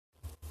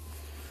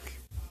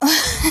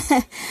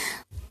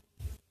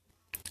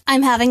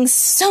I'm having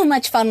so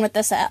much fun with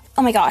this app.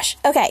 Oh my gosh.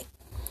 Okay.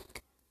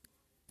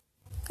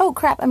 Oh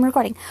crap, I'm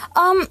recording.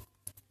 I've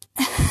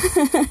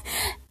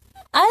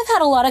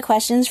had a lot of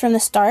questions from the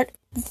start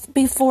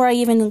before I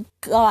even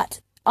got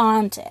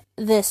onto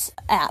this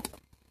app.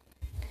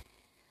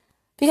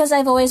 Because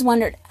I've always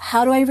wondered,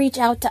 how do I reach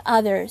out to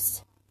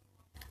others?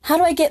 How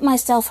do I get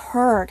myself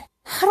heard?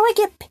 How do I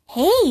get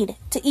paid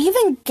to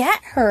even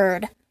get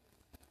heard?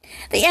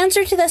 The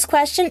answer to this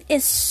question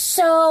is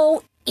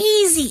so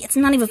easy. It's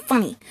not even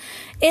funny.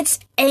 It's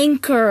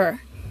Anchor.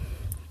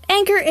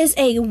 Anchor is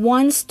a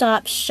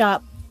one-stop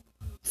shop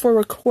for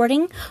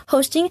recording,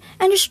 hosting,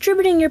 and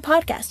distributing your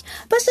podcast.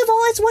 Best of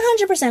all, it's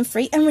 100%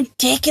 free and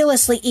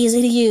ridiculously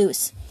easy to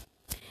use.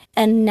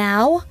 And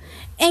now,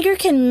 Anchor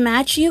can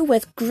match you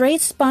with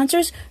great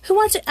sponsors who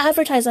want to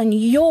advertise on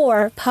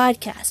your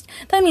podcast.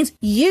 That means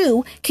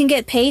you can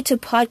get paid to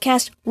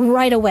podcast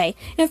right away.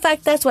 In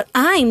fact, that's what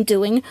I'm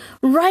doing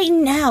right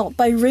now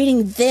by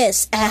reading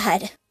this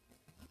ad.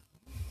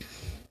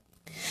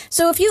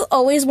 So if you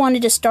always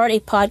wanted to start a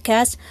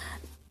podcast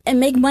and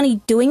make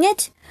money doing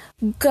it,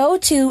 go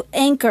to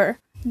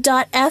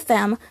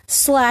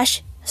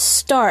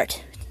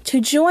anchor.fm/start to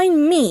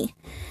join me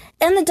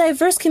and the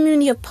diverse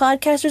community of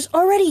podcasters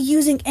already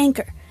using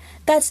Anchor.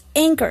 That's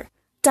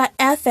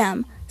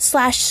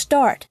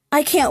anchor.fm/start.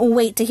 I can't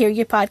wait to hear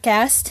your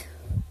podcast.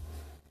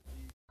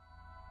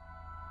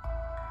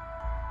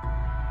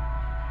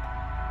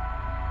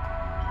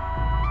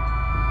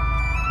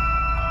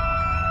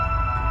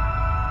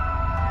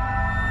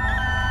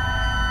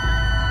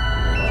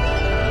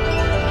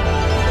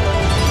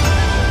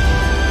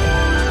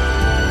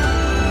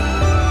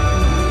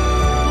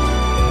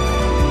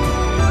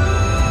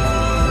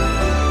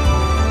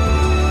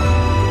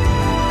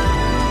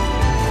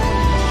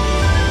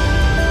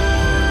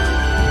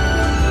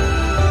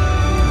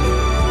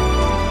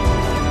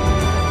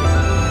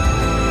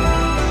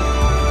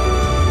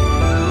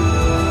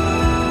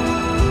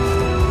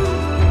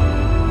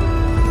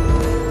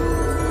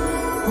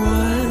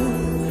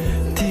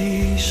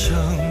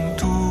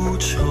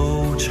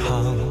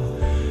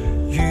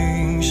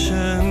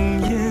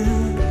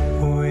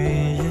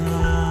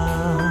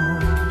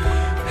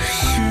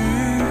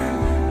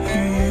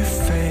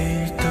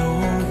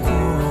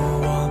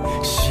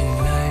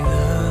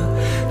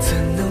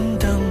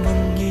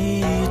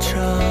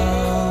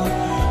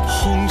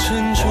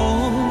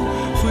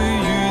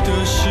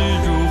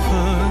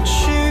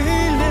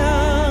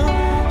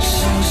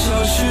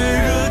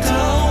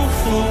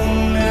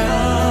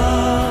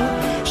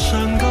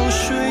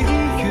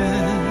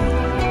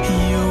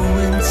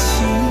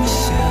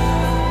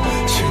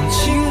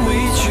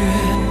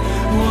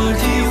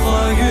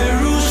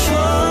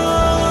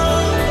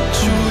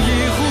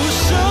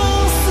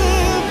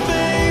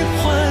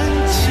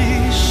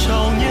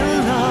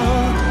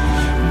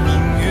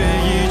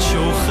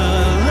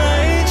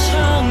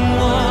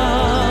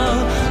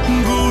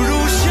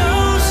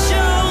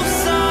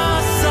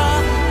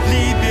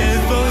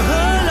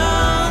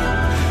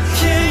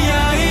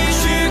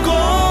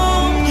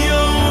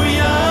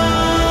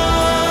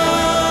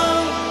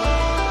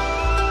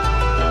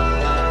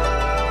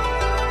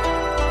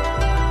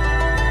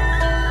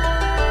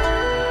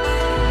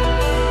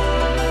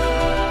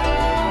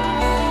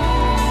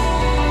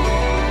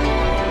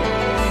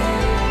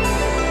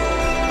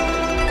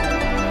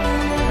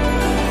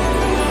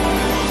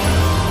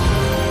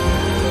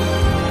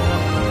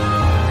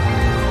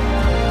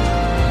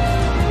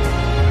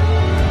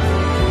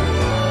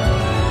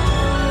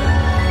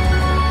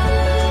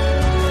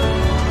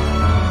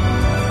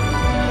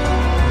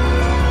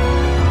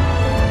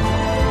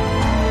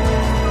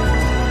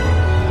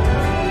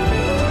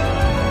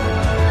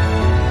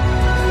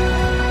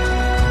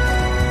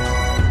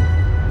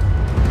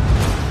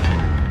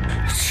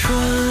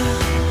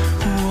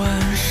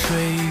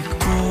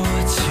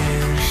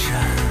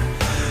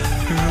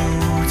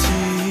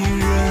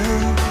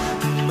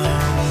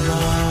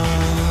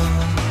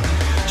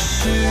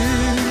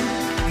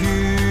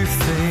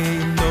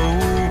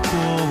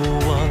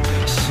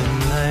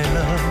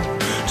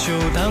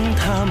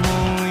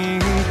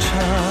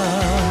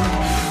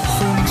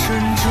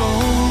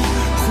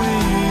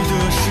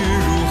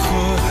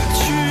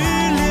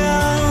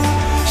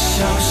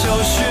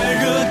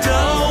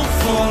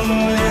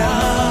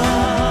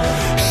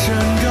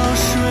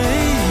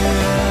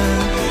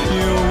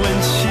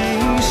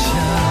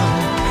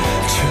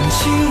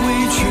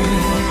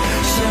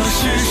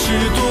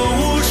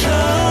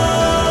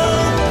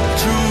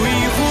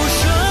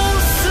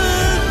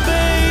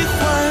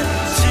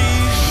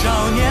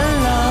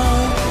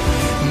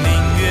明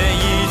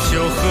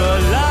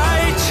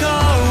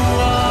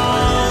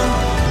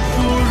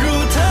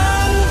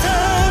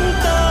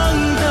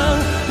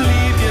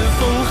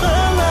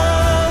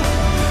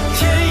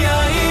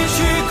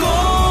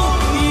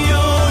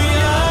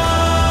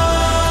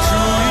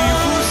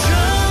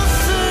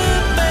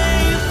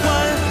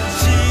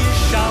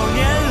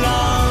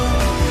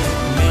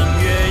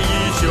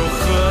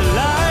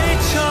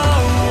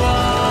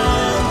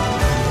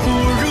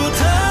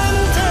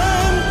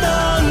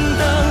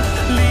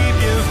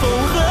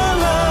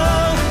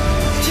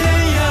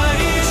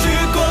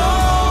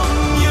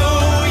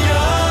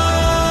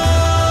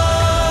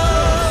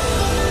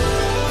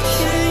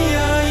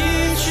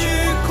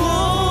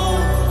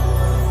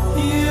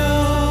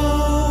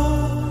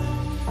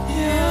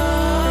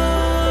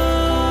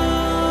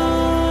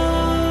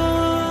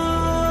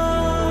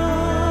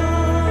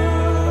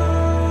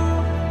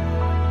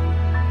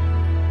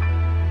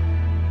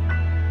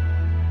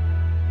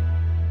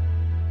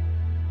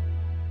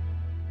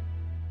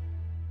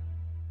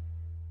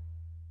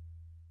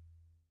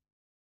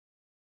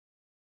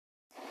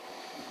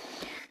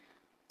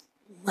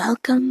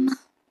Welcome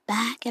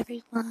back,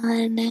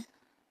 everyone.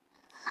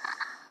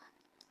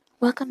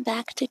 Welcome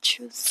back to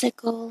Truth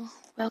Sickle.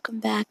 Welcome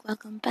back.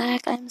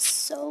 I'm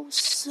so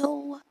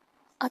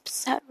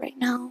upset right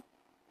now.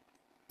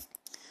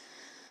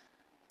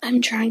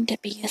 I'm trying to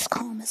be as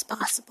calm as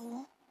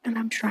possible, and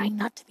I'm trying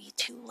not to be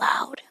too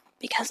loud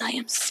because I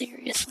am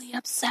seriously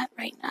upset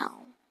right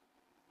now.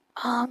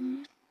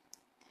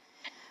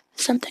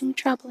 Something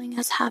troubling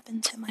has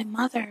happened to my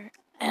mother,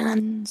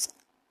 and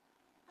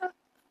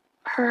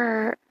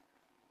her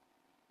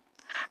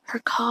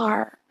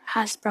car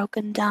has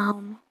broken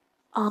down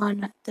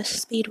on the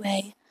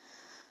speedway,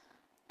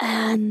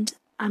 and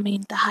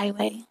the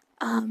highway,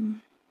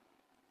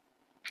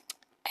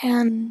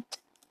 and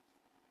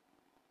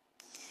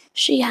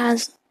she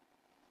has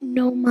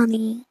no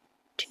money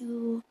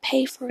to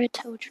pay for a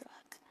tow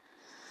truck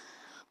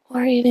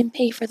or even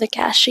pay for the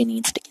gas she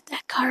needs to get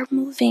that car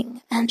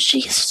moving, and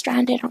she's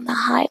stranded on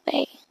the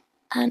highway,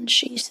 and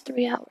she's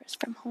 3 hours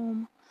from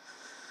home,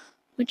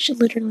 which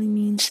literally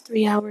means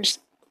 3 hours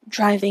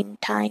driving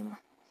time.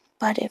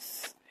 But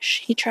if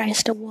she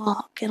tries to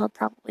walk, it'll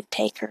probably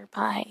take her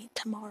by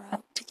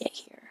tomorrow to get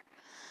here,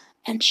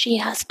 and she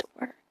has to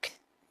work.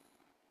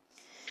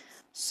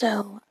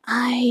 So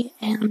I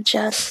am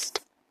just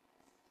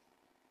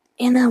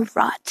in a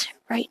rut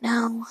right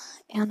now,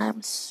 and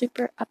I'm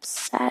super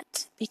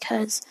upset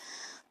because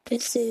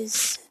this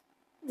is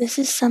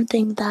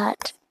something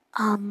that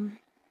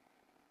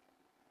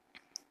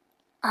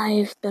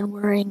I've been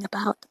worrying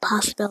about the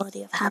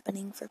possibility of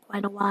happening for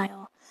quite a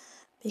while,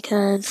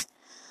 because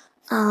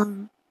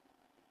my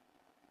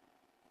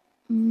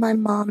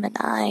mom and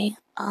I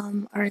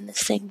are in the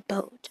same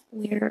boat.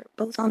 We're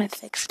both on a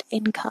fixed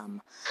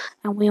income,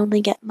 and we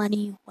only get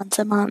money once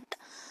a month.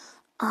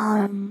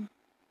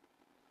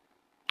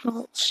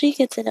 Well, she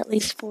gets it at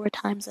least 4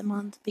 times a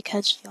month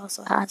because she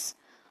also has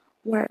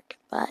work,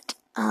 but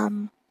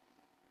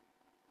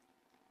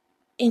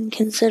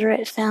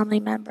inconsiderate family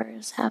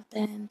members have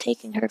been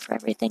taking her for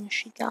everything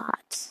she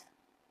got.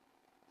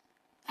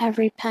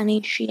 Every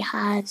penny she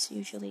has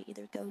usually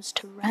either goes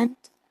to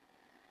rent,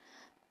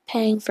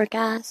 paying for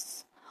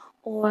gas,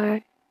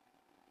 or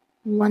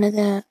one of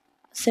the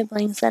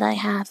siblings that I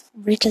have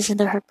reaches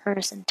into her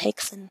purse and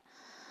takes an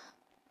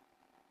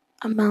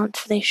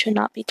amount they should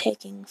not be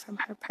taking from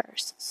her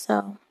purse.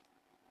 So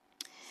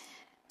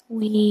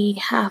we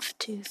have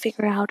to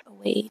figure out a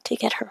way to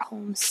get her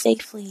home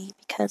safely,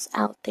 because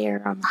out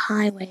there on the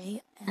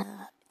highway,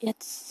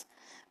 it's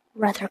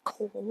rather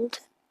cold,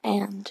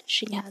 and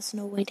she has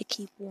no way to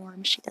keep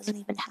warm. She doesn't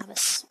even have a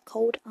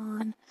coat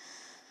on.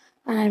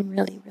 I'm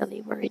really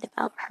worried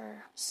about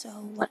her. So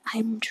what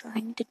I'm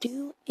trying to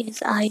do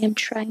is I am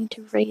trying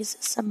to raise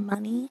some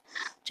money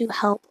to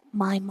help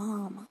my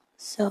mom.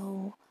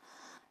 So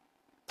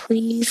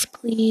please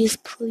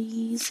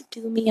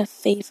do me a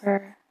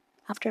favor.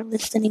 After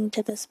listening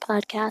to this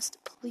podcast,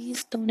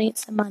 please donate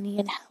some money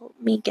and help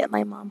me get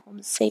my mom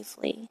home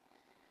safely.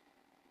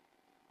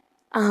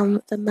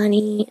 The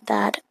money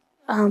that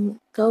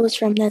goes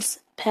from this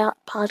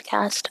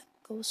podcast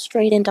goes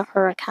straight into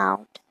her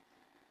account,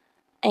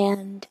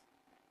 and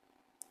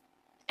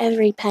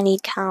every penny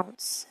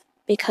counts,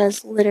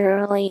 because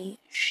literally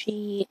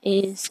she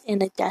is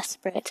in a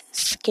desperate,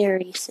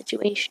 scary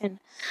situation.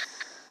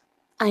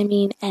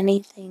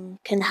 Anything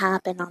can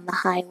happen on the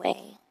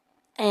highway,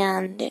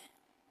 and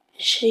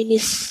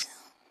she's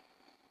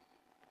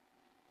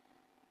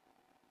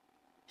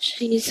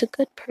a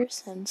good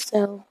person,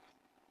 so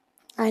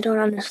I don't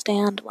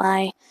understand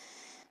why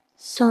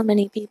so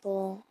many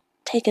people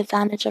take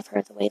advantage of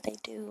her the way they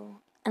do,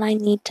 and I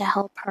need to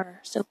help her.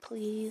 So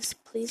please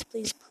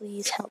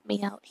help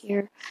me out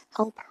here.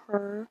 Help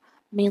her,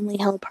 mainly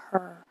help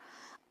her,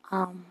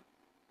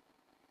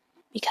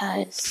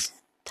 because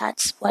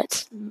that's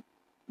what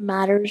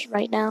matters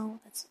right now.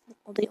 That's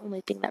the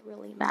only thing that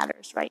really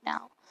matters right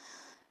now.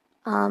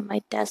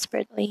 I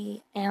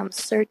desperately am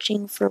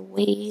searching for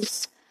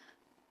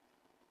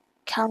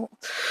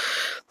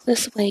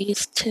countless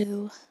ways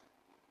to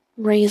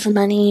raise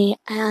money,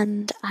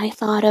 and I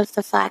thought of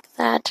the fact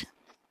that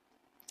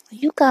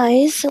you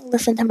guys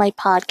listen to my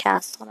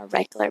podcast on a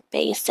regular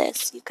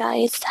basis. You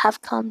guys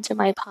have come to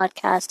my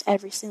podcast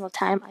every single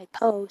time I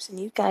post, and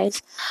you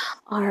guys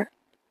are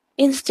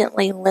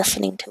instantly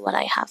listening to what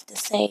I have to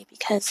say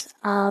because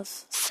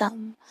of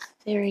some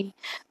very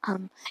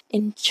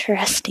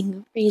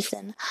interesting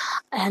reason.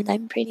 And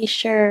I'm pretty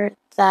sure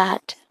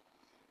that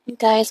you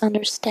guys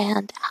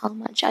understand how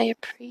much I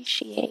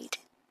appreciate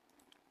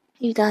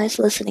you guys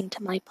listening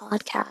to my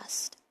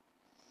podcast.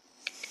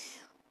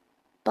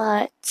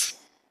 But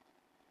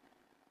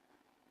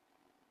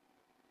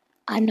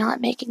I'm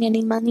not making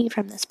any money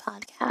from this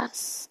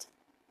podcast.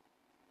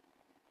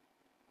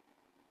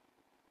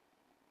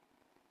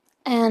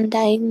 And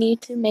I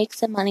need to make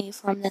some money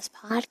from this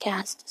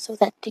podcast so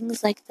that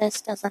things like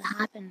this doesn't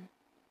happen.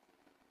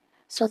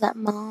 So that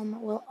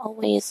mom will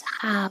always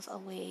have a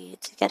way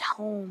to get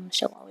home.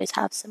 She'll always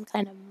have some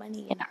kind of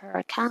money in her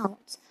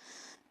account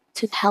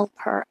to help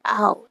her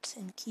out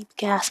and keep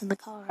gas in the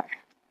car.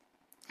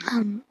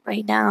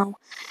 Right now,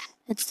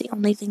 it's the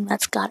only thing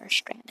that's got her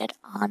stranded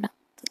on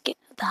the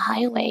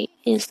highway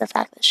is the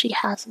fact that she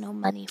has no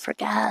money for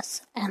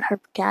gas and her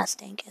gas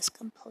tank is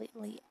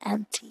completely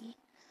empty.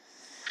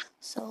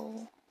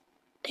 So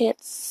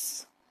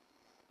it's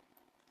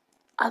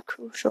a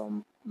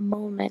crucial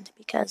moment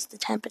because the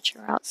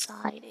temperature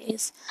outside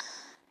it's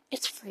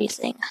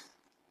freezing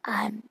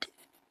and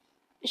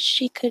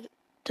she could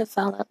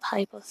develop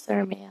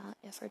hypothermia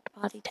if her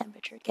body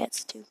temperature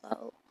gets too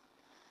low.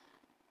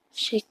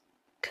 She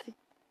could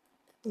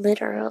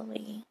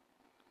literally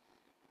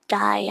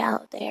die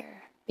out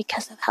there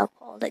because of how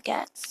cold it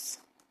gets.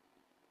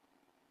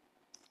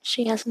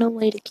 She has no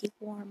way to keep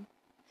warm,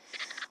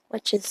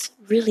 which is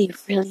really,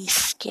 really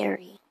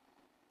scary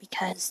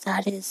because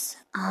that is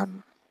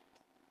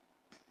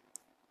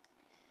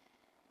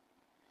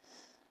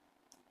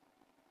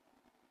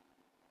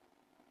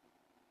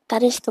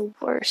the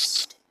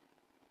worst.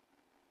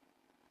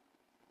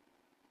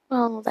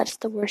 Well, that's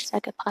the worst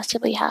that could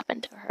possibly happen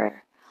to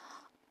her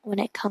when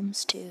it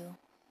comes to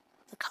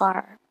the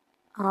car.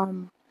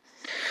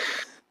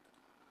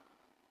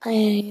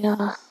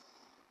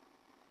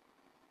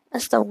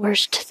 That's the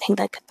worst thing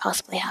that could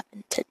possibly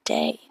happen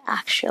today,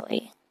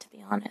 actually, to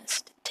be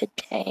honest.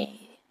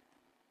 Today.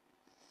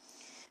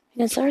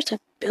 Because there's a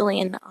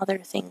billion other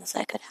things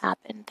that could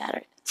happen that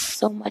are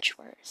so much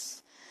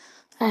worse.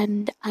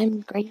 And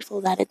I'm grateful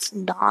that it's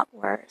not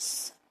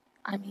worse.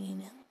 I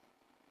mean,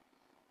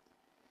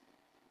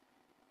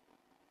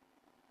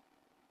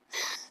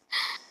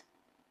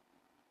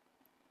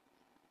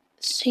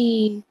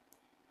 she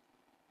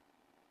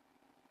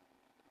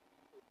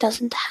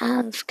doesn't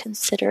have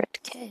considerate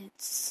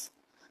kids.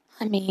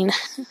 I mean,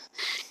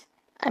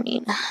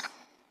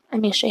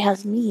 she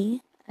has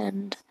me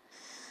and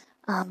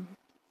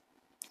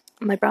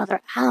my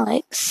brother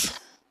Alex,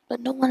 but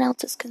no one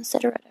else is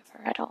considerate of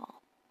her at all.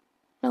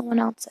 No one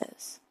else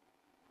is.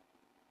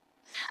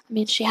 I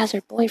mean, she has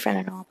her boyfriend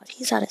and all, but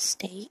he's out of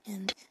state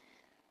and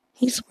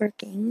he's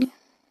working.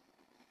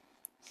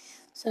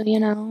 So, he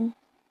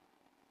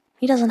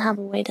doesn't have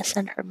a way to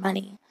send her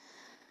money.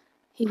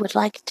 He would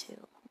like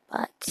to,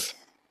 but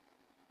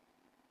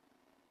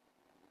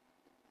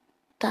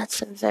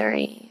that's a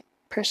very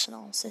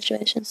personal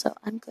situation, so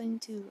I'm going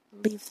to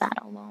leave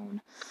that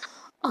alone.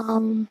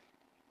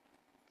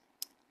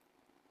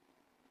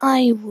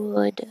 I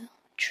would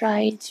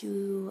try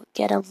to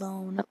get a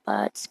loan,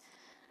 but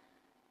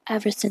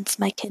ever since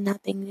my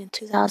kidnapping in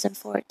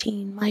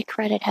 2014, my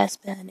credit has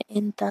been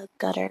in the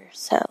gutter,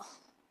 so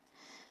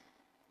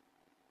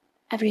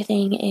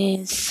everything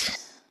is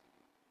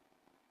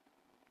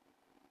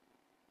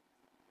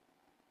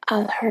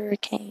a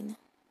hurricane.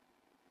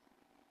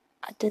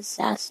 A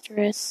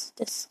disastrous,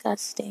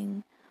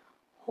 disgusting,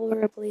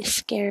 horribly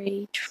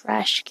scary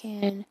trash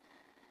can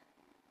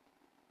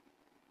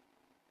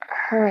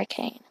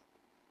hurricane.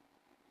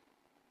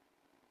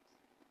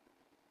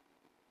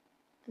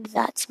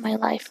 That's my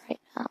life right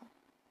now.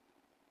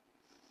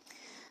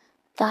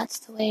 That's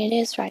the way it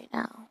is right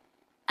now.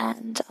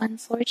 And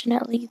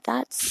unfortunately,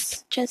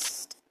 that's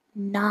just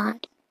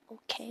not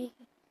okay.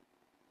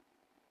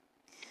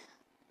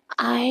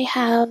 I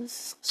have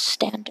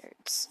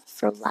standards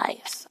for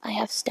life. I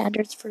have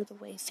standards for the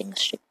way things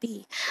should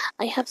be.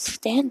 I have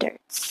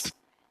standards.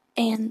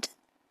 And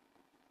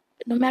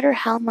no matter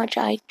how much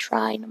I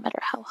try, no matter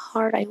how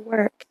hard I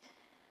work,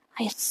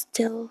 I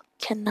still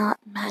cannot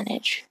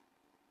manage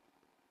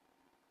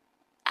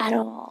at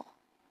all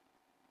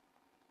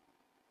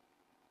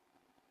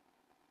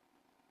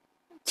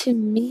to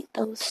meet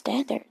those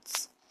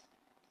standards.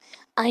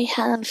 I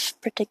have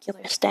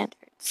particular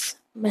standards.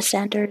 My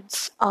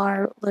standards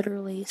are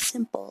literally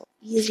simple,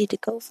 easy to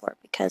go for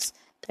because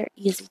they're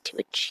easy to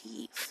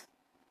achieve.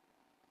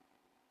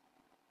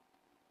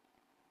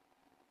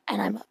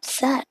 And I'm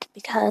upset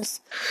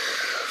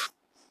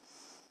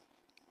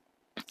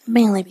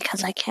mainly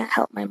because I can't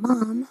help my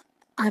mom.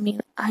 I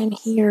mean, I'm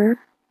here,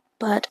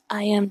 but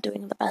I am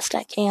doing the best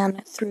I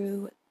can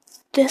through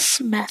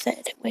this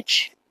method,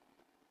 which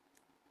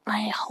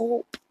I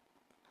hope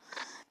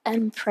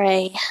and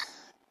pray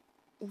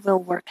will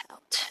work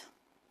out.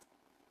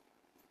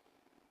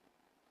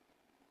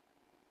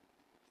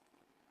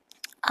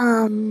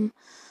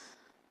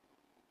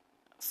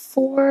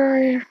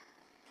 For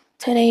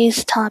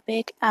today's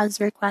topic, as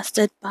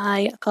requested by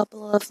a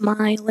couple of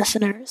my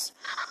listeners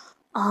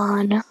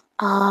on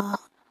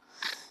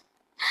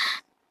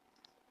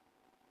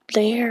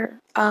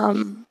their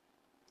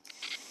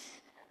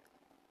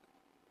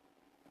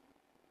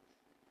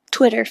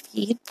Twitter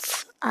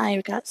feeds,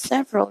 I got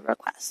several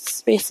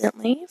requests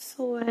recently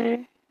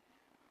for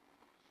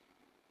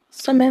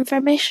some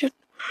information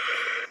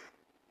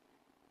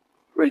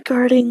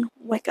regarding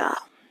Wicca.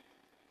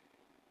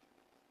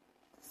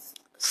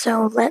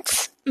 So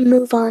let's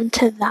move on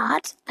to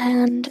that,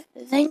 and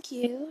thank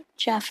you,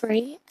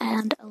 Jeffrey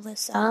and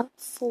Alyssa,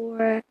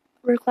 for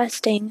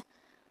requesting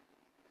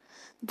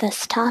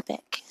this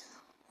topic.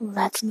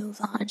 Let's move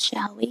on,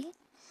 shall we?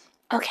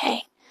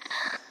 Okay,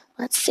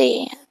 let's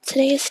see.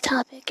 Today's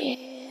topic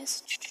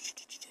is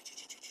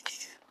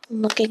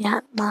looking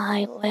at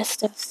my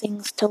list of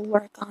things to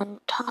work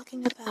on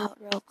talking about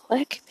real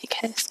quick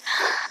because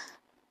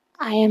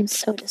I am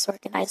so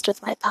disorganized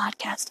with my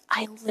podcast.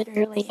 I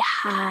literally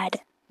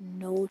had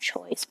no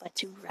choice but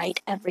to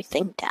write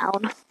everything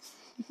down.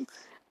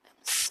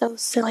 So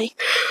silly.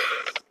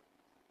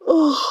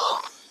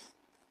 Oh.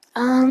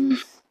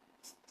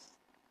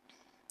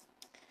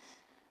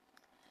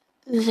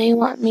 They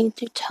want me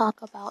to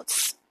talk about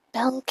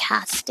spell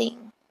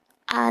casting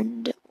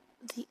and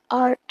the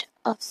art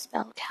of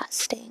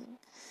spellcasting.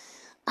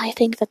 I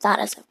think that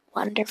is a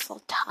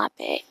wonderful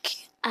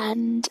topic,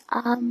 and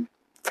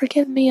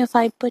forgive me if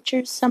I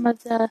butcher some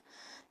of the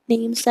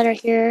names that are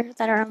here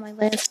that are on my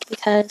list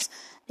because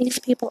these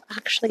people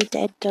actually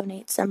did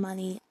donate some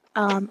money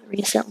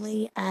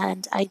recently,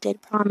 and I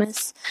did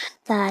promise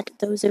that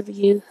those of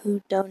you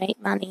who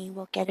donate money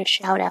will get a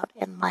shout out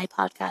in my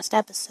podcast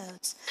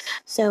episodes.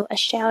 So a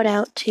shout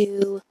out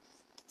to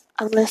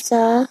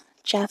Alyssa,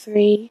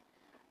 Jeffrey,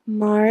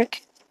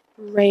 Mark,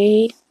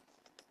 Ray,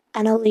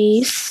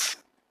 Annalise,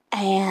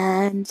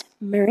 and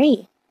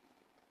Marie.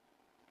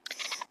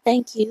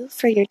 Thank you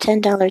for your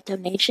 $10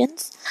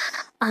 donations.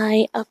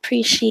 I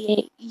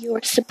appreciate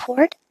your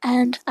support,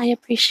 and I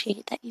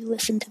appreciate that you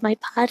listen to my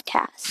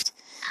podcast.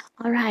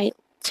 All right,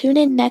 tune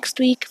in next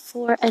week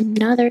for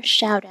another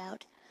shout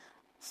out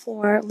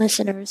for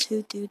listeners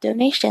who do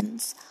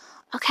donations.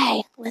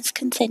 Okay, let's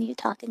continue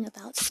talking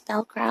about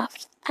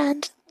spellcraft,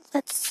 and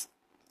let's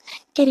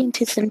get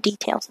into some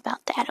details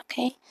about that,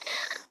 okay?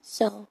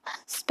 So,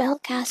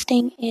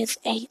 spellcasting is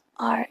a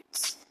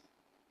art.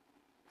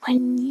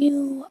 When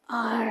you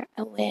are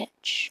a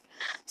witch,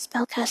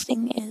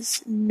 spellcasting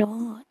is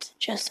not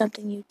just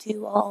something you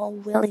do all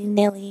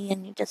willy-nilly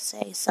and you just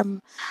say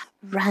some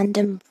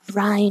random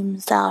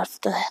rhymes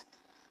off the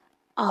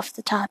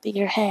top of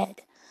your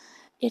head.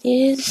 It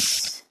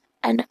is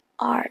an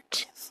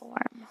art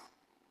form.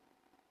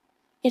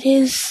 It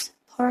is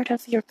part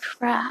of your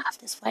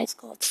craft. That's why it's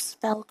called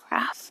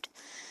spellcraft.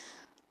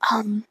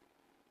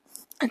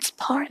 It's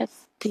part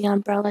of the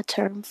umbrella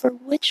term for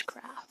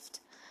witchcraft.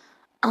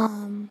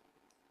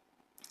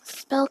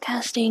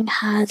 Spellcasting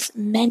has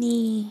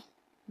many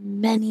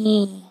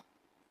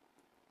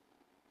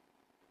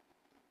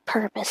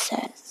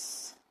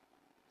purposes.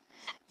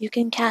 You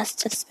can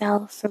cast a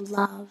spell for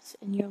love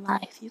in your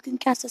life. You can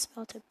cast a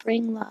spell to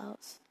bring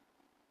love,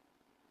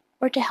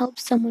 or to help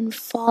someone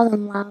fall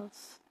in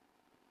love,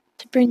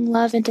 to bring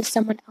love into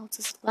someone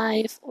else's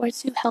life, or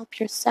to help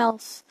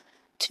yourself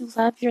to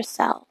love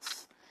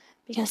yourself.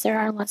 Because there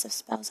are lots of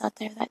spells out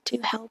there that do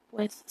help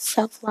with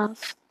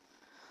self-love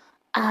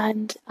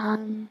and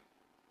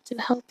to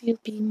help you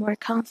be more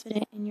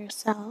confident in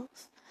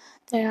yourself.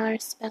 There are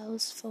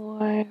spells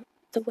for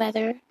the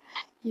weather.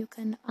 You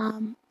can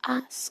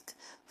ask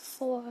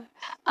for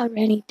a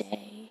rainy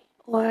day,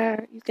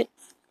 or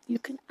you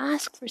can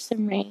ask for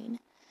some rain.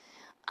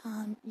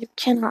 You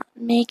cannot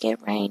make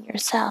it rain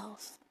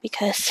yourself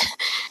because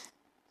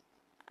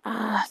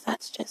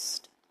that's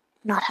just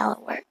not how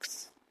it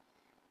works.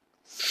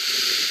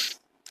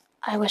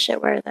 I wish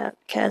it were though,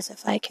 because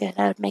if I could,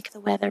 I would make the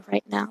weather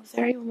right now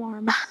very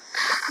warm.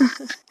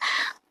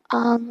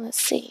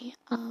 Let's see.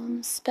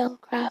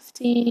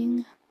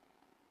 Spellcrafting.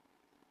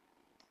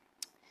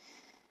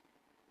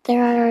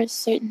 There are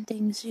certain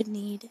things you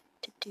need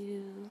to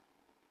do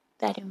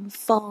that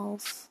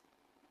involve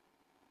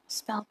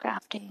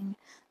spellcrafting.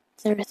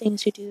 There are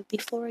things you do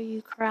before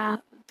you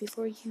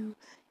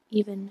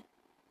even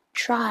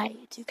try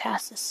to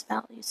cast a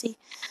spell. You see,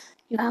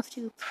 you have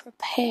to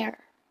prepare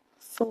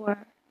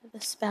for the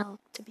spell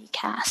to be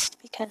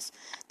cast because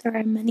there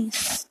are many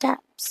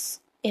steps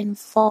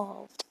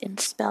involved in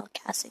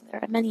spellcasting.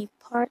 There are many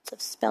parts of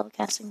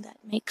spellcasting that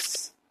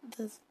makes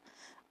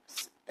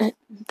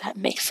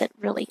it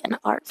really an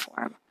art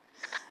form.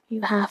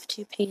 You have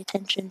to pay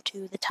attention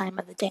to the time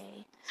of the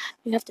day.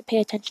 You have to pay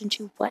attention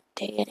to what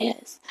day it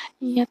is.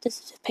 You have to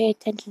pay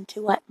attention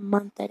to what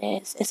month it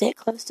is. Is it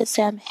close to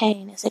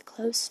Samhain? Is it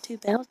close to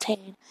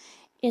Beltane?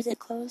 Is it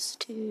close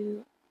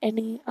to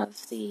any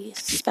of the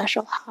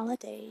special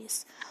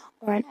holidays?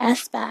 Or an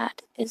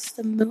Esbat?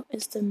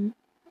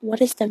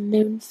 What is the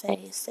moon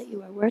phase that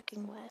you are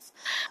working with?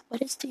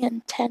 What is the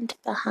intent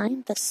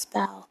behind the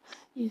spell?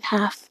 You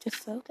have to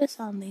focus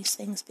on these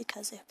things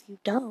because if you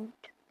don't,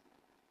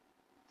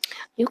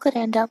 you could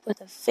end up with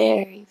a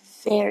very,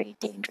 very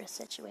dangerous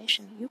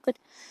situation. You could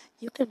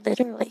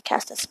literally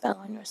cast a spell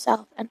on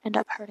yourself and end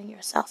up hurting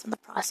yourself in the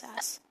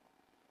process.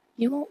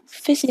 You won't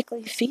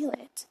physically feel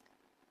it.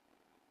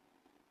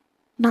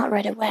 Not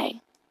right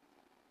away.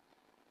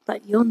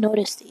 But you'll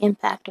notice the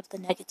impact of the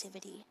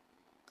negativity.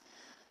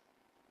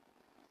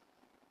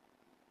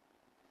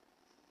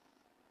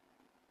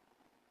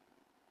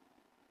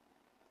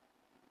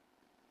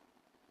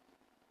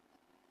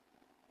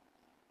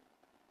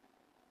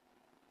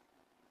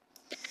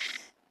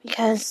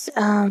 Because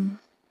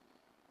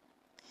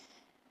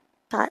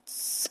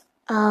that's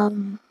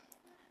how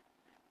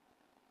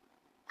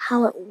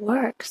it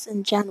works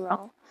in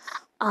general.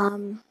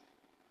 There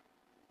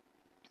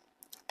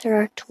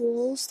are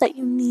tools that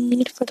you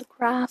need for the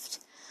craft.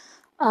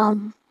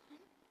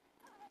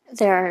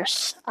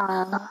 There's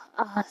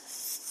a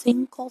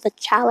thing called a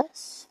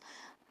chalice.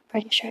 I'm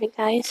pretty sure you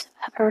guys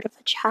have heard of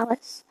a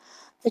chalice.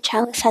 The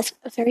chalice has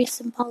a very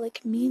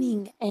symbolic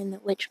meaning in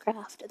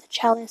witchcraft. The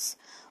chalice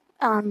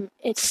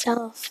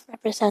itself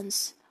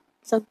represents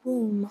the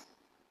womb.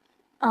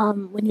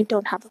 When you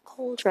don't have a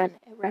cauldron,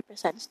 it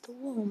represents the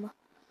womb.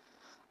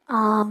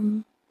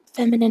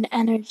 Feminine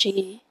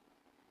energy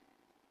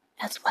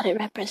is what it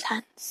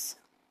represents.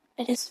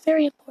 It is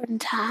very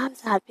important to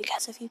have that,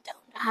 because if you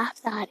don't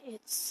have that,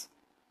 it's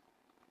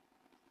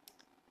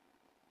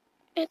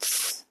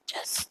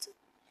just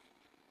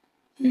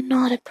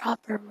not a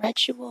proper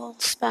ritual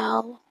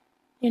spell,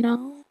 you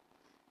know?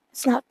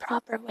 It's not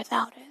proper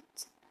without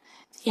it.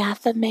 The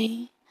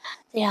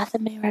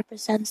athame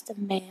represents the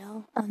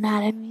male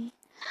anatomy.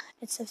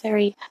 It's a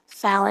very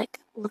phallic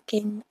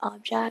looking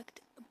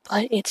object,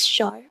 but it's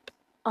sharp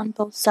on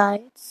both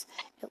sides.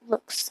 It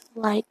looks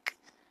like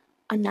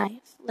a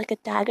knife, like a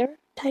dagger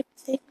type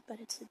thing, but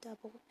it's a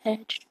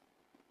double-edged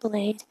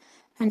blade,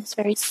 and it's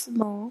very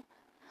small.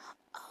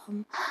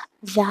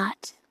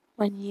 That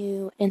when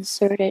you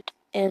insert it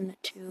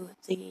into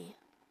the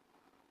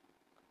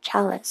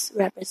chalice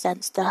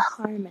represents the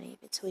harmony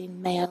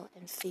between male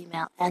and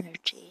female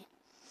energy.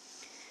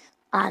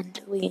 And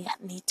we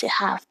need to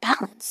have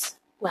balance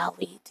while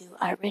we do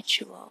our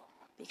ritual,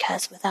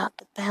 because without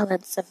the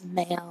balance of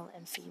male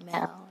and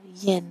female,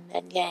 yin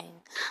and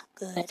yang,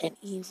 good and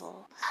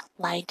evil,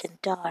 light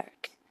and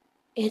dark,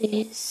 it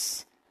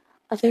is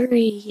a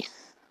very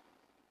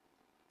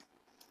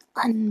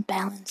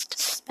unbalanced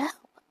spell.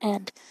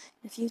 And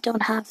if you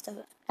don't have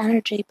the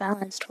energy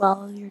balanced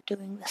while you're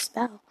doing the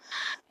spell,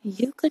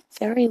 you could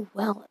very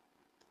well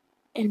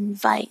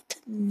invite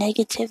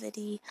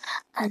negativity,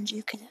 and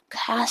you can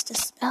cast a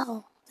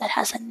spell that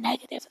has a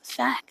negative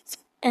effect.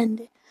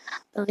 And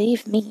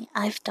believe me,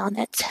 I've done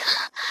it.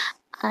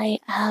 I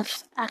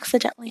have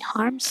accidentally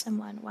harmed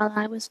someone while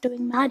I was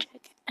doing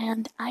magic,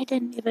 and I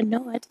didn't even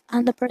know it,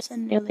 and the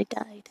person nearly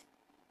died.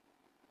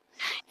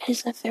 It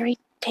is a very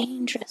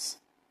dangerous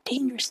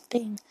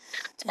thing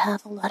to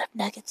have a lot of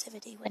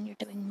negativity when you're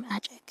doing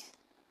magic.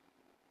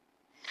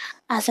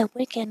 As a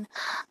Wiccan,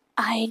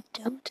 I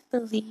don't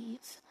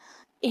believe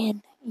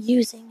in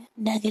using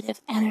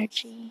negative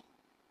energy,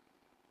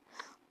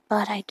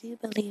 but I do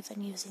believe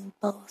in using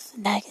both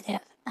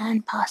negative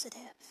and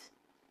positive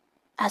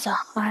as a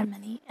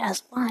harmony,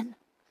 as one.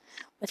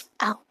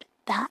 Without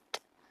that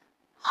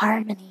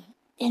harmony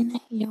in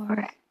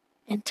your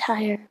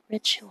entire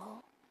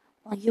ritual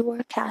while you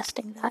were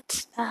casting that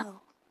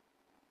spell,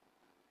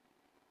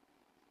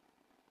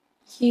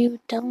 you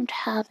don't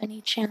have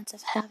any chance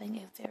of having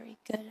a very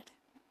good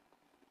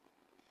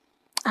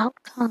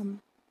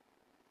outcome,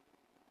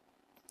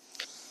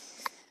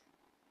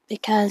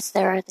 because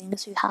there are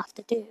things you have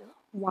to do.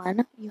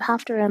 One, you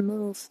have to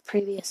remove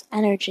previous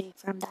energy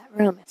from that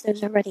room. If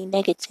there's already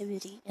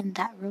negativity in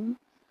that room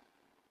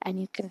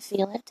and you can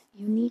feel it,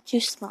 you need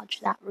to smudge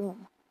that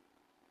room.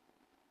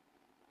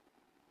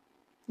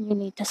 You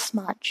need to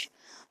smudge.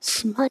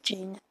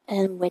 Smudging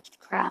in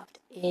witchcraft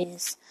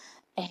is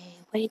a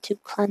way to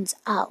cleanse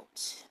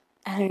out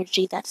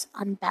energy that's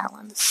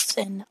unbalanced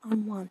and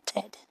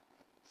unwanted.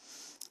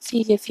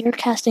 See, if you're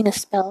casting a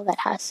spell that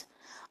has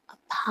a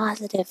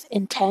positive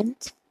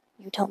intent,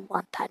 you don't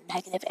want that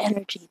negative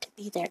energy to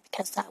be there,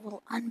 because that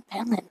will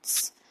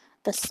unbalance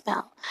the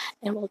spell.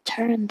 It will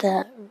turn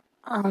the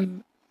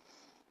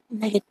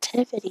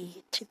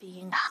negativity to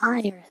being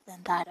higher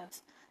than that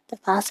of the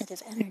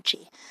positive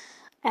energy.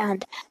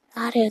 And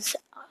that is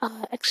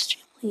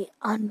extremely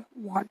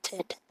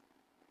unwanted,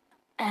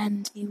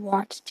 and you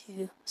want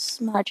to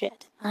smudge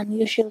it. And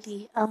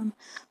usually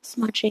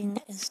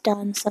smudging is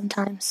done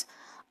sometimes.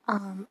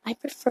 I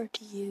prefer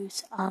to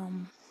use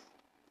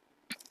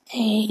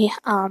a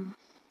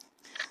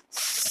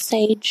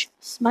sage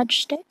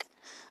smudge stick.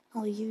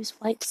 I'll use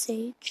white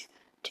sage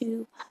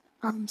to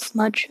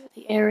smudge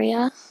the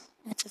area.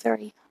 It's a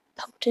very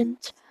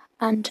potent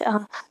and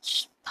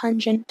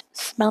pungent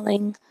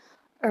smelling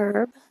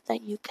herb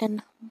that you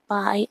can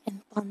buy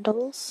in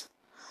bundles,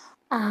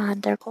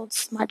 and they're called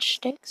smudge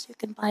sticks. You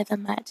can buy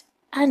them at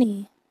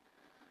any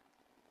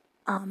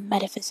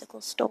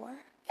metaphysical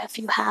store. If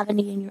you have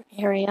any in your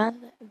area,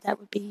 that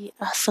would be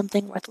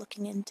something worth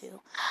looking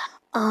into.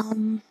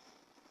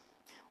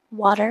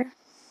 Water,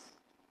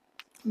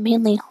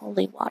 mainly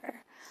holy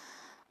water.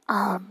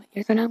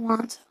 You're gonna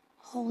want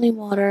holy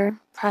water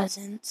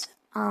present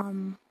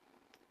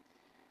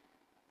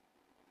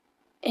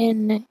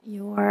in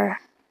your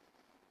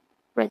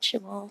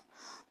ritual,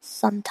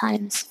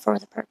 sometimes for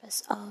the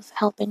purpose of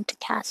helping to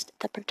cast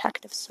the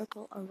protective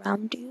circle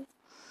around you,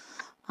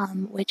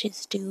 which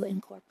is to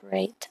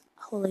incorporate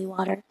holy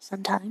water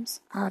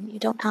sometimes. You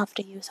don't have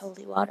to use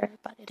holy water,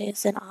 but it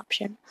is an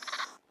option.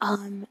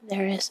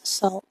 There is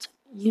salt.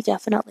 You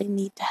definitely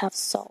need to have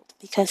salt,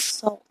 because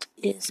salt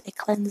is a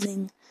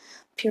cleansing,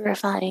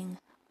 purifying,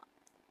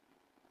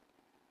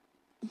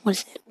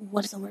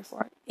 what is the word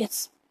for it?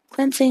 It's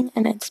cleansing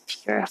and it's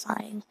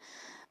purifying,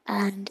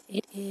 and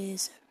it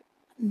is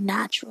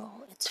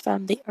natural. It's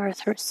from the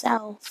earth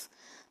herself.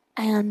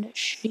 And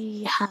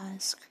she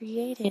has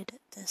created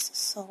this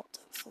salt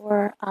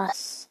for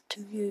us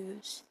to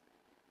use.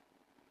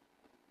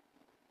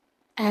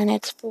 And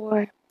it's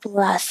for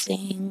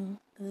blessing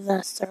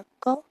the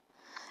circle.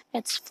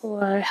 It's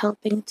for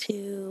helping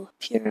to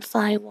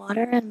purify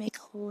water and make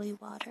holy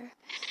water.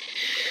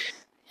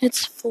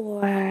 It's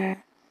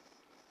for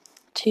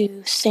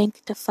to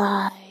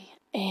sanctify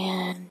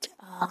and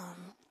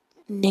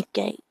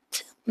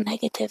negate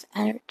negative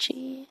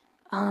energy.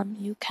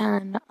 You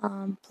can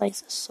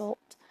place a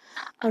salt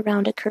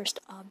around a cursed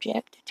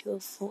object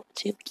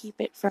to keep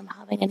it from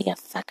having any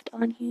effect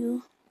on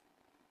you.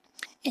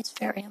 It's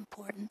very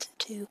important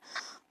to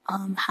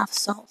have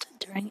salt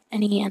during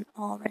any and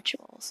all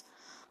rituals.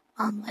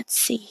 Let's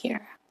see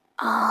here.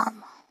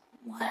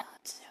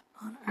 What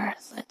on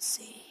earth? Let's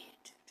see.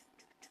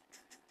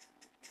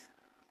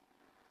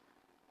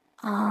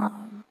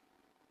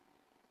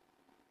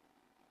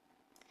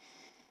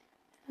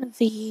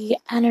 The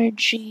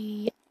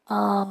energy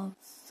of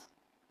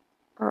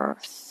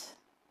earth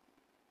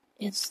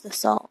is the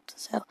salt.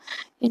 So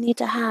you need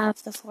to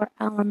have the 4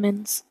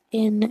 elements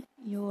in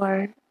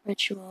your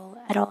ritual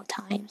at all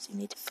times. You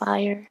need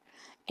fire,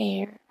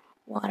 air,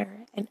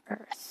 water, and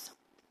earth.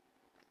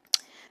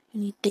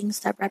 You need things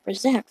that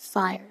represent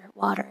fire,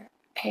 water,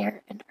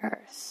 air, and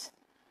earth.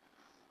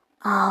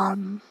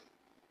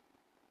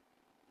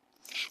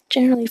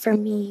 Generally for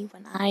me,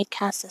 when I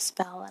cast a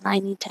spell and I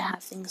need to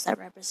have things that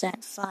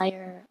represent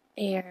fire,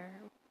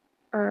 air,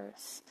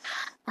 earth,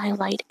 I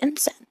light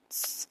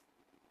incense.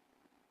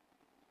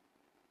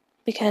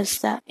 Because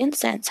the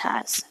incense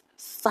has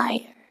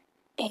fire,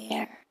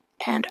 air,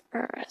 and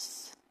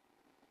earth.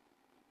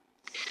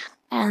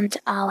 And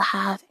I'll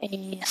have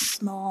a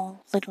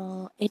small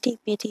little itty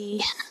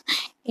bitty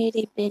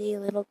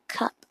little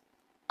cup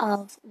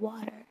of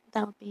water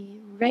that'll be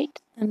right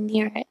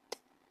near it.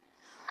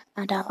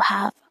 And I'll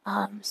have,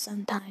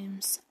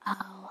 sometimes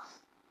I'll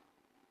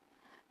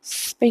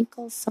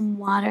sprinkle some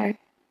water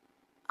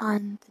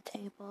on the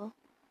table.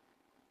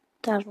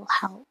 That'll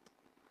help.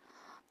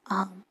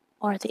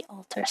 Or the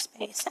altar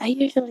space. I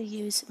usually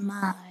use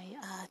my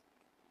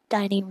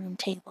dining room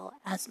table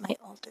as my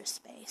altar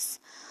space.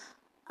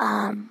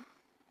 I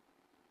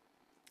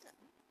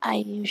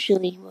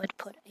usually would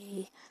put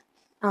a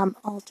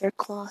altar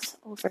cloth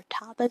over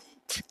top of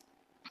it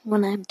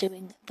when I'm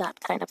doing that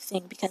kind of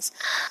thing, because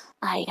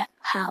I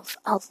have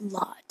a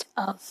lot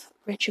of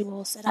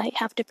rituals that I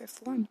have to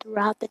perform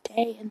throughout the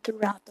day and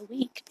throughout the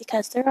week,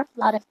 because there are a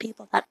lot of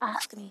people that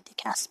ask me to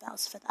cast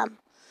spells for them.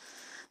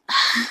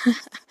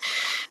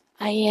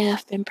 I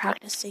have been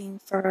practicing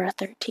for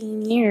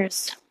 13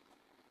 years.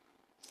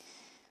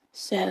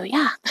 So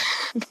yeah.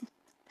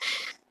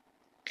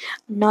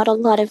 Not a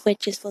lot of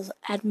witches will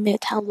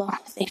admit how long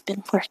they've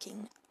been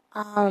working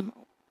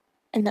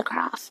in the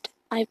craft.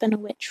 I've been a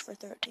witch for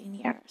 13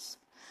 years.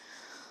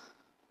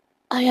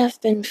 I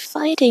have been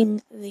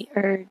fighting the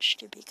urge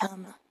to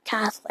become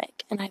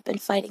Catholic, and I've been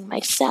fighting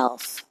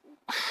myself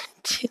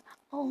to...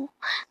 Oh,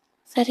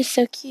 that is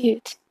so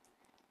cute.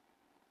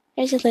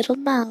 There's a little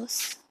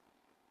mouse.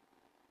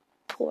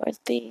 Poor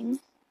thing.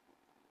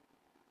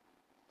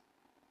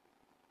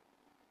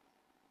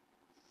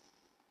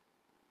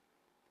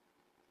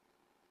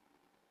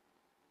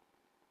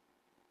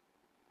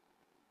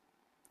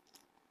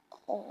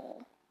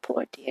 Oh,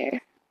 poor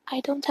dear.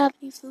 I don't have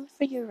any food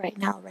for you right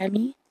now,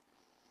 Remy.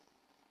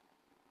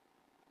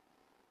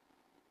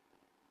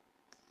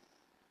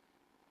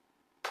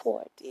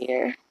 Poor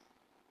dear.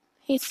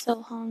 He's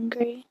so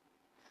hungry.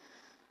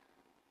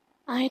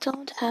 I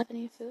don't have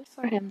any food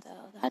for him,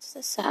 though. That's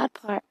the sad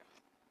part.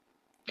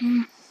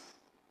 I'm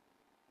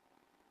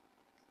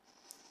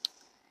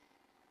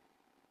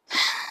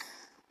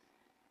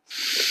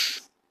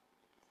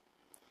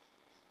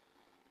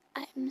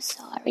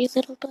sorry,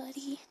 little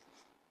buddy.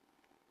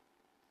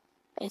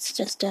 It's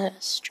just a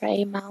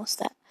stray mouse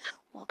that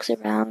walks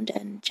around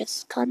and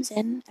just comes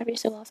in every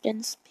so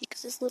often,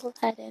 peeks his little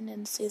head in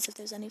and sees if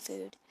there's any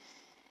food.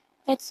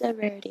 It's a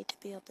rarity to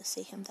be able to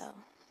see him, though.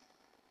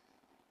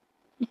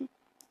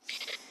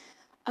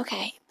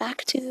 Okay,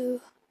 back to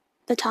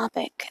the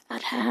topic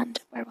at hand.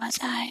 Where was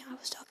I? I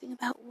was talking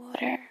about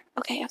water.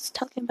 Okay, I was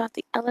talking about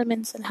the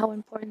elements and how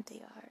important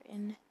they are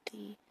in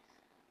the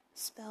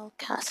spell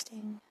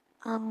casting.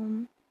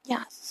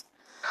 Yes.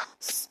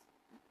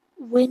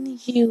 When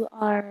you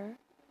are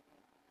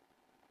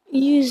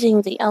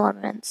using the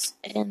elements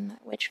in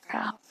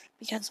witchcraft,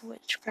 because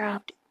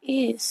witchcraft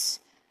is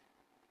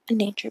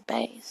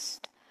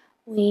nature-based,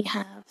 we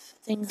have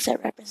things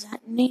that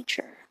represent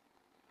nature.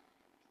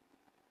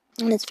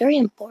 And it's very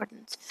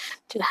important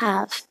to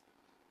have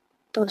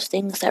those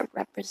things that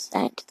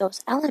represent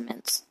those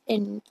elements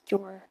in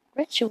your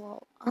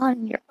ritual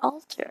on your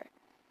altar,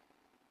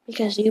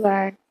 because you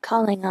are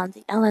calling on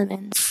the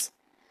elements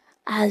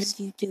as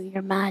you do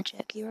your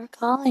magic. You are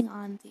calling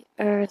on the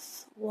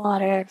earth,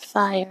 water,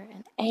 fire,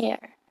 and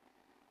air.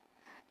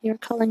 You're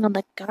calling on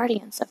the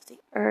guardians of the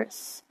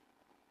earth,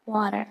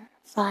 water,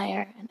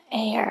 fire, and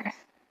air.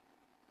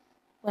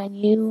 When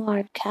you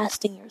are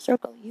casting your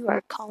circle, you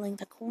are calling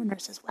the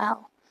corners as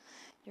well.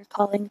 You're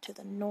calling to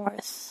the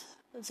north,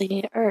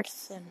 the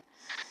earth,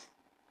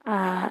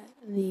 and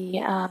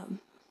the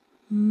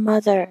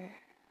mother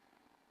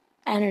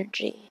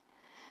energy.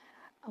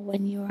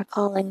 When you are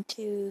calling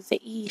to the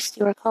east,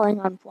 you are calling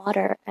on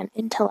water and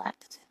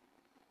intellect,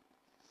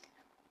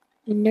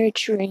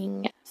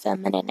 nurturing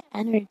feminine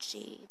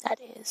energy that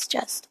is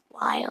just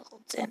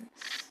wild and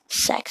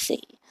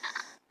sexy.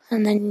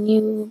 And then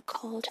you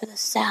call to the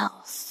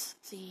south,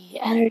 the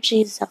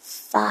energies of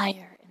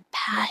fire and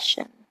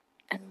passion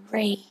and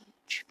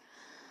rage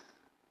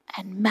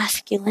and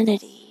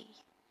masculinity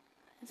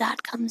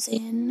that comes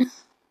in.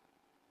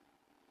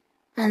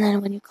 And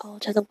then when you call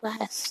to the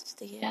west,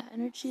 the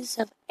energies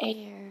of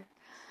air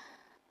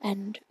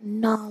and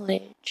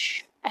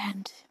knowledge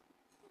and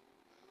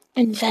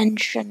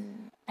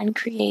invention and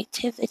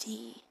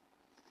creativity.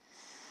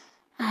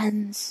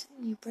 And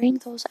you bring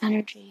those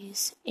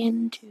energies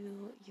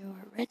into your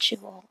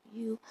ritual.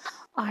 You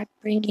are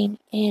bringing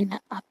in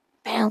a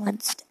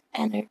balanced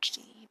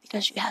energy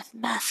because you have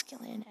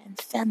masculine and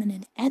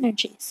feminine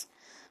energies.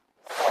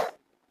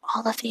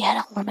 All of the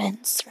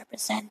elements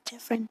represent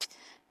different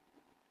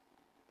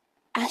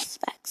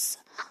aspects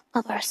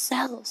of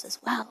ourselves as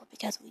well,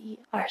 because we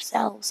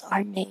ourselves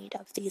are made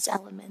of these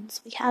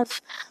elements. We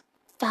have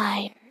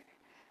fire,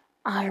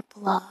 our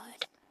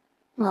blood.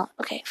 Well,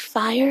 okay,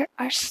 fire,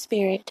 our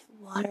spirit,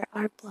 water,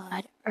 our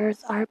blood,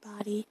 earth, our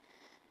body,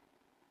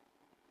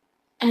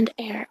 and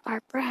air,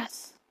 our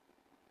breath.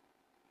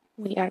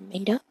 We are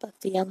made up of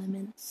the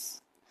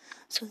elements,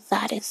 so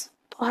that is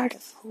part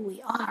of who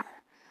we are.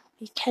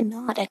 We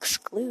cannot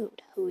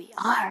exclude who we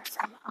are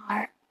from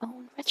our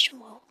own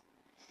ritual.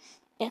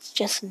 It's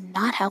just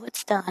not how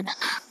it's done.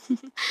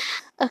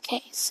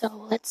 Okay, so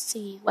let's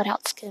see, what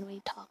else can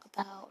we talk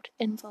about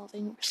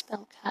involving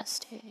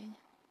spellcasting?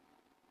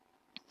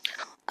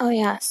 Oh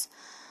yes,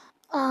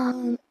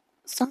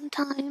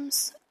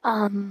 sometimes,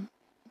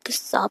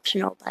 this is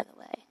optional by the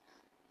way,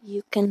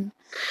 you can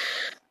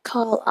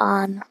call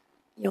on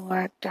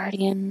your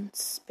guardian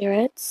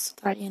spirits,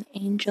 guardian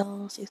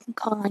angels, you can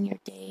call on your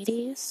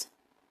deities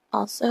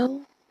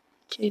also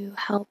to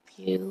help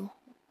you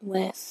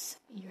with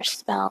your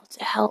spell,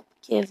 to help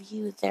give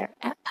you their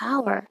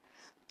power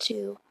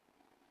to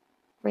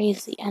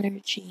raise the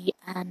energy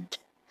and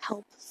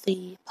help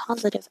the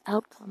positive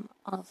outcome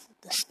of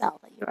the spell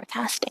that you are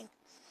casting.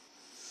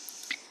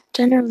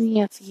 Generally,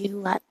 if you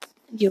let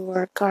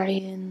your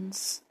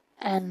guardians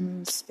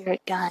and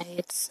spirit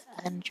guides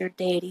and your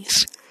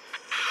deities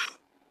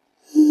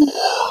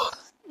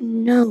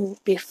know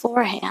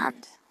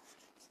beforehand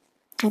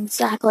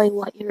exactly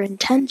what your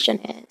intention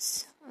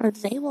is,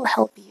 they will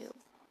help you.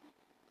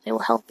 They will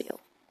help you.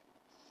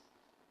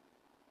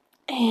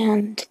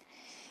 And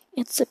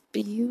it's a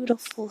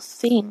beautiful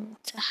thing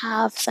to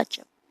have such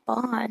a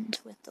bond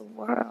with the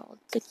world,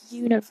 the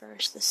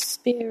universe, the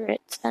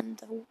spirits, and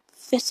the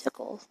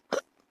physical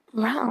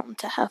realm,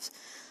 to have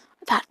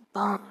that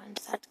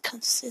bond, that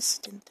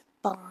consistent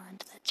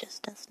bond that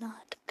just does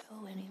not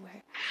go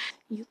anywhere.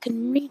 You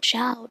can reach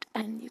out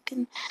and you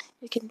can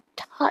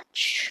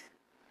touch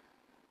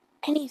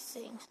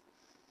anything,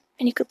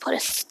 and you could put a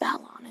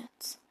spell on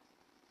it.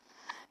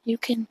 You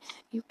can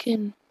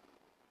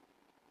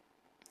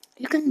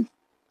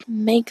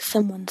make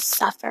someone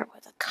suffer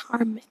with a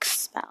karmic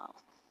spell.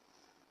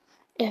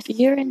 If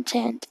your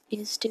intent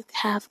is to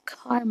have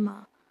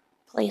karma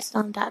placed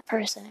on that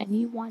person and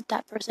you want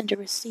that person to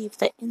receive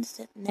the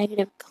instant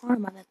negative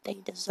karma that they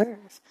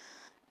deserve,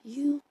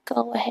 you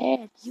go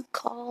ahead, you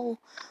call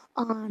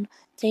on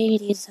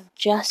deities of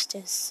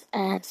justice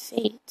and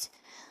fate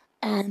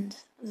and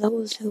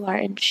those who are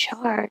in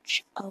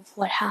charge of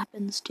what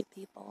happens to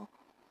people.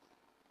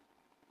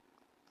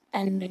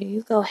 And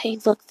you go, hey,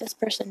 look, this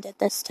person did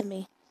this to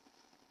me.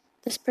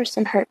 This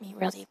person hurt me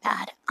really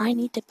bad. I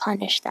need to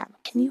punish them.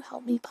 Can you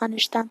help me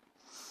punish them?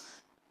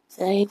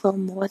 They will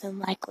more than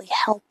likely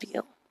help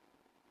you.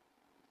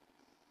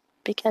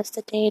 Because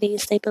the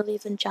deities, they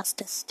believe in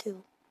justice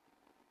too.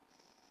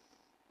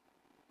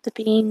 The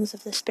beings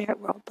of the spirit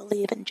world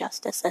believe in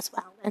justice as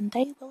well, and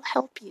they will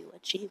help you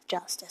achieve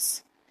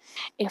justice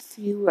if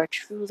you are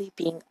truly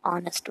being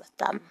honest with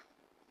them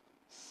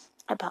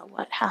about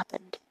what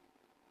happened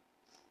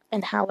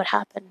and how it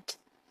happened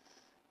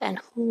and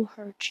who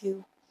hurt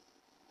you.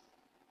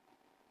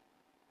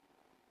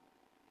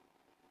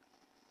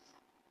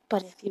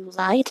 But if you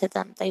lie to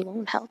them, they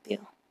won't help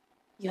you.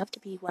 You have to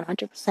be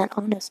 100%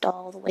 honest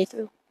all the way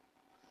through.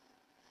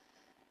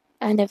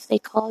 And if they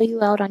call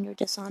you out on your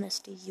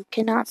dishonesty, you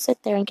cannot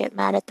sit there and get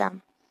mad at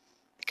them,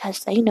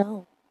 because they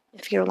know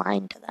if you're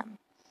lying to them.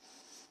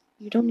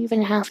 You don't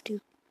even have to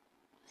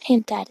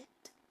hint at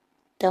it.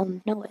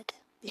 They'll know it,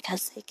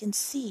 because they can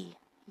see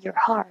your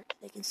heart.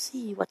 They can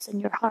see what's in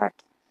your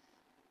heart.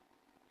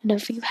 And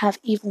if you have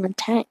evil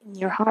intent in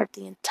your heart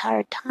the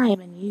entire time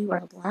and you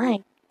are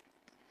lying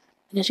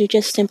because you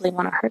just simply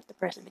want to hurt the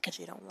person because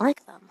you don't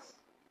like them,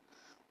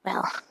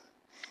 well,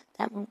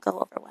 that won't go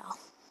over well.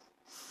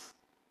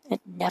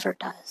 It never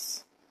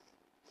does.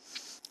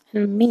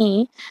 And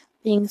me,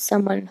 being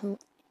someone who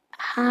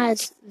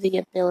has the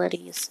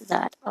abilities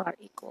that are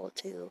equal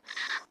to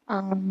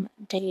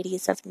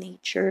deities of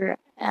nature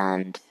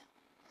and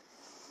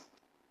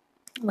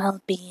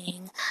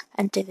well-being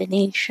and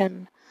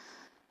divination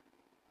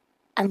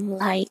and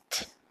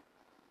light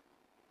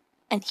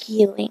and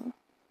healing.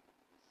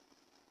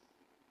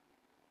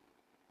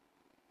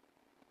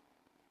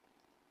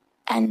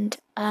 And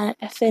an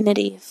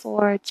affinity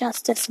for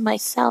justice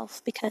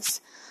myself,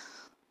 because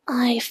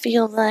I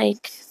feel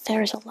like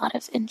there's a lot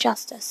of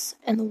injustice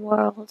in the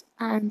world,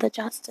 and the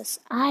justice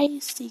I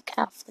seek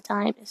half the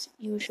time is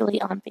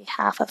usually on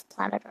behalf of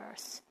planet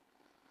Earth.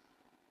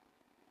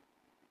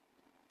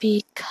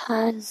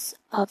 Because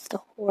of the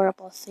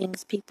horrible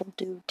things people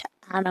do to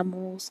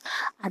animals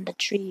and the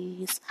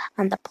trees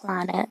and the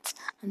planet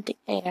and the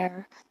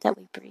air that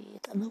we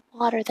breathe and the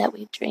water that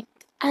we drink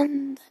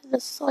and the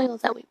soil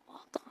that we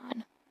walk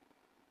on.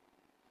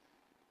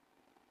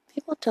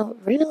 People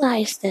don't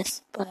realize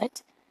this,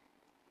 but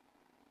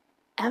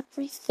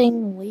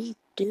everything we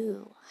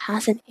do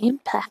has an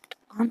impact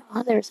on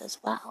others as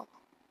well.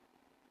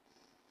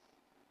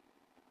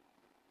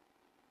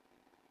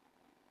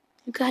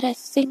 You gotta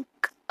think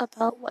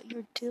about what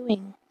you're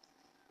doing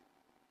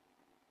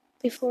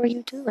before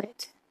you do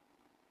it.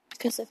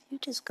 Because if you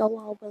just go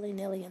all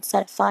willy-nilly and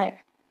set a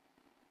fire,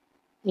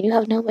 you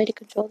have no way to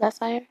control that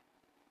fire,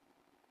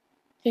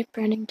 you're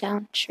burning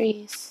down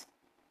trees.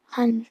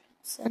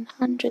 Hundreds and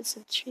hundreds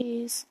of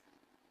trees.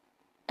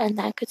 And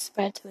that could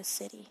spread to a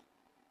city,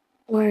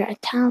 or a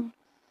town,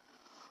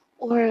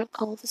 or a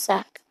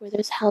cul-de-sac where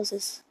there's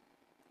houses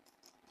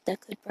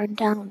that could burn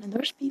down, and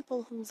there's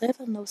people who live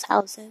in those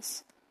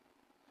houses.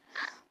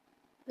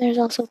 There's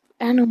also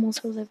animals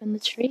who live in the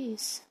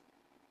trees,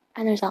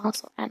 and there's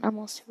also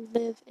animals who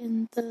live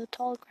in the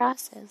tall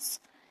grasses.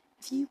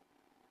 If you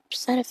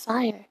set a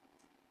fire,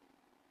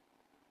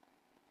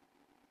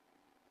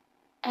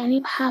 and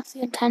you have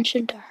the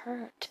intention to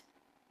hurt,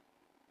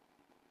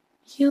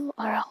 you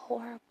are a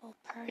horrible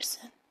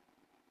person,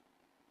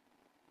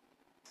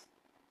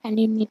 and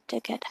you need to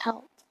get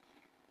help.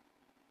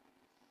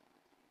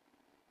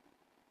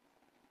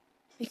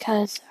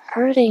 Because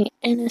hurting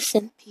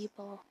innocent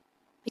people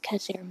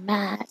because you're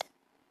mad,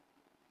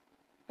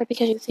 or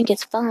because you think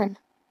it's fun,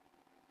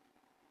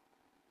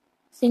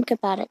 think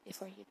about it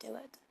before you do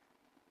it.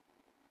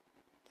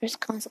 There's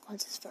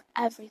consequences for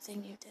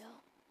everything you do.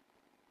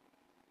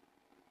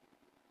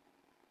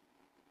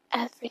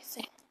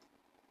 Everything.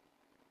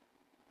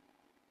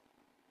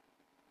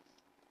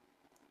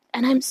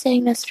 And I'm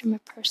saying this from a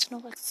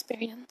personal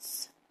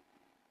experience,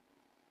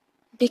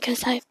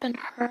 because I've been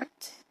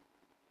hurt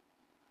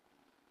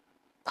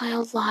by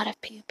a lot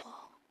of people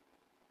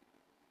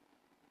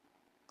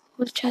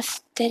who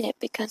just did it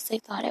because they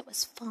thought it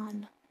was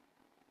fun.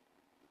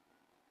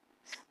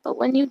 But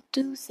when you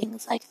do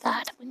things like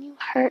that, when you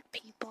hurt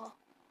people,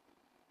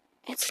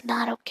 it's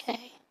not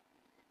okay.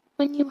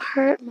 When you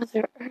hurt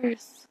Mother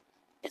Earth,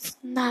 it's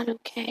not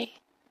okay.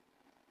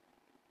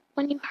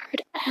 When you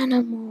hurt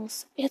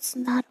animals, it's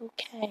not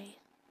okay.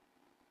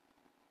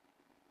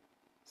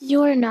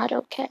 You're not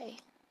okay.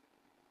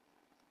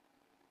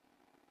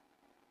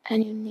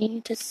 And you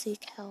need to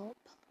seek help.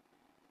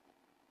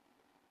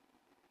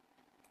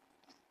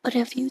 But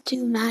if you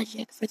do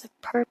magic for the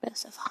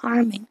purpose of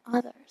harming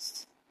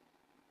others,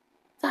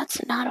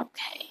 that's not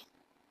okay.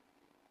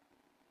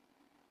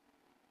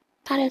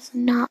 That is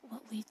not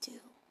what we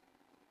do.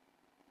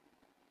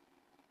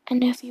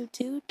 And if you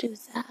do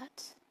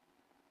that,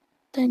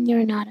 then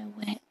you're not a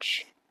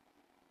witch.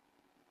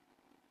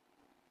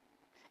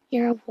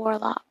 You're a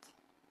warlock.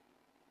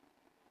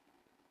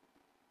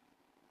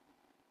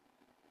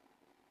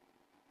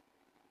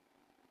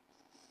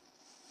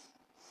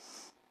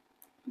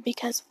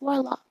 Because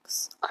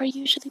warlocks are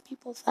usually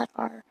people that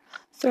are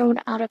thrown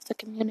out of the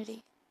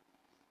community.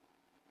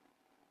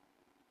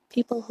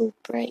 People who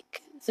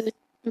break the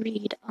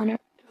reed,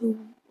 who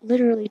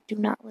literally do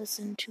not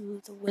listen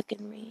to the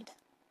Wiccan reed.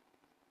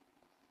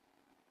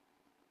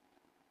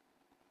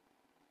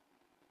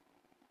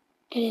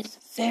 It is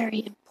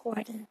very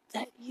important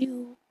that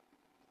you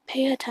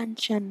pay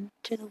attention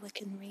to the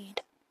Wiccan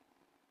reed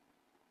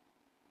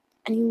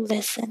and you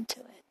listen to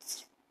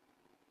it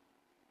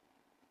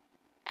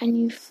and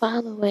you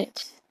follow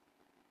it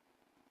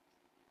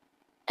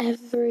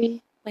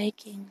every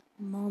waking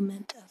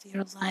moment of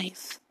your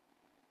life.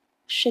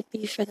 Should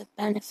be for the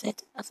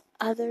benefit of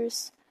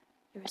others,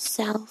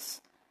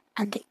 yourself,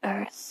 and the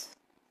earth.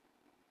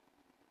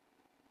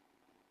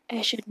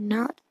 It should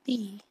not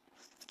be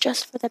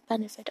just for the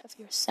benefit of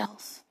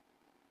yourself,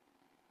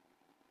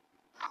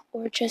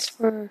 or just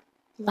for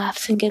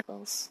laughs and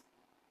giggles.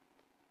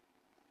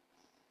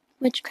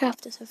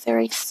 Witchcraft is a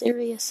very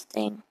serious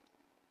thing,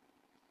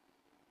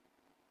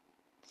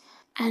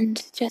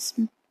 and just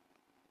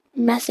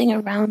messing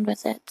around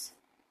with it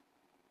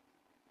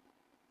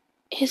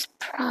is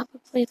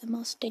probably the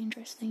most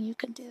dangerous thing you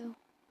can do,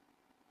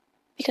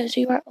 because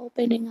you are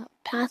opening up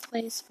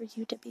pathways for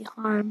you to be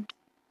harmed.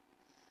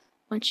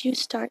 Once you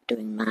start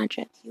doing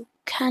magic, you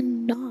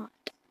cannot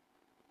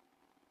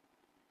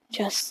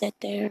just sit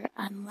there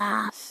and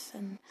laugh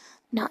and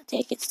not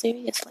take it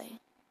seriously.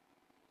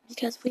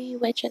 Because we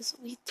witches,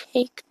 we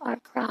take our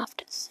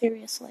craft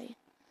seriously.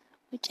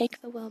 We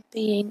take the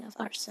well-being of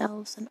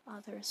ourselves and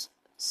others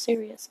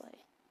seriously.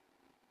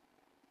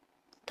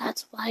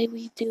 That's why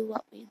we do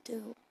what we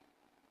do.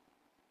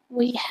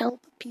 We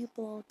help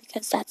people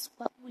because that's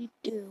what we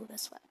do.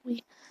 That's what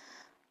we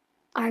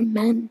are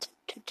meant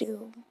to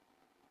do.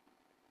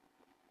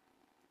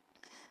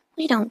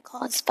 We don't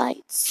cause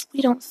fights.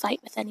 We don't fight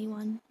with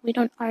anyone. We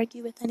don't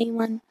argue with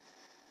anyone.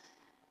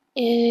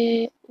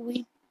 We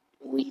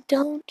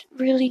don't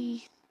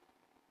really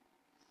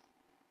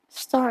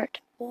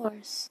start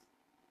wars.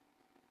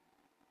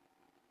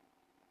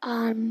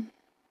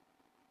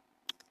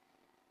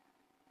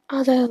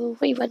 Although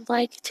we would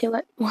like to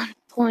at one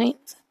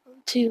point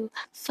to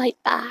fight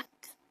back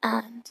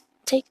and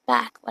take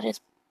back what is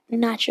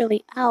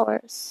naturally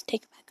ours,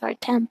 take back our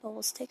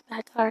temples, take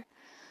back our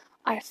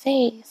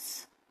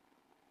faith.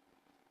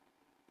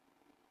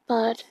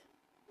 But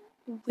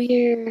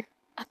we're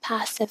a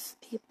passive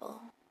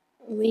people.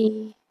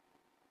 We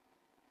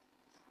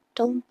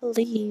don't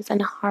believe in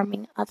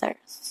harming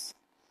others.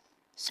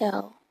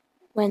 So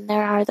when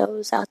there are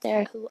those out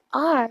there who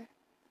are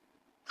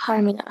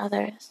harming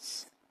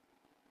others,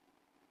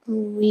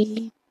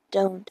 we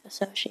don't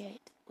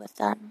associate with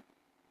them.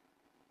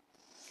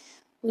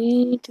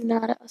 We do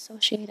not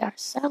associate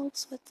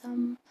ourselves with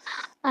them,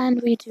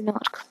 and we do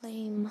not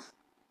claim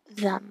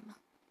them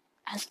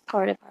as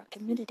part of our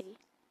community.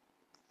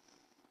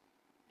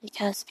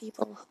 Because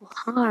people who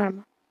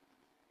harm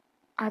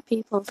are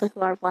people who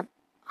are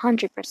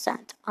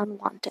 100%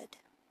 unwanted.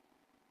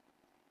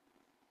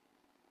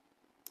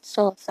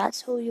 So if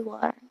that's who you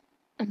are,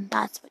 and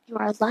that's what you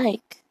are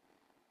like,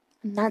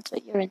 and that's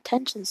what your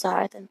intentions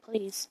are, then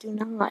please do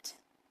not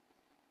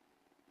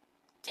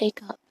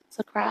take up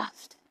the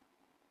craft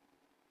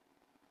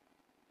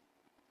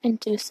and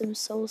do some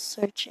soul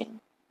searching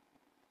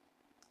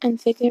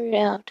and figure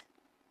out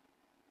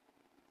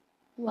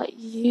what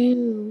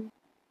you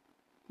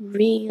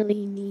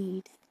really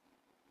need.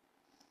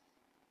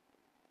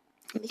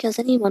 Because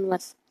anyone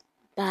with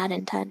bad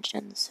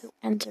intentions who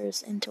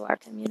enters into our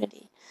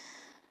community,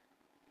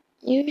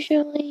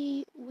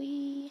 usually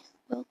we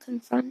will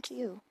confront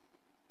you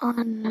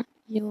on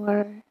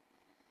your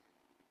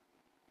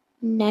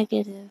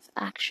negative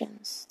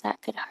actions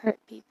that could hurt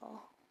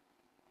people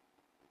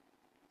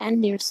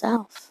and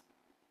yourself.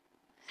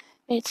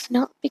 It's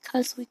not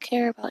because we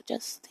care about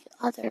just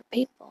the other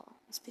people,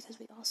 it's because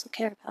we also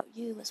care about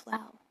you as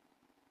well.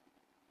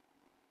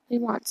 We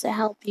want to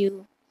help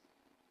you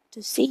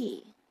to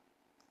see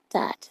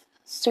that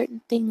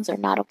certain things are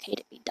not okay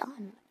to be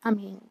done. I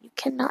mean, you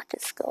cannot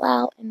just go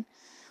out and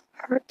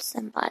hurt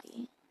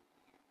somebody.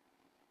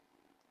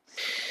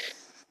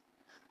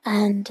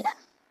 And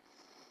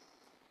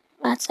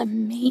that's a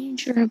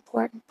major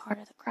important part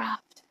of the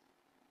craft,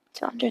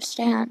 to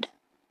understand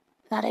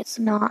that it's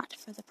not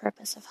for the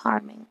purpose of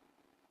harming.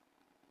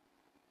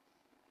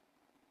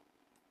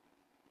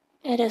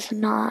 It is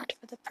not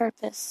for the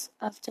purpose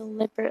of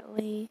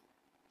deliberately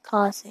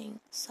causing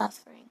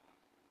suffering.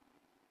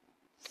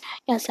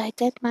 Yes, I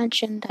did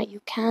mention that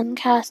you can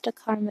cast a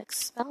karmic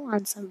spell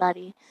on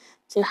somebody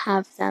to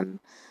have them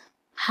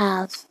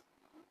have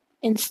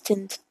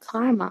instant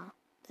karma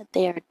that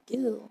they are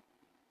due,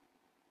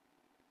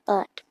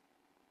 but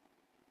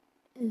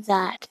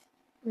that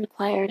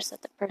requires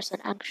that the person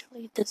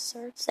actually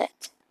deserves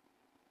it.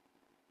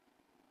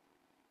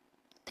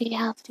 They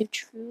have to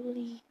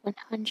truly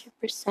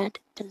 100%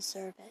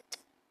 deserve it.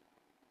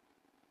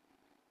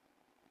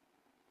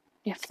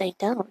 If they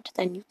don't,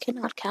 then you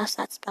cannot cast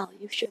that spell.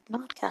 You should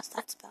not cast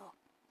that spell.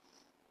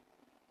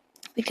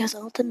 Because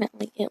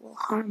ultimately it will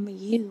harm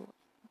you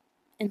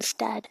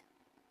instead.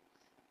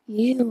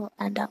 You will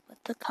end up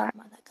with the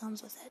karma that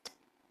comes with it,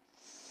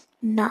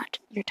 not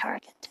your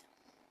target.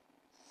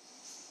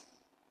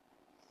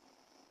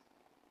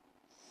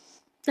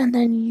 And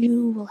then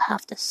you will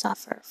have to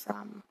suffer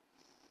from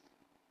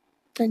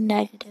the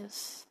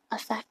negative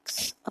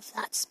effects of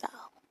that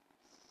spell.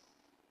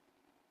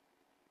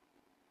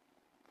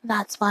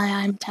 That's why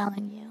I'm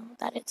telling you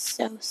that it's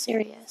so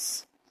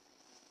serious.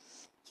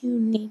 You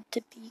need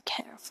to be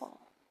careful.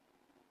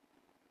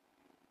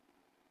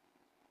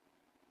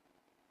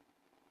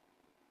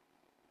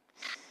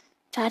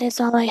 That is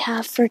all I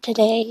have for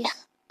today.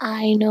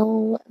 I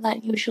know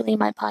that usually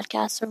my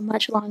podcasts are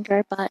much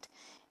longer, but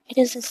it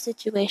is a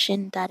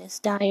situation that is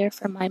dire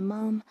for my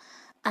mom,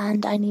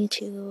 and I need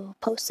to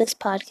post this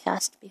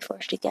podcast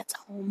before she gets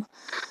home.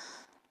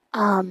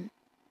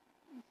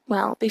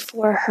 Well,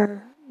 before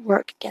her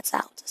work gets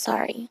out,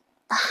 sorry.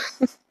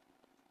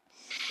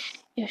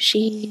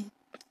 She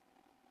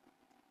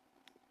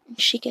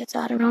gets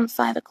out around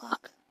 5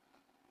 o'clock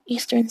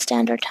Eastern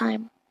Standard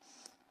Time.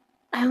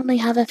 I only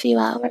have a few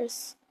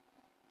hours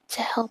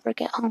to help her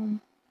get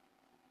home.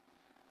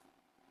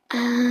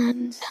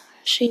 And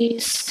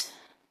she's...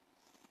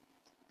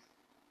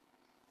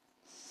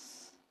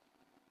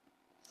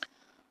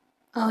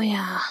 Oh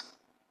yeah,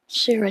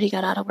 she already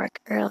got out of work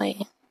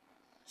early.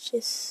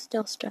 she's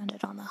still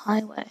stranded on the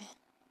highway.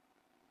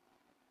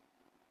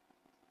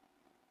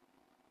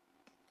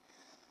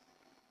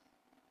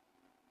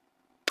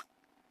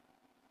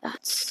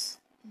 That's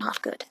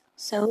not good.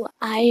 So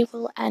I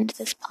will end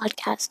this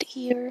podcast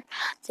here.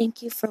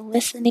 Thank you for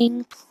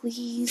listening.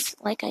 Please,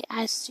 like I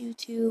asked you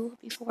to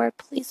before,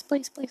 please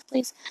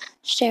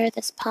share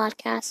this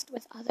podcast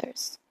with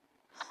others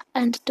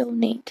and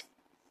donate.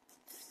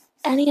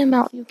 Any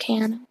amount you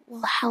can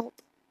will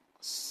help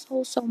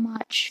so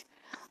much.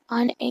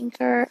 On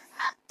Anchor,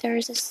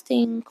 there's this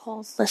thing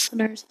called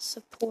listeners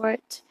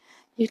support.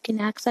 You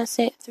can access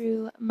it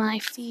through my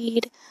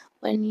feed.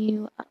 When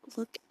you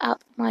look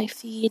up my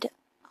feed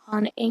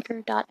on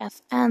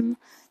anchor.fm,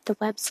 the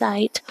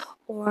website,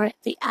 or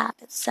the app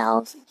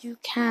itself, you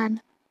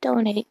can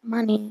donate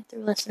money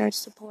through listeners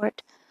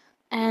support.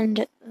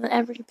 And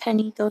every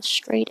penny goes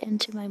straight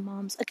into my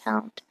mom's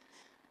account.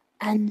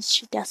 And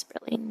she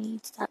desperately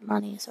needs that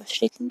money so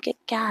she can get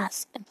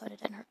gas and put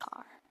it in her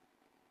car.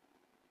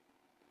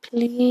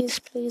 Please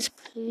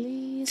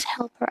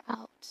help her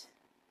out.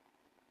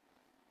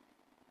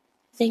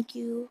 Thank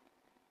you,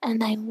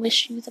 and I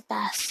wish you the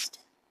best.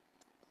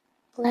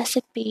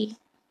 Blessed be.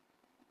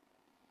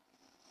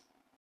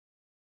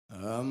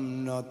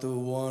 I'm not the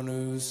one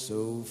who's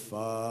so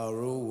far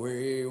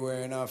away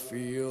when I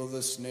feel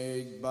the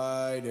snake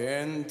bite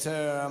and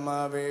tear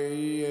my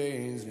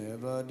veins.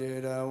 Never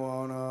did I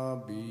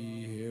wanna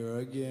be here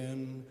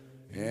again,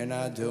 and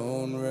I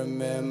don't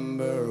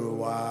remember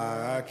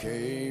why I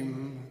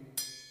came.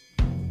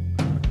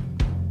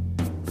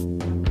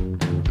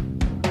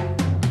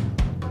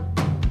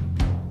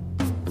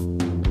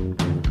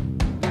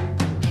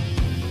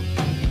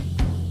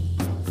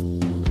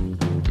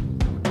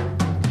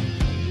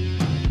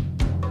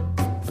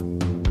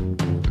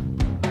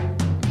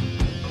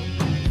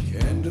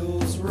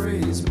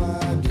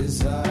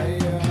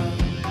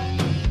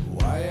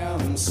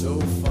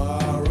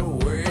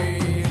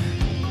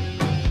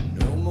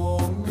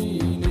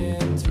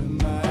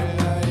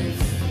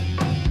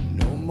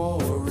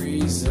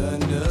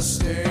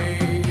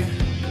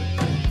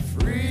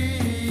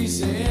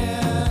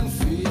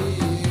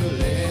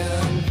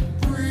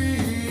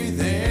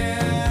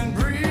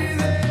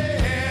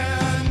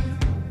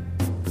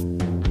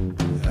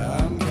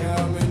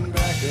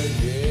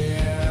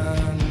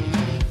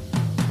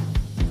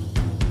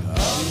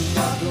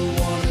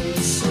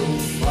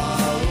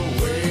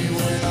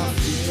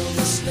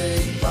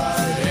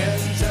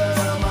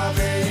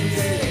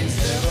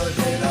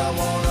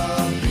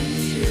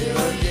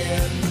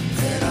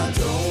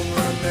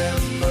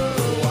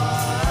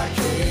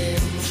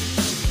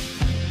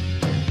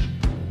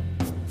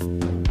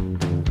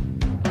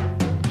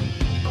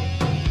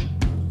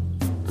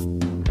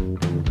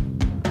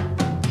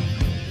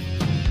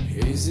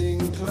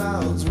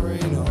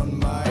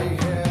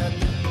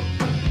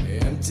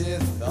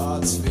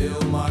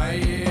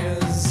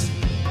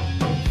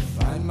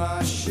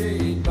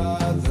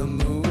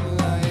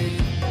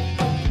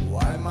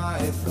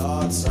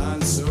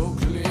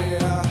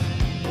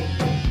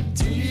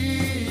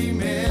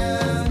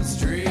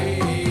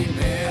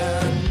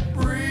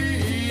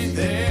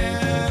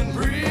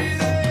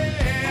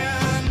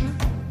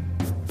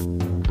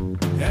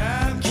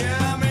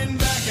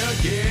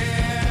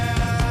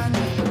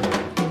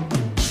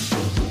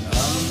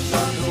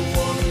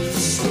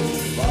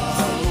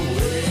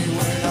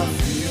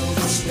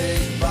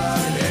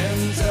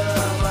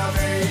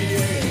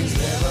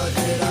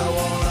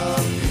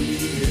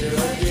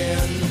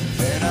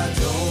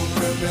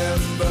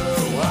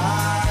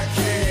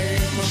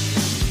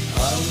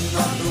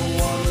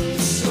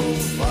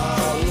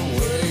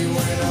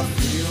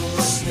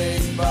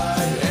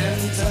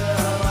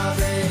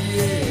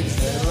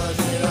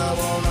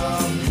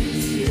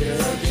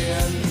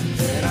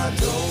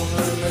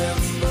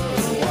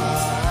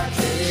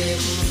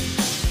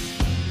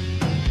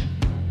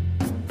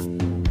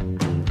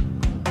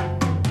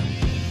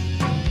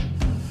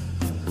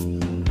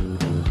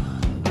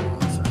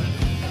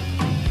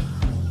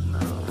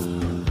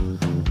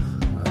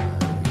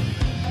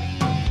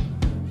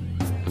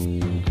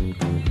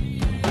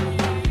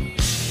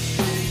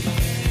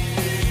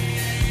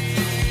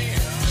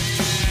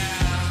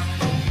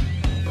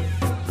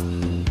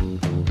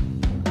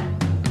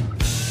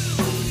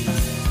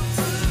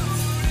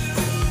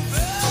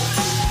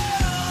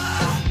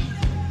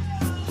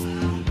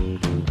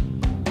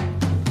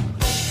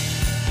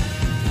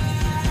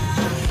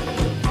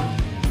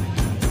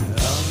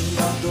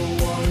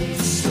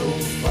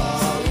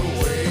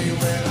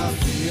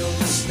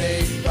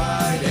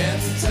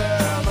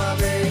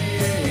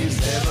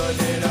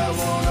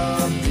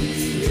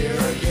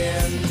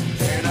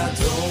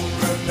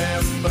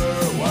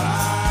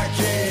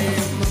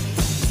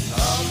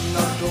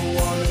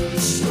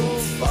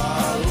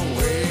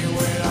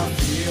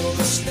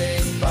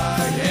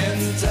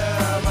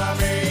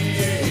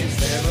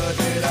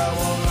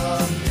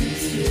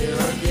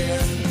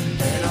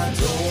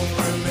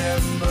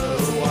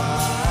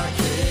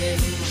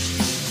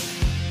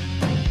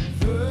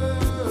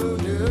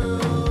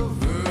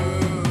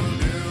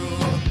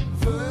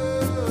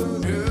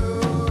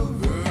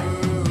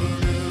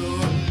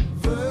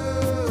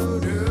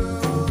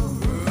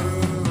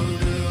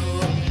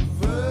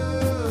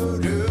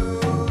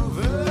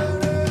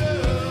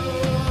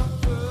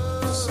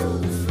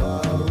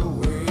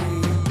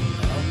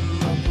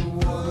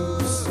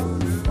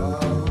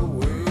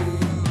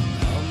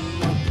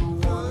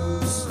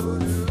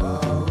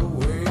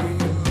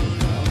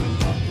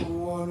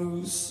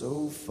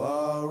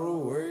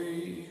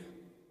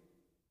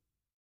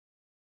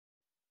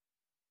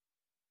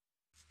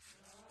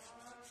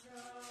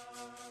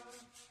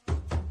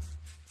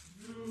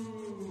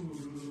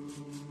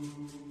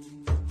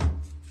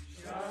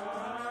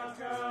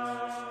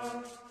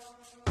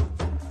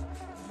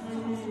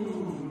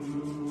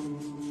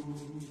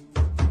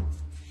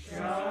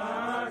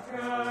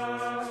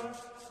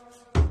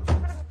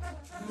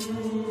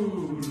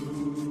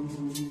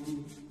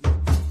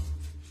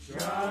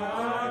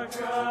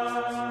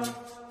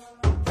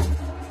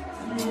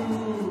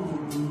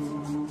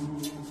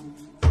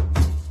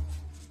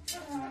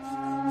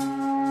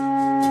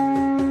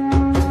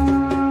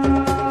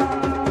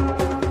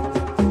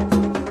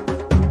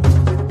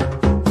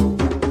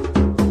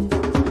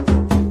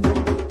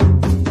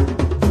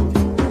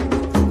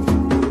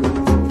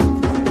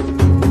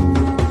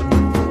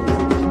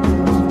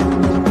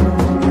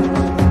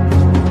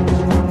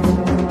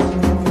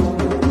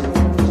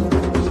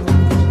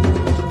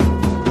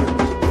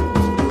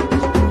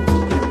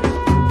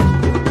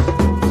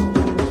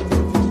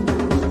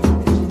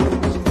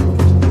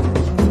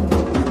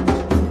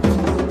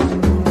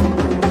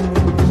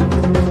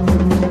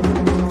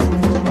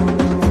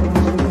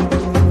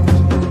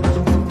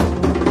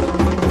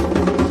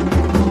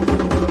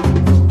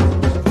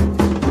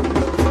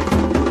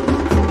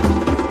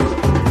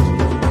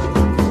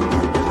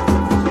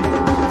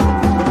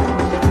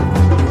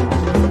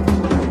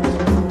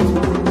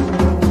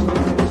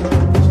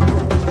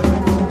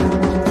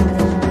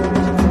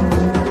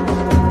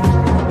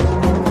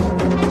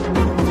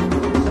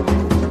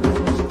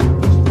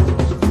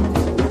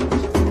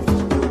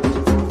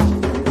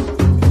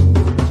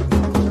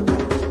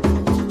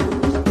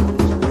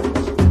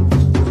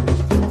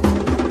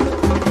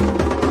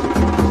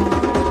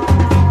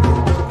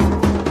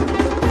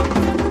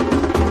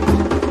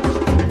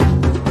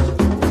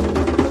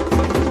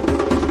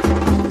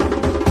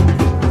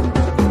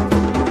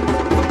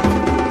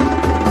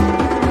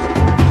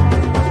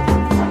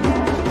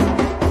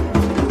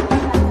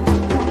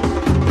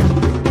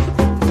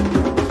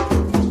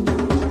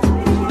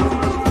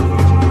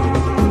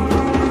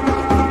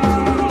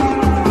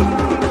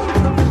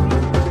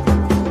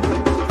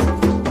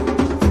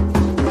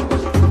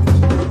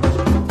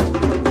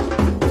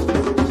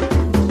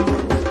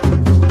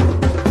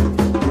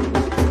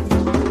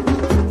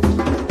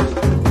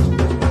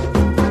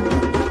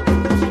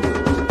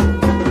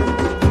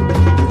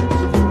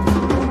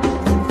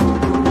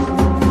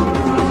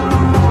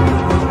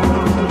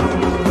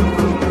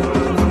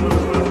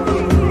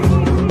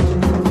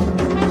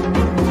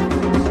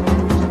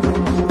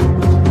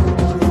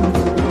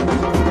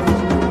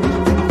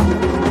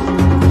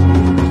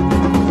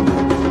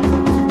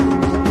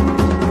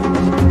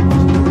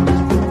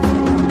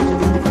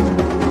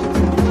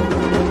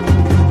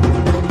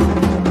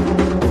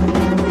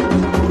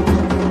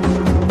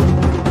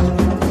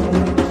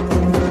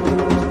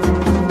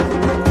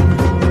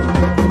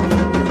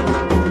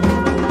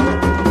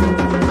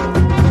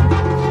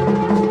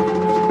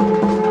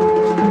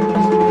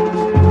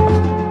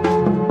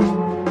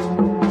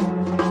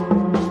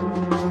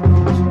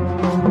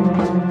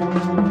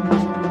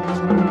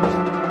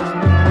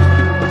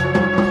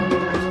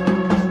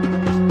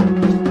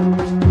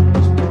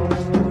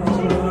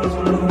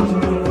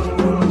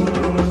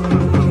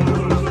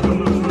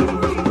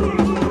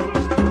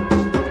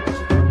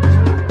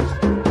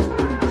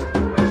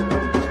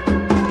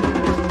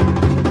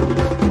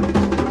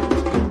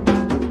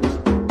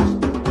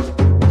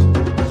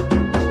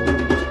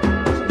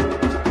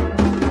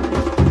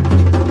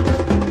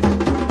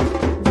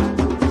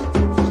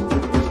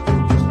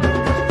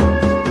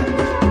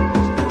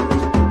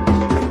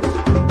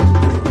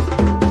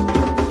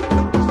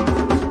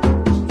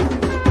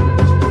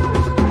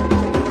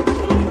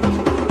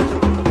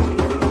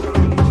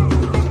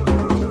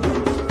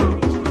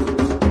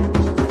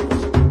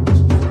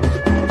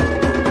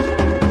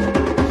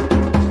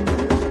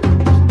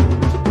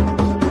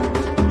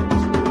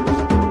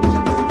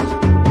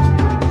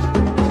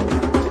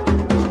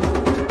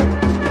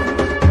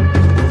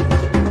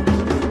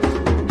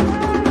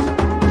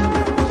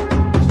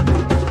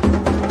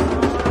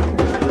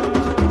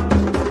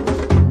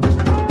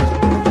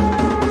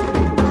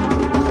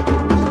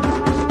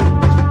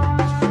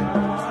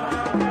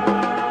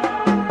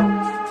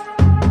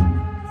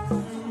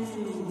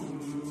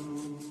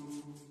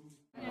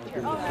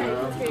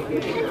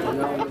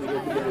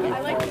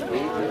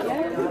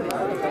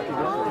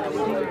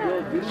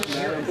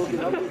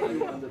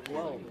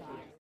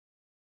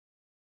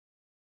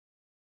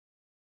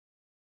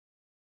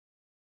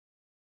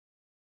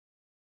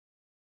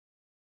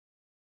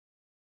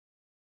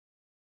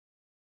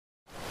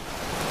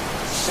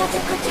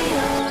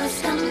 Shatakuti-o,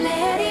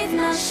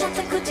 skamlerivna,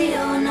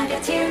 shatakuti-o,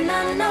 nagatirna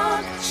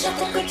nog.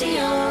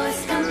 Shatakuti-o,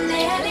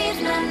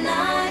 skamlerivna,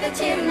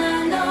 nagatirna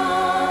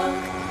nog.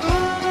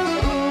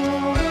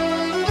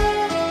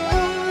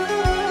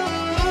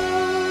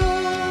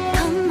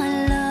 Come, my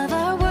love,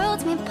 our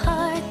worlds may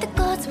part. The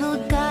gods will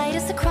guide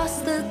us across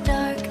the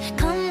dark.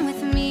 Come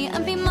with me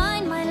and be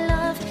mine, my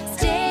love.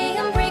 Stay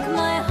and break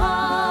my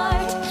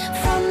heart.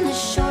 From the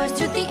shores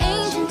through the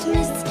ancient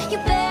mists, you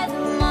bear the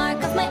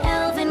mark of my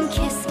elven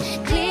kiss.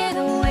 Clear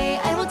the way,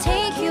 I will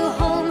take you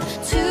home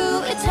to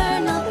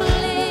eternal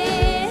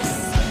bliss.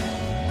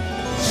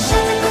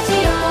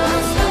 Shatakuti-o,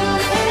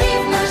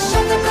 skamlerivna,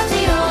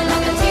 shatakuti-o,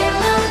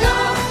 nagatirna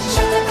nog.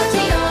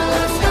 Shatakuti-o,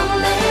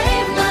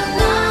 skamlerivna,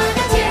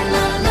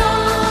 nagatirna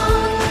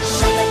nog.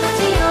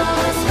 Shatakuti-o,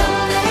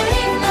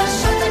 skamlerivna,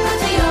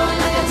 shatakuti-o,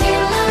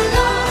 nagatirna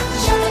nog.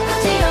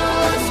 Shatakuti-o,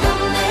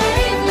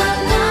 skamlerivna,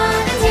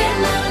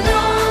 nagatirna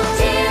nog.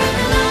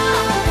 Tirna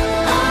nog,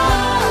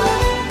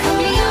 come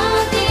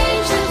beyond the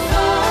ancient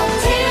fog.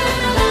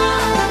 Tirna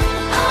nog,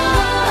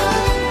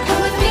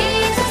 come with me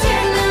to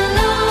Tirna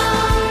nog.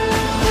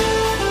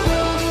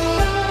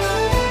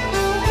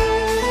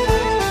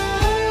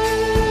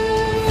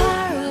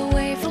 Far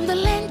away from the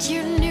land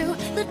you knew,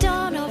 the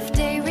dawn of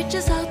day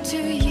reaches out to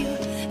you.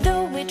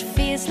 Though it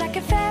feels like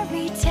a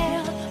fairy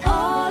tale,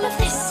 all of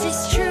this is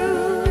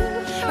true.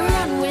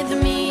 Run with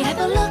me, have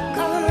a look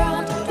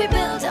around. We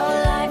build our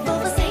life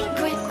over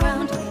sacred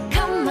ground.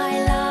 Come, my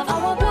love,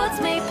 our worlds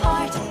may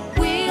part.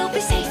 We'll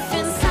be safe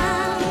and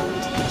sound.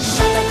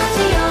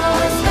 Shatakuti-o,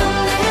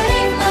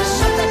 skamlerivna,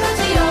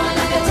 shatakuti-o,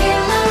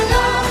 nagatirna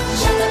nog.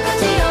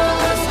 Shatakuti-o,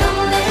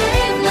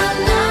 skamlerivna,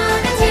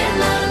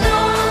 nagatirna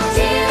nog.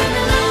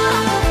 Tirna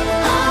nog,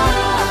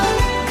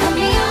 come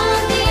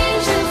beyond the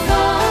ancient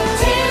fog.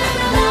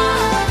 Tirna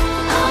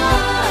nog,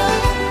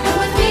 come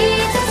with me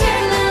to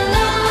Tirna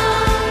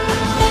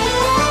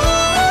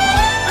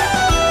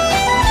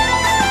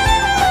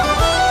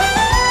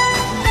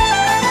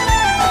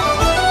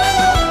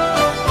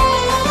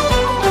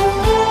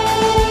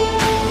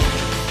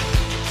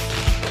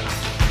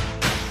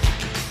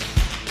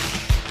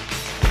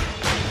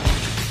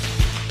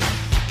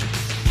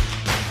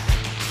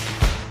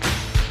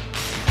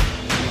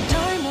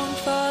Time won't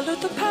follow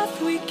the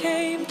path we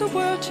came. The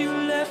world you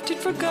left, it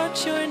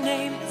forgot your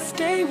name.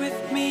 Stay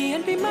with me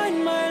and be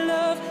mine, my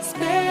love.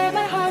 Spare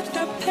my heart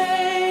the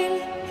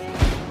pain.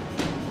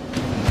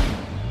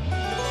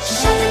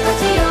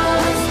 Shatakuti-o,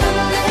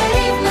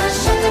 skamlerivna,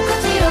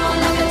 shatakuti-o,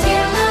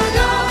 nagatirna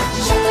nog.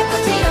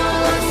 Shatakuti-o,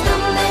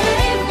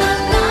 skamlerivna,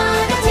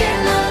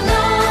 nagatirna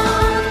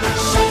nog.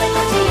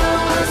 Shatakuti-o,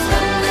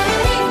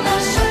 skamlerivna,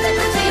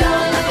 shatakuti-o,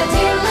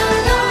 nagatirna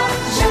nog.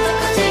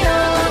 Shatakuti-o,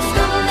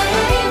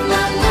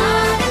 skamlerivna,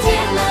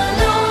 nagatirna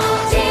nog.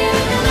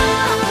 Tirna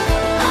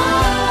nog,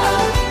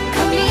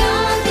 come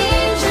beyond the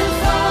ancient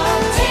fog.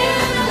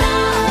 Tirna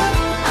nog,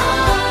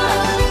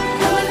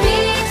 come with me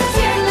to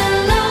Tirna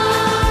nog.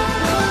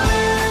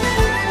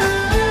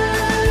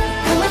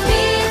 Come with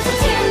me to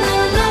Tirna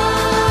nog.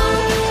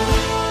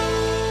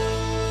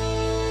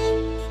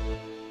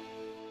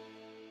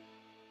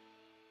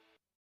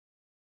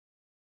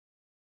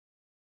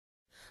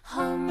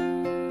 Hum,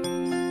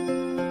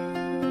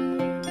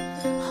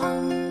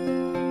 hum.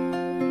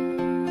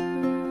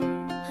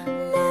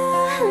 La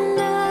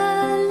la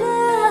la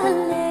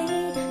lay,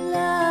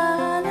 la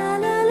la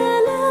la la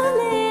la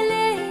lay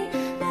lay,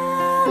 la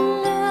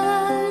la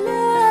la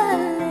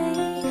lay,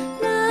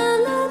 la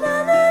la la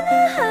la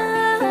la la.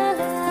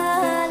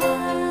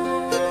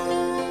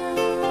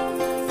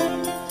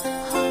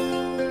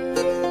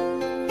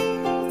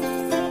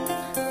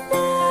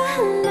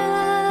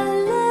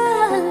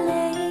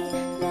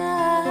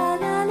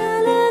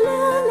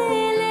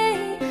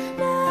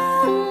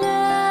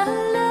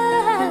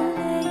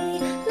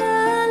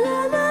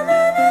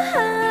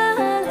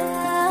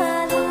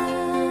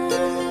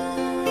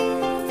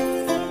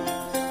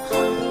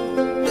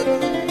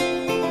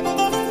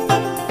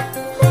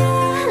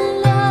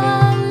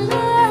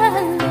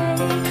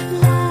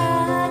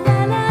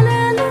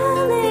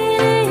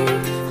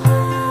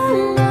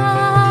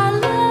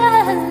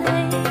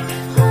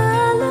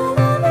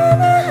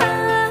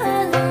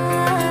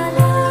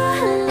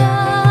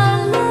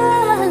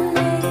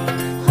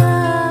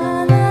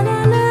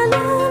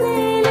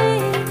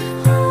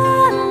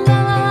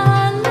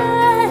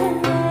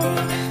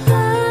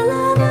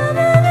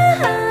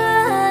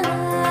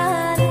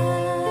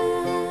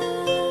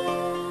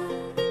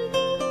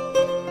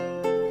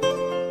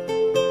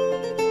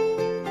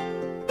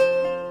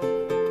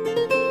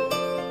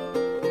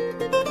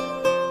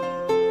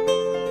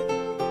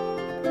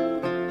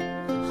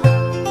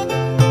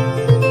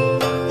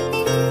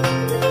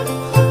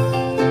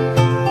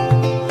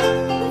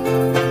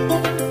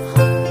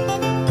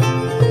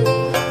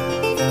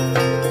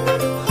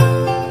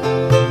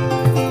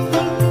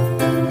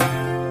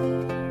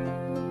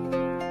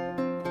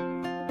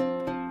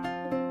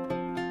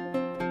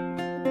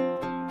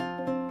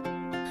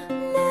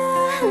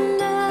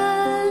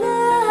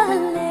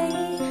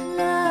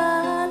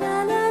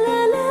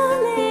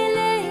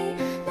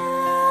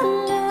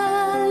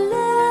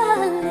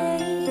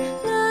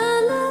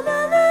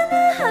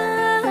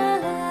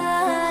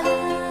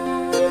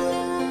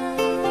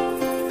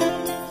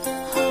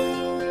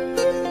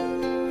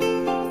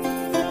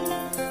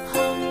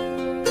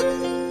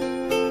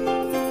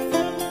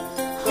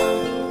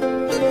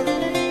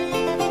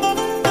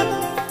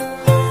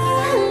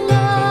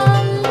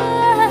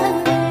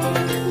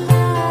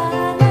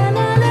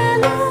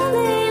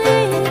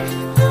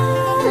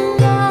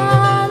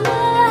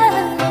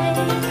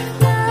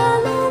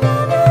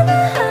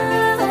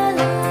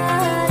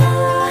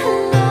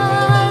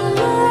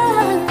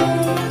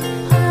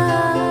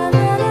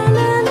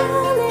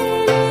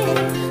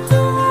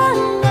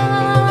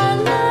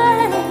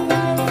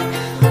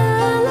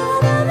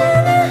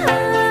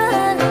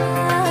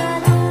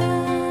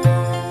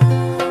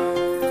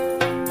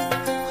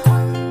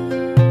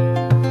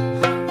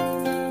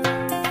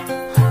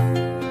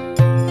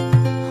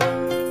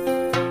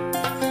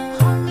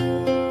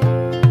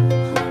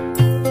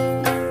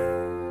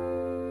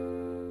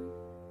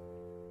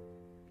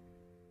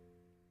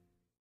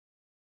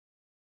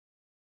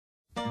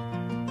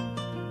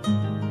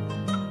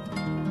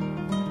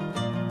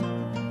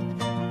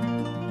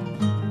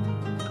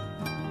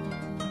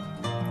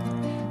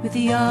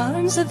 With the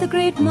arms of the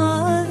Great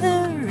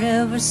Mother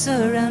ever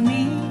surround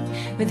me.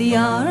 With the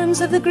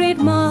arms of the Great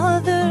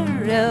Mother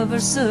ever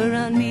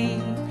surround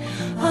me.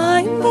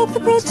 I invoke the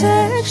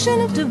protection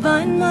of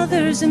Divine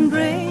Mother's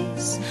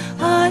embrace.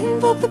 I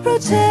invoke the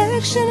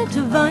protection of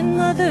Divine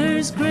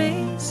Mother's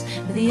grace.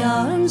 With the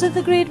arms of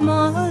the Great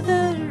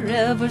Mother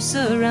ever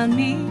surround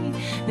me.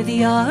 With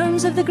the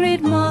arms of the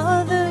Great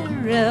Mother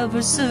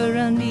ever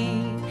surround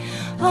me.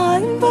 I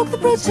invoke the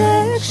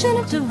protection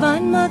of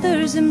Divine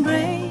Mother's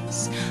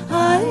embrace.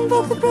 I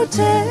invoke the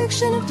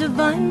protection of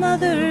Divine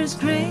Mother's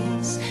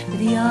grace. With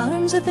the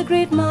arms of the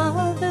Great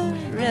Mother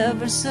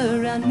ever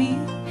surround me.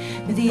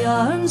 With the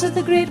arms of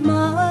the Great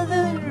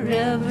Mother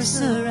ever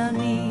surround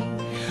me.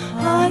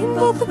 I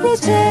invoke the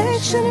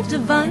protection of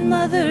Divine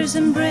Mother's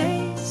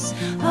embrace.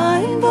 I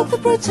invoke the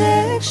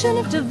protection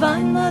of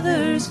Divine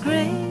Mother's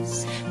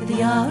grace. With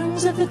the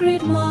arms of the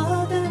Great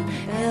Mother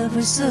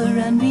ever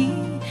surround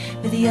me.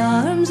 With the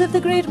arms of the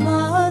Great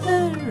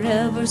Mother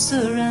ever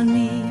surround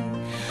me.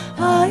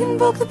 I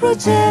invoke the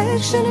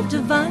protection of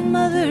Divine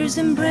Mother's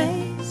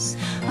embrace.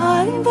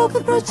 I invoke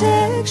the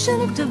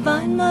protection of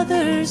Divine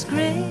Mother's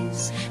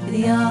grace. With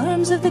the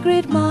arms of the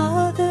Great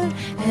Mother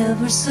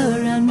ever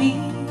surround me.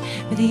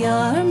 With the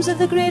arms of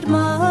the Great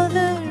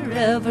Mother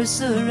ever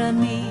surround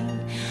me.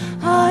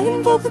 I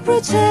invoke the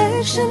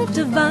protection of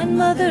Divine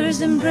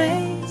Mother's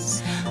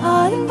embrace.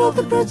 I invoke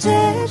the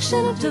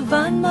protection of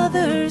Divine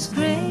Mother's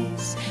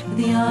grace. With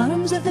the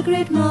arms of the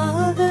Great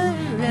Mother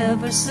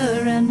ever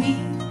surround me.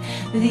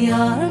 With the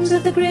arms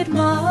of the Great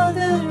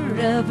Mother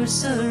ever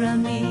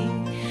surround me.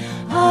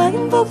 I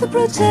invoke the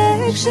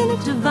protection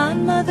of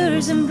Divine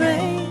Mother's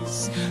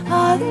embrace.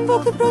 I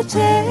invoke the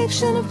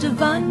protection of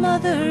Divine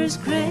Mother's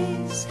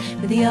grace.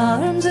 With the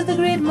arms of the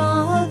Great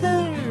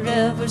Mother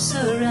ever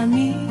surround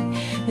me.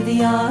 With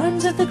the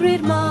arms of the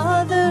Great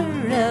Mother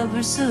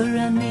ever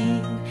surround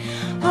me.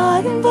 I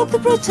invoke the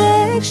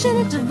protection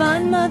of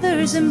Divine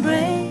Mother's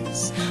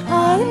embrace.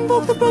 I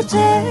invoke the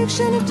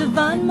protection of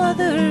Divine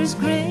Mother's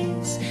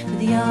grace. With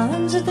the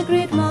arms of the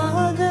Great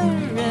Mother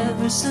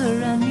ever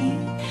surround me.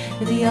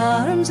 With the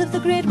arms of the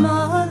Great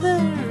Mother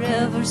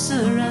ever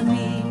surround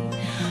me.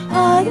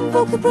 I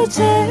invoke the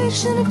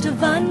protection of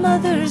Divine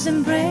Mother's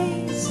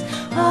embrace.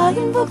 I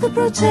invoke the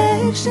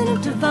protection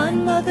of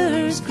Divine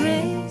Mother's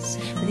grace.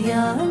 With the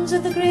arms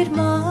of the Great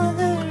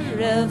Mother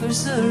ever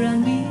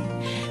surround me.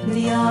 With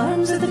the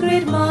arms of the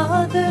Great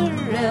Mother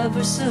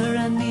ever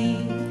surround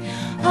me.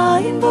 I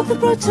invoke the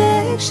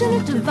protection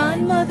of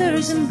Divine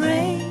Mother's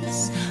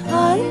embrace.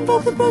 I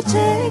invoke the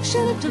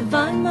protection of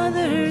Divine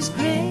Mother's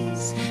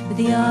grace. With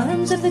the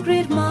arms of the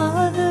Great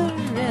Mother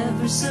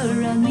ever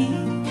surround me.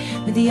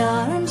 With the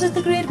arms of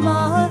the Great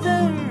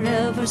Mother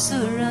ever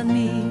surround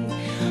me.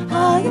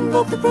 I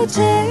invoke the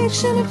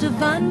protection of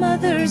Divine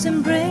Mother's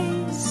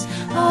embrace.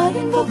 I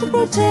invoke the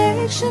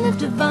protection of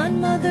Divine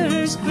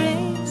Mother's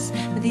grace.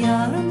 With the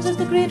arms of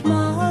the Great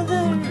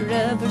Mother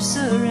ever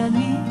surround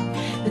me.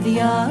 With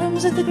the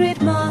arms of the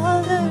Great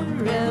Mother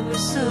ever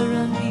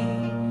surround me.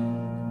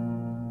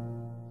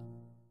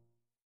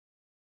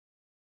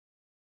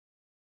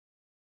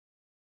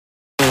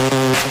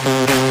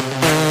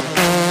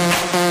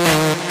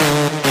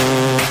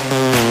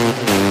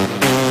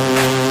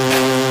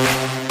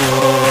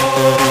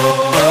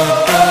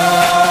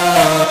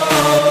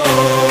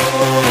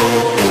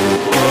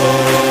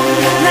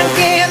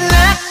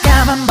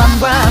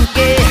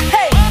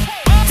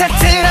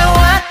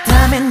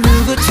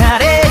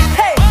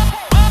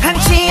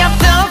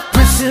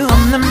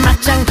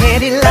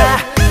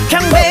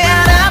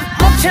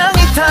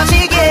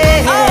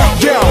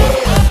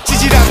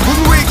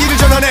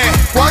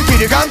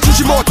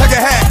 감추지 못하게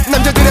해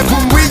남자들의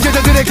분위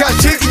여자들의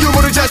가식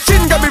유머를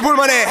자신감이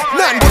불만해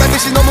난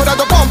보란듯이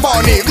너무나도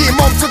뻔뻔히 네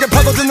몸속에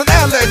파고드는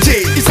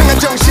알레르기 이상한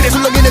정신에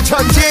술렁이는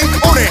천지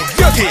오늘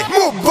여기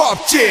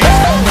무법지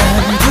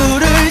난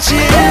불을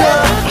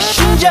질러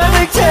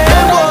심장을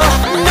태워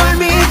널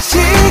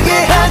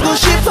미치게 하고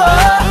싶어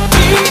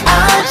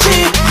B.I.G.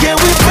 Yeah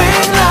we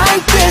bring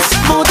like this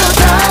모두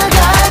다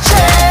같이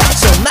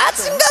손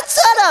맞은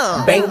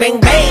것처럼 Bang bang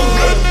bang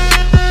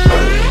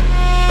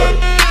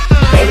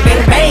Bang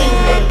bang bang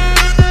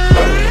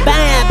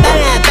Bang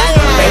bang bang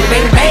Bang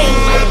bang bang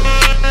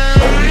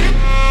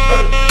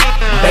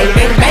Bang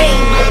bang bang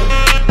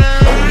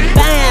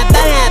Bang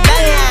bang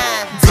bang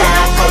다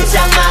꼼짝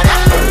마라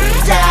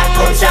다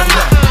꼼짝 마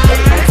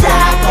다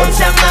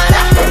꼼짝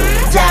마라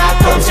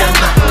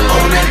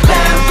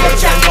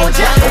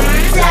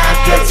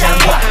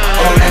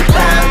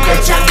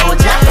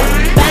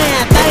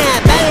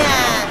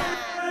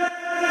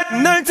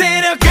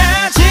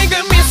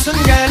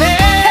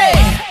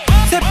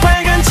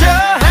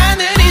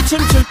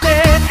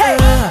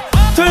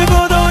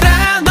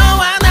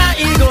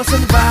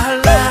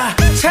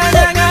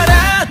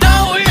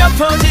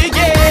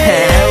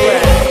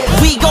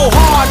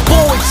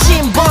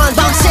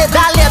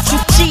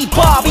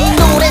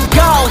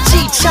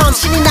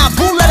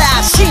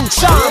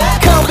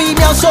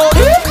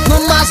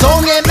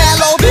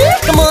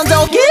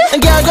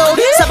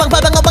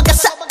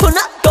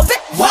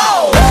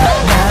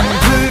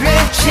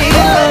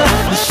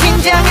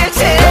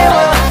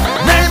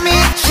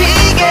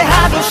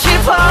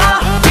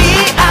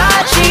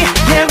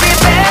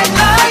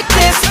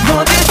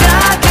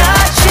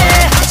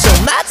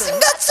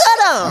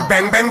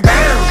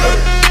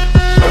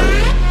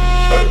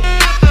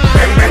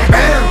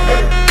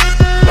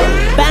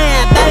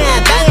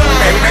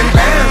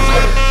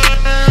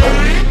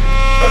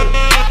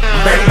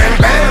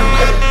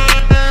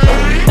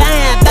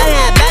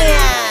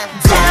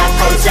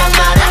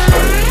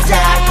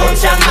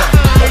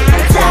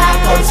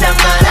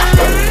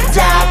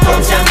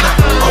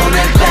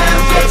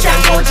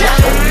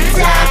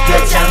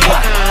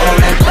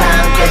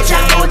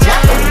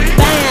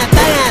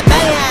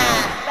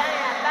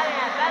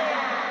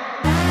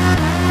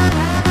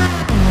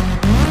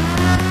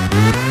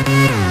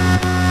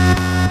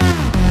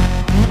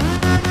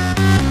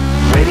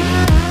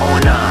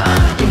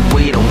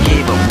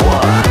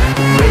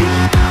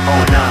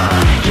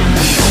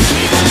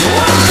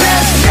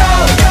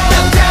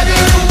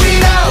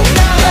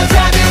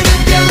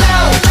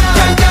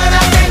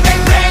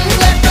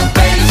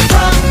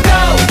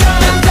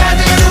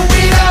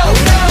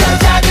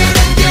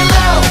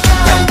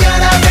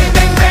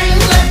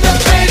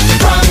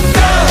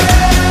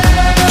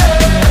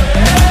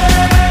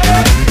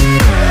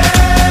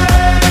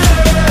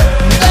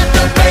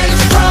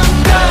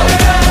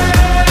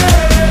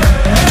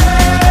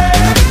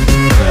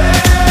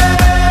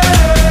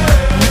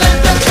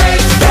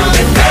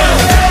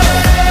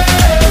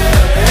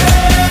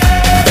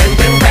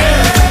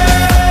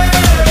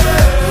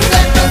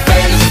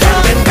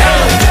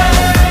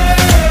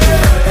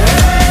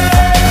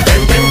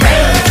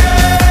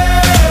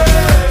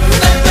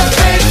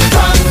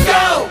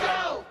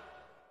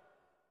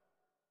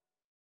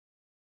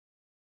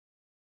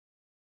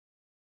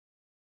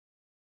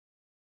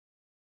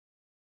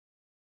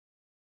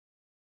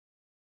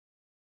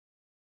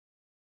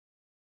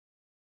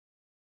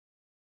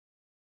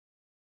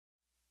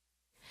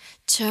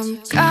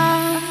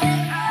잠깐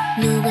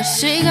누가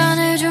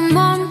시간을 좀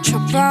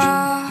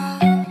멈춰봐.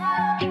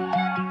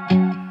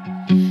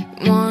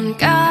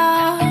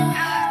 뭔가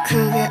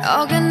그게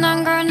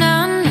어긋난 걸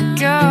난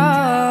느껴.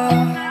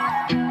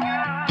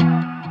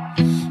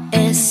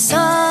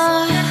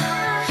 애써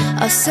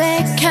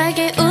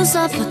어색하게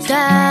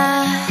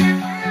웃어보다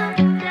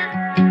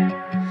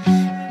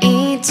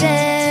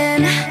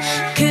이젠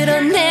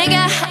그런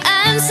내가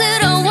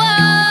안쓰러워.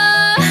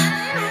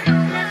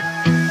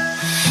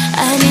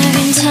 아니야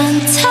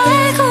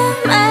괜찮다고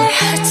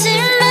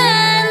말하지만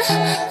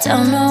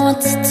Don't know what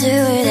to do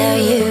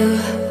without you.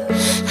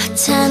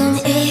 하찮은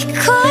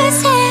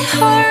이곳에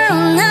홀로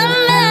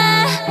남아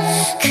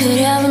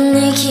그려본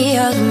네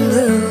기억은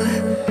blue.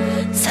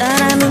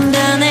 사람은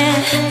변해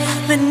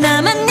왜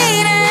나만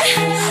이래.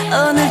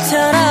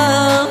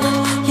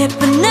 오늘처럼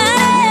예쁜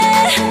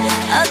날에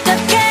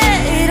어떻게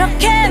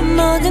이렇게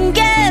모든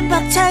게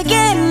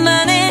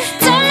벅차기만 해.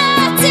 Don't know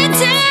what to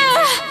do.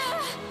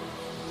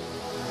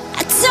 I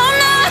don't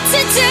know what to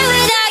do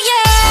without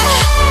you.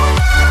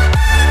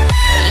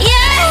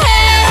 Yeah,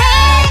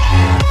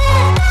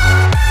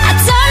 I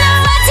don't know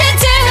what to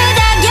do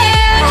without you.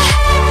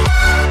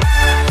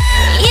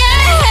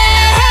 Yeah,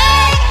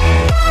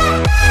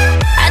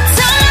 I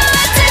don't know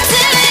what to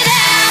do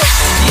without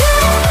you.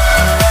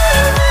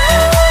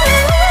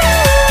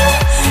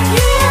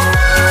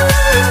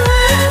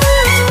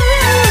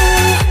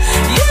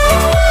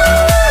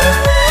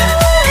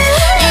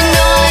 You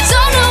know I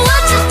don't know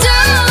what to do.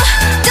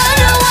 Don't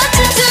know what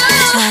to do.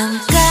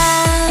 잠깐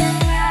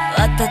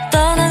왔다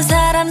떠난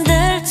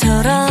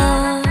사람들처럼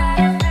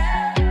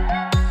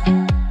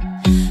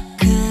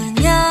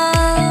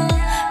그냥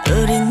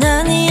우린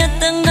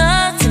아니었던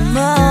거지 뭐.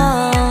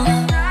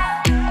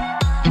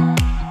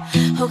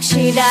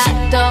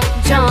 혹시라도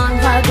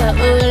전화가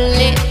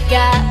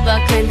울릴까봐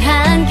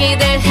괜한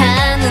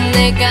기대하는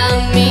내가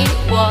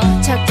미워.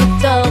 자꾸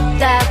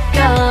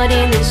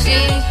똑딱거리는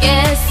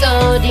시계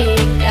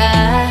소리가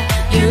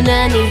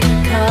유난히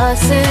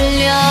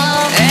거슬려.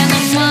 난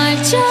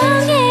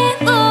멀쩡해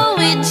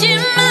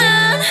보이지만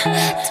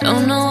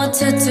Don't know what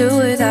to do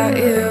without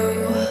you.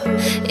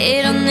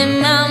 이런 내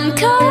맘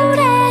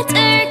거울에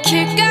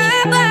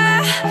들킬까봐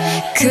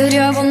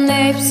그려본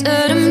내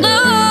입술은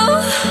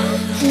blue.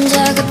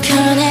 혼자가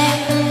편해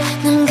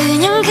난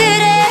그냥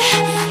그래.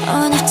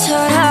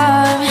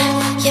 오늘처럼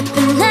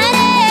예쁜 날에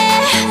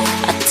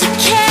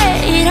어떻게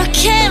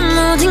이렇게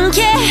모든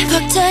게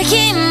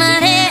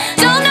벅차기만 해.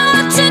 Don't know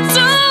what to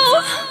do.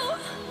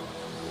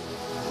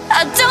 I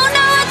don't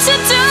know what to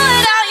do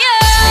without you.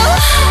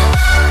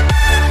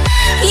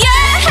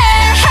 Yeah,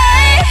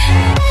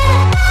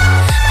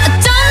 I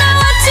don't know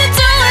what to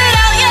do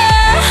without you.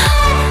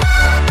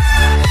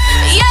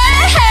 Yeah,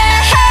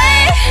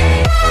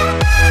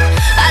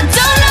 I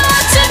don't know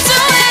what to do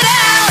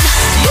without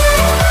you.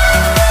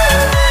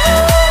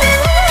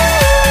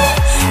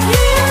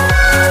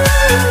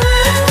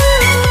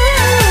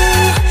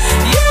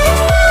 You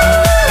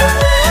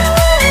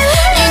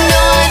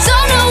know I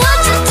don't know what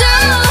to do.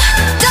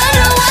 Don't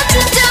know what to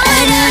do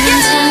without you.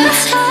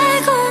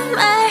 괜찮다고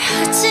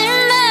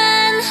말하지만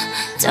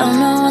Don't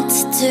know what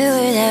to do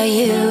without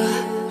you.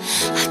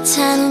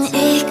 하찮은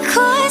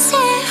이곳에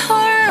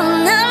홀로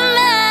남아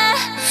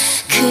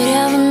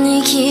그려본 네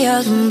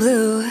기억은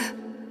blue.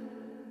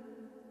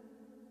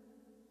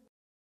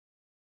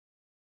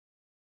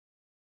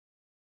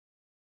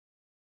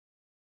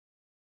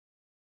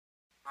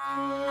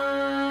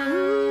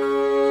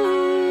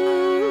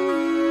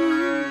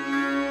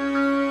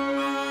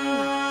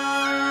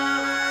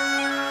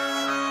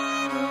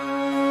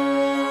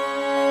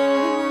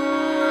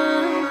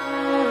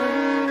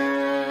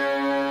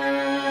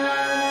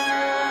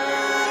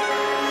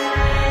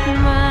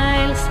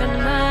 Miles and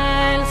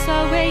miles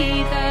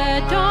away,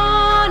 the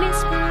dawn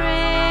is breaking.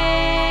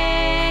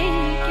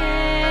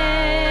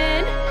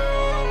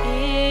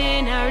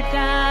 In our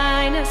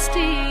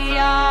dynasty,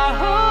 our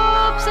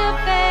hopes are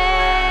fading.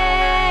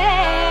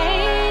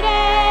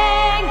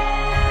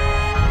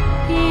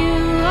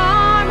 You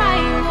are my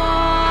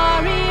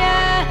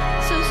warrior,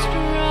 so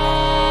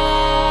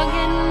strong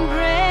and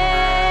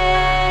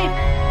brave,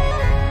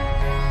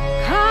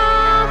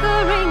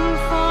 conquering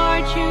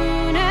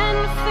fortune and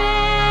fame.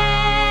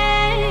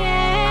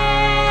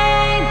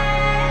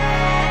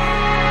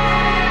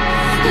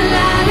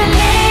 La la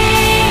la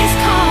is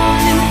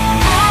calling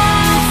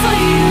out for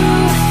you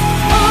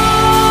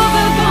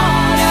over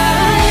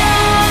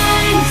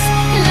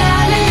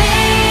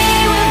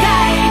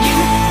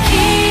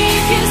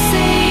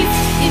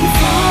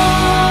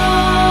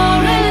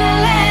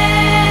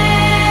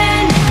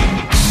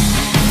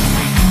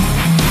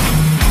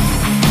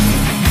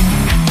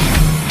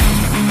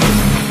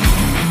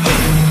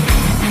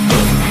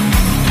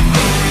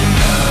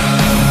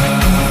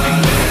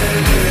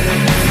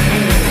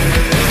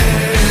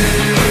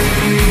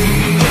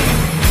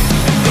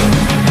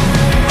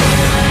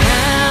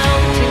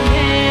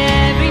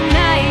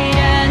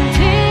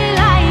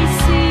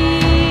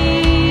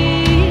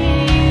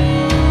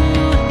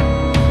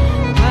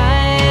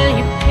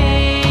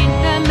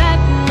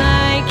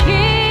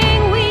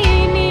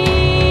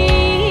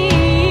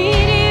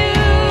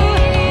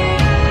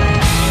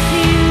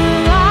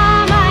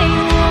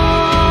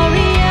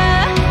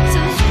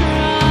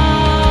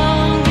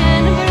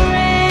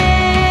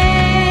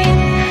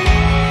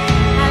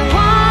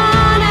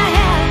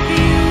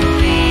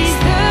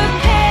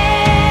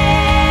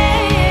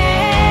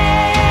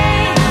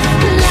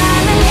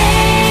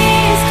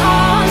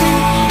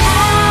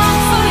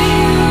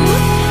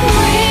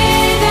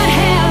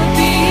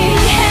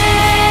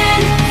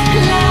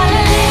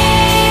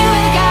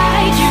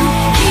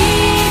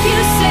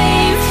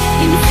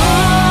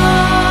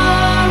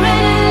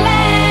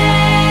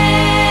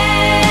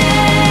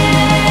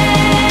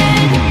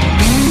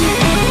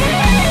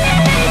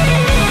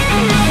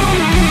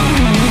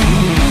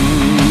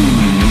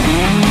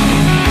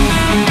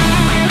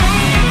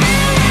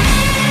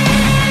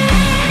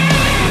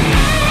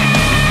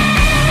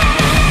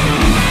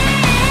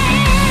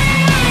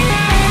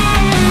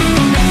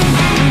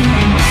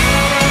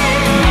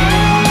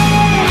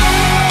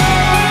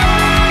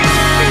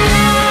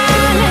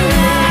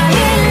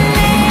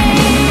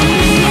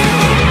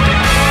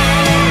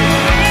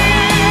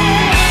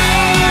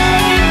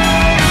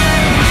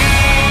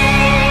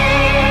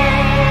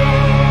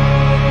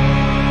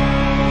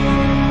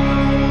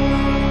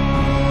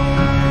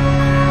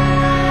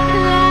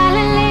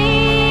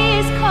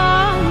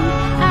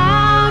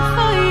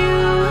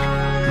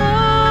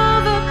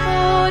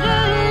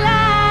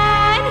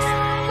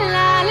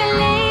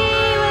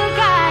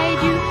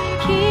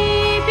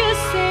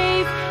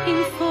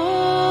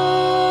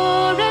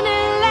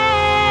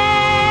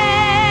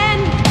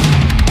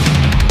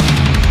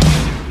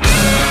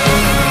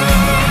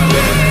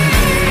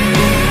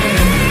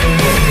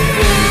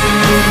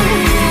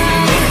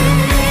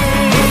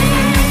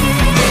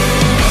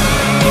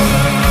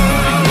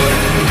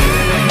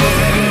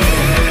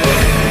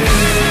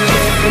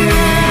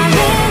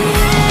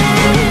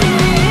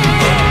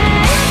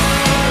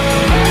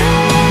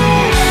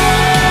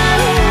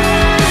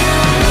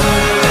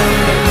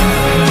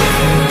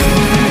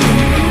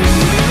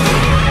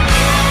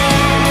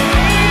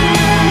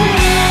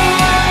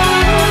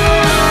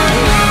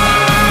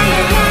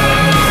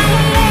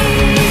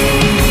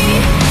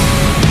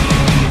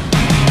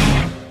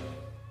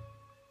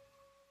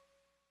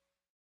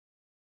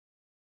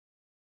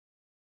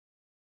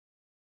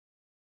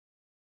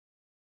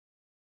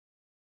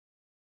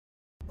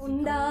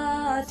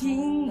Onda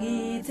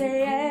tinggi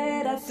te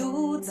era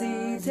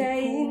tutti te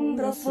in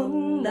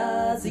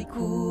profonda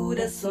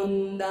sicura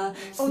sonda.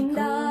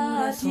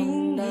 Onda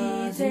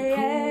tinggi te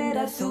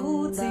era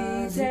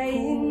tutti te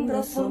in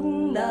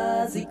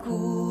profonda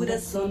sicura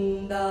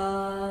sonda.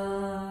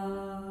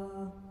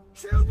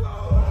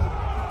 Sonda.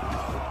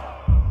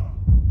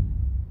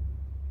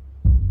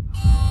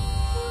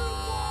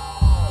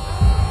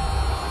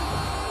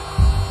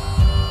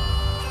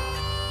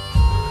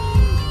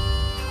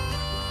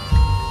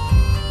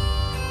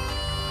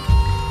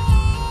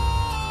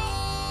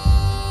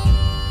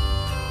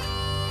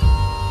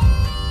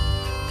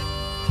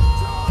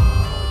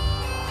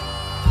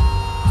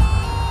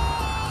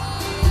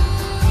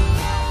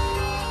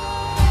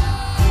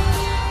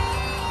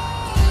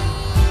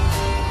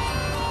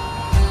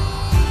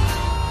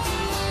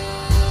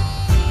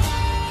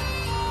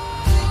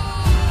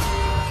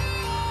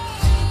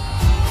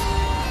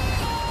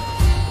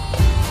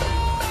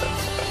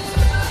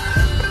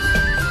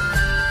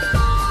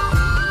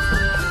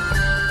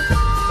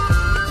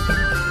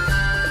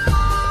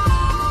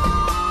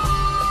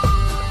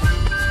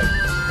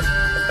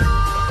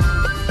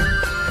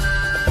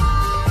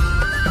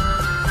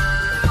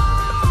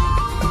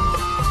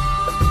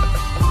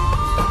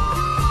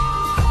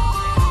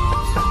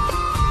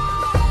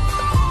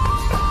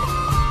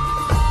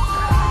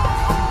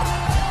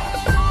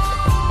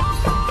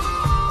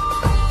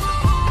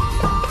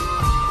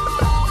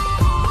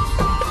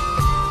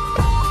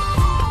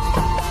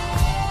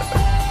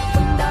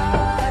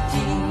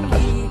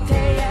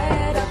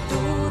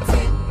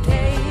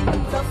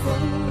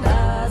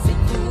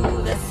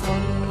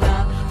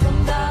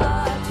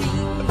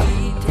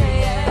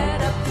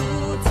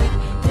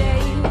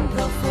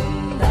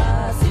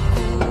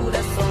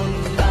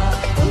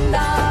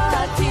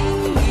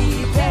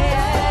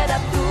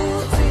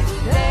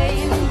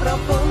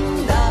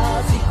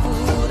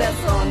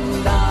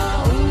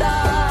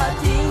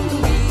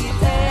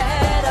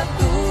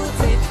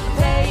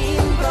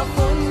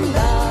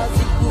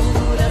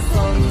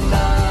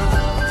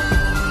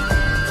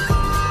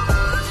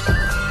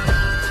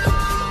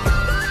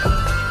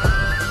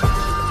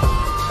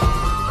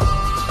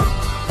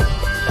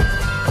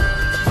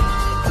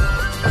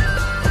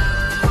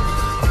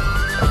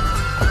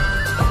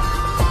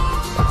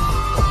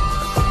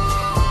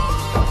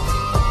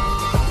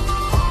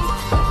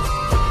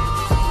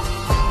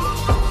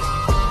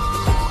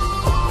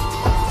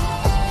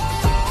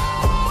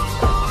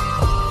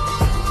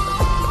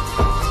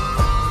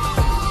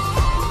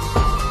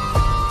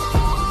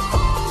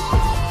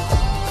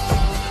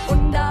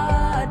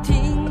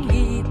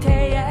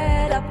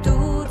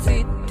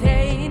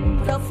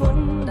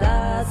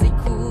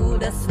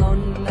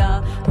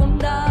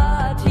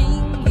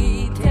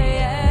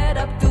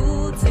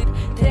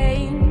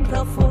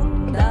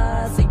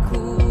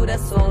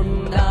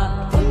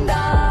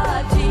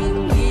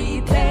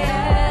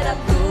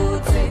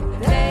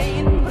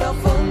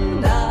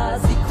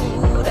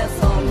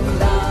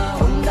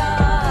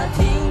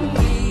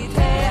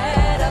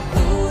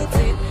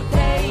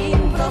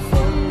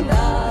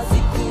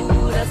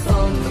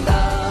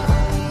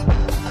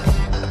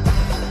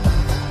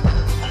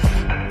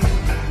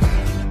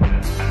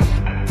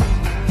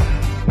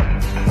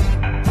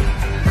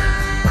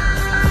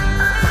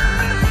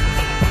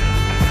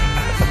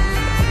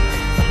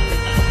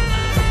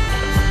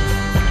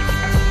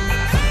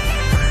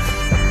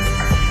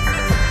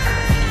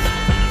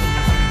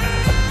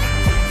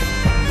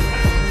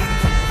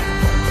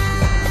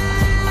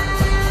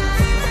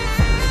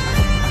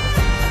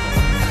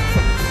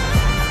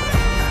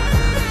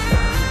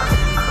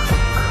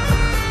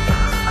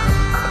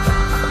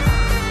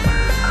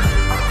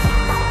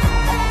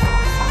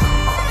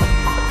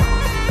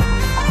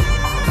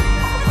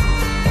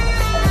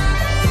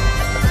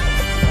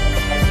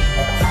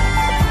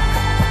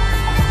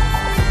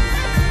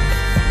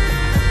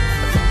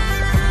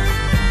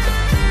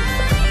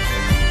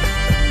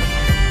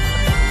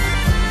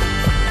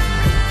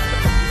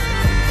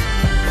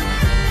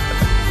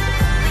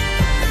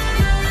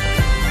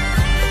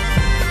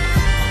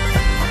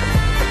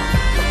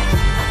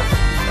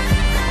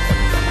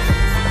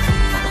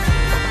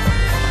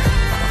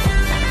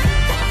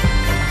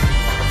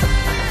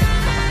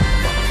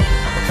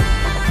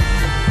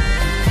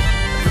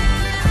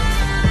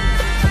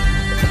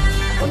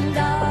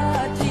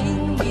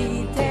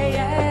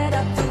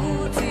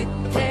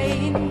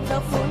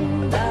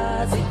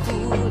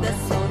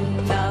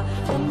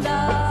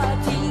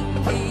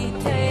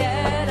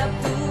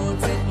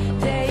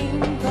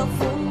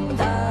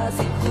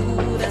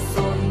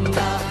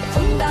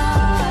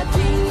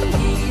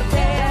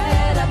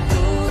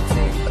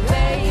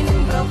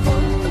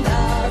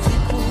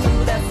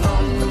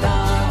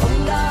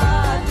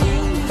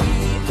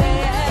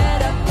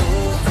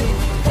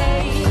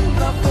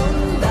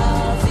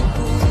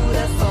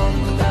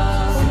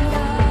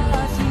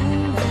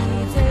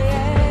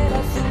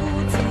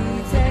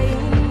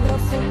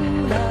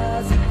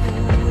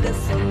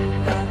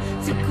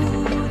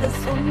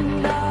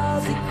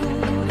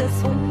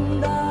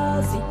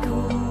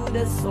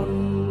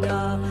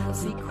 sonda,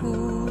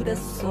 sicura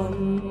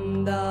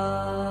sonda.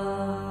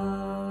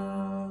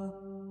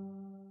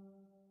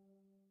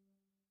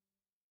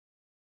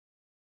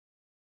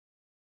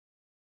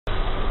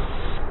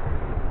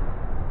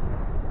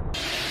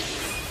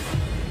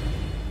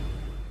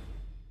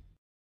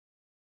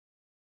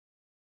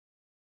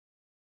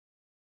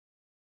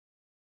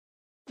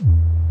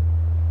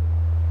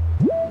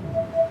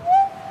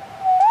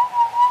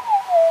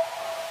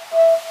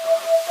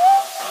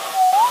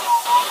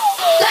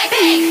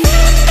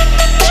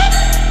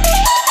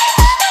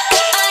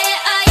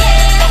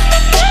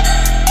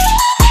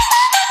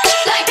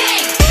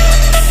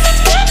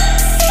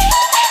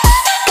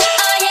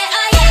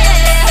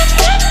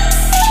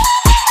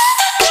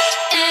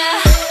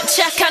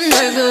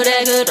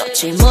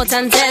 그렇지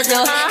못한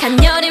태도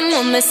간녀린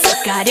몸에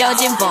쏙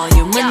가려진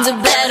볼륨은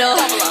두 배로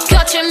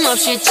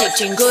거침없이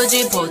찍힌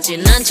굳이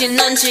보진 않지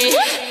넌지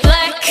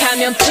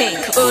블랙하면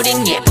핑크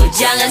우린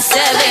예쁘장한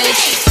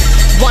savage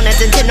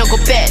원하던 대놓고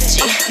뺐지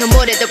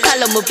너무래도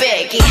칼로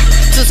무배기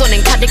두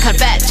손엔 가득한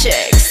fat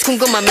chicks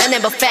궁금하면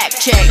해봐 fact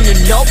check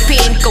눈 높인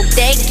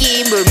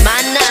꼭대기 물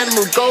만난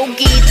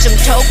물고기 좀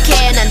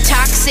톡해 난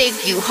toxic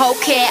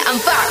유혹해 I'm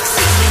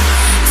foxy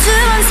두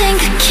번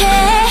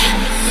생각해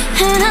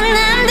흔한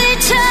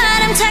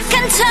남들처럼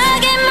착한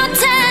척이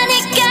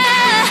못하니까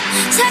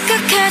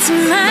착각하지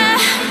마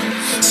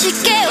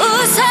쉽게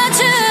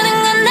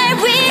웃어주는 건 날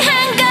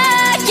위한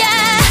거야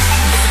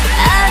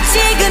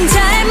아직은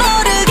잘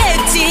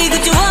모르겠지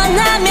그저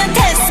원하면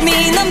test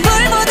me 넌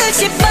불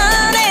보듯이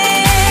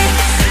뻔해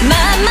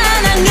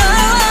만만한 걸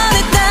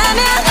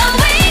원했다면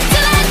I'll wait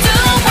till I do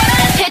what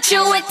I hit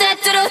you with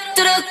that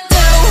뚜루뚜루뚜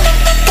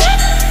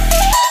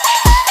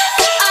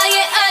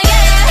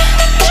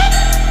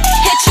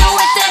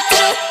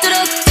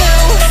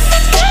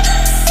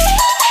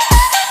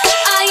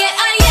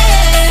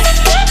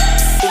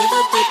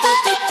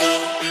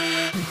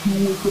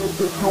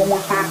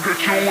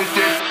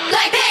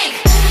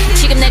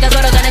지금 내가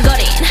걸어가는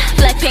거린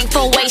Blackpink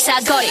 4-way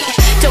사거리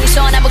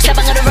동서남북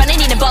사방으로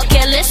running 이는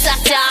버킷리스트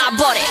싹 다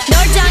버려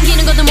널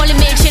당기는 것도 멀리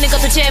밀치는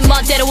것도 제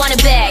멋대로 하는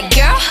bad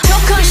girl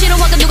조건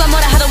싫어하고 누가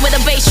뭐라 하던 with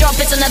a bass drop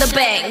it's another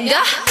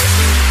banger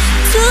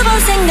두 번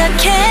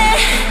생각해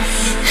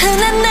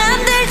흔한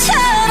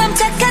남들처럼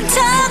착한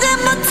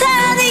척은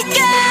못하니까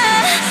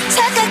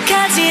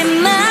착각하지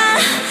마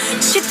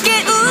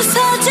쉽게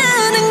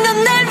웃어주는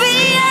건 날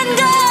위한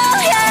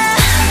거야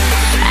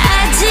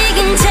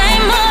아직은 잘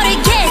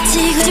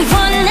모르겠지 굳이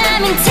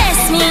원하면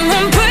test me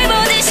난 불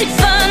보듯이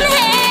뻔해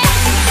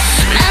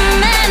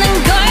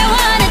만만한 걸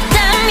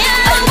원했다면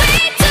I'll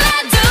wait till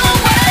I do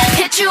what I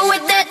hit you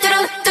with that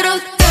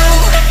뚜루뚜루뚜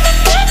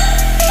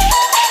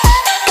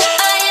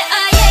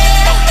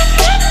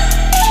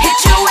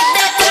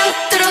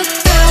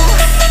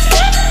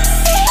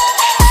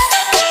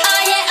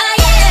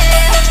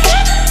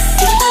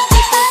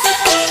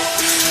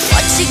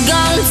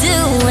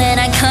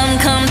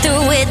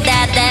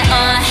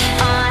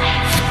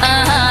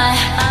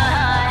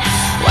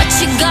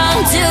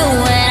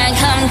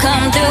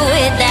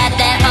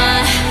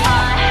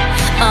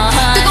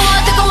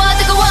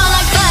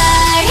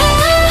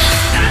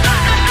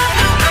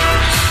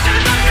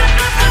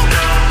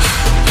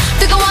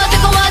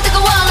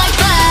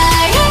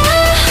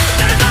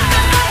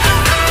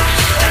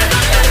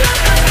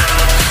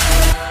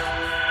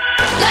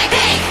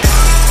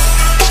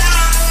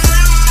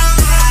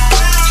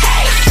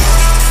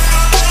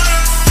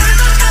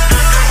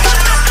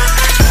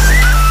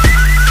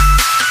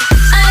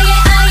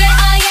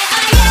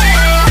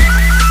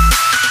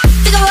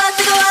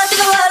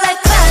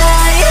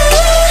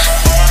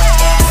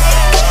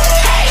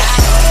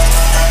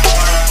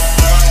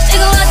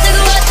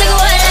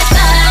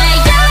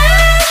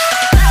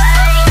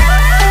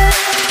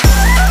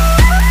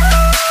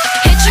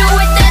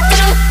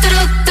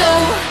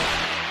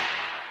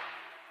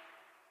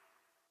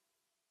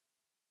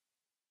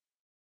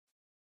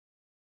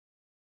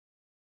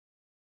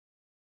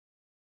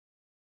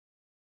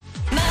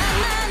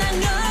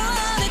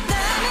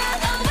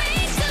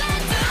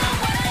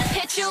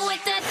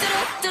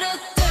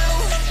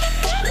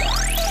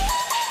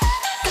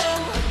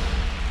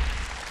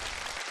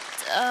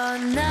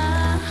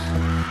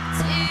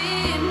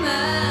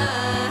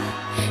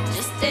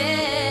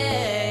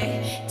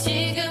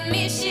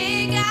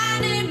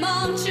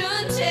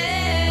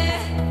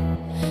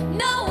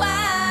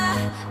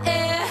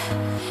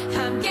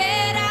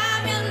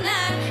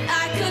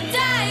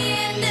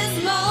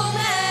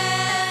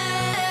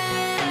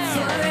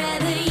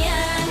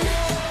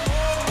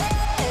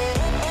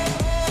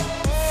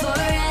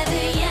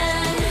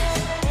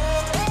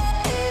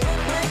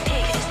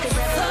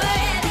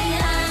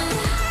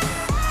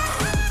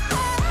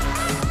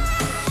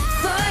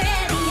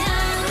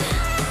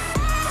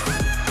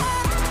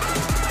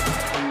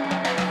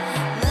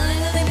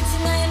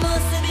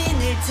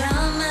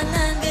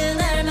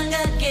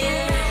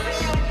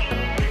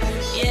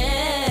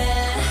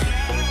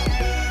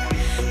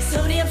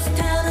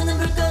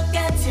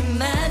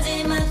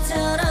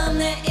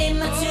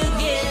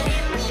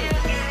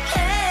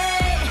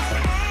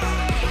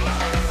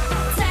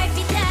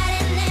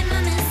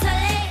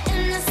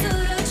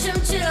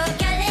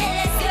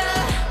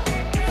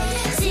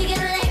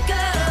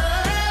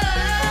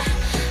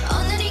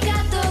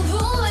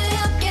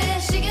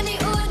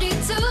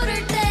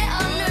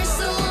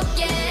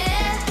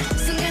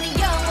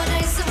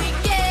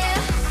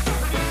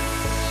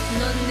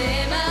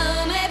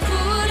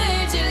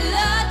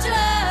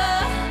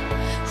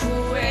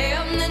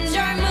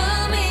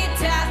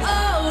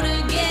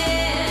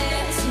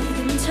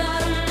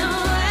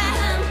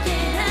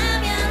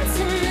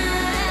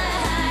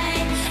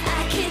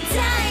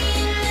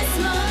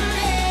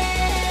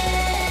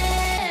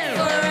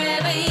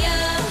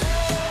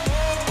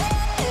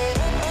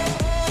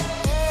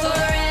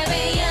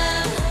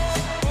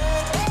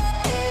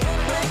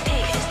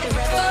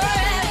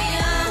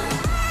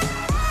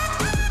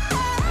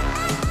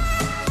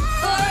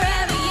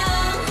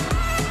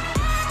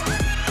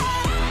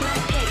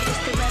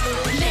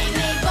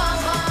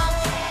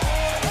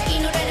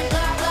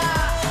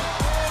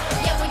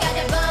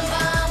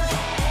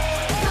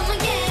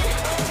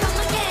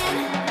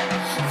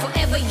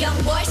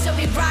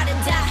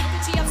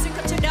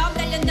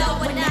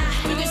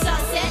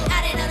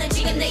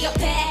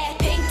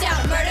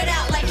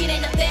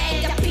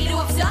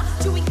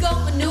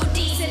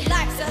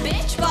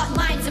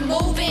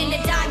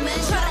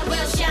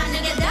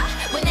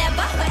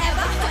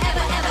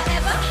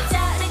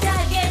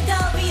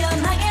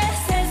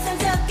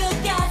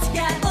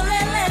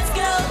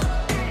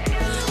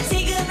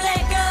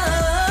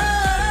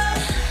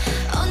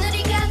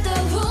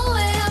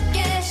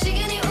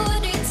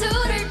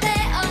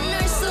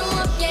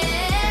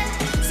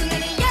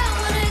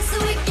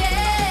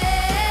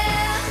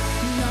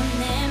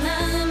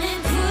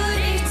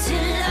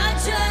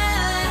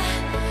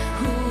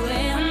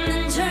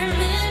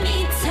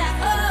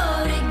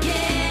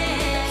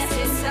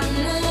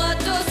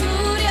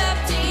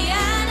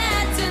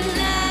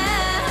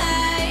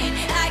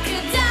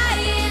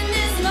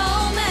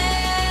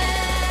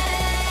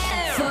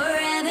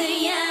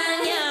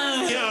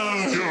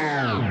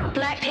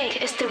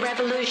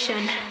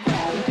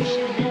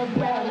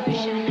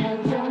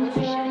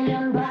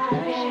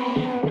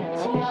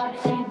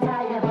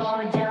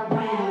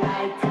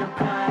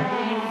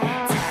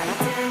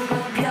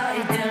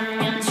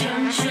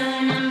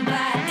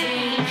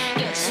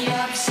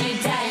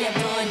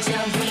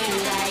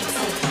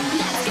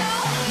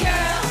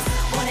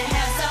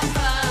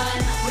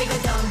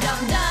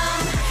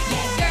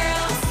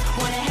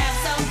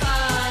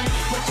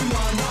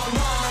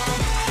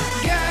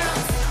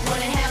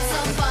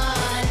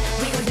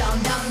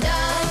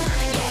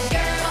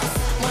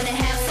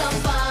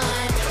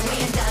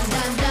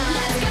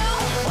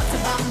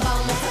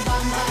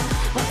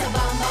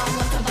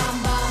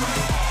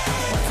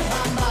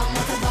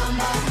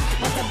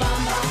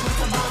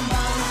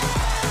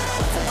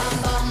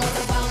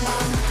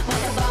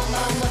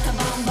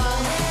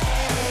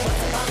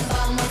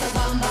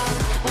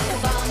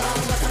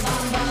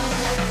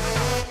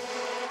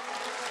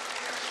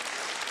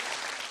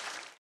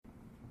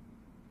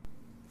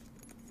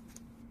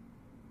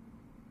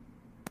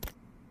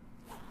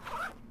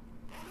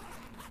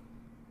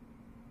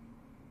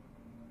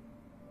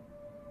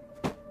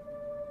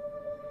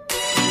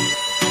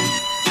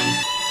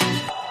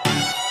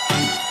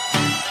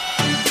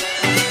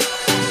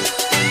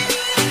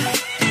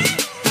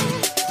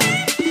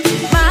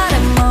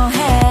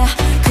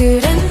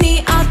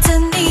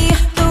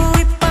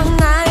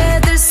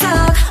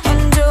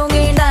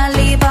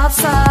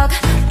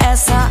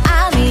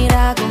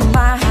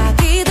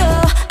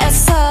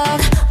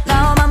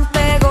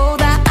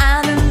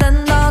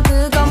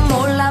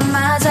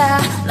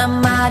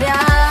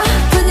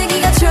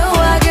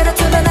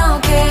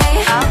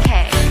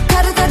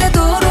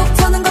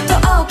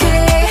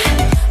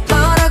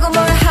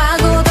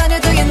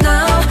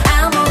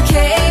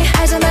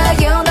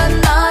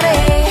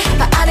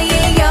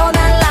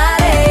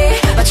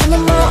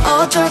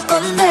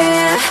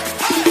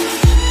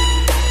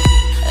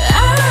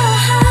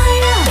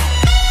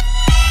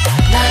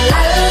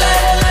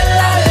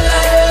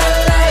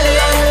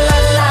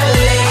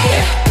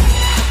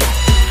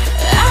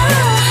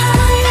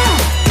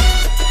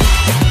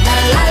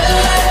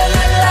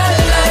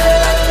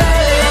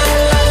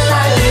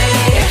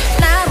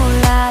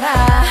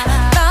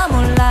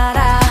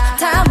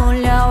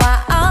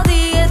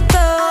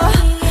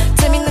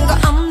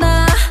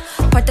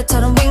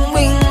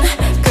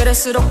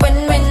갈수록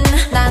win-win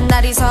난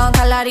나리선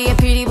칼라리에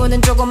피리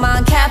부는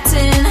조그만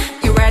캡틴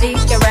You ready?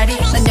 Get ready?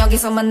 난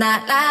여기서만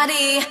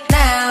날라리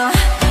Now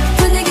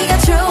분위기가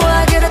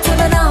좋아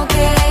그렇다면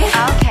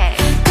okay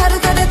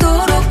가루가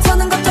되도록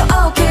터는 것도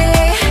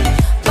okay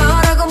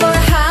뭐라고 뭘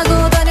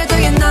하고 다녀 do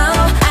you know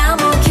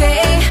I'm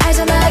okay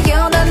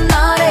알잖아요 난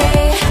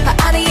너래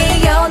다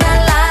아니에요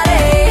날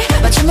나래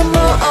맞추면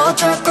뭐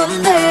어쩔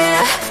건데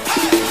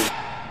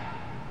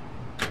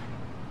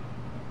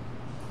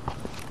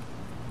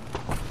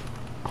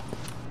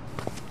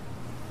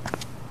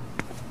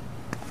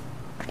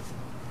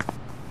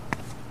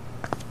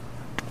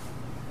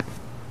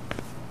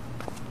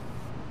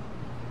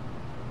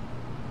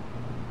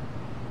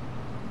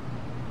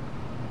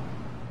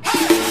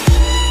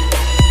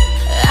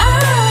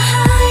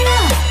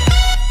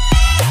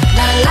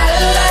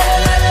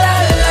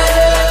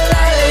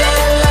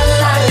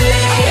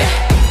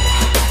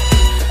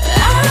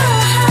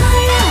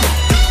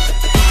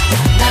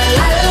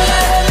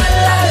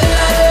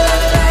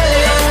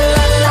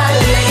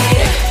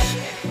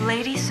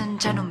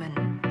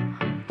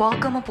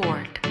Welcome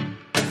aboard.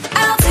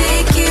 I'll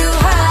take you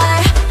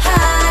high,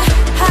 high,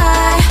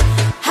 high,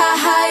 high,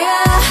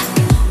 higher.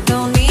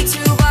 No need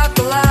to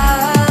buckle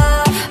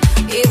up.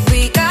 If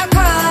we got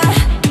caught,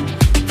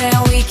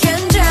 then we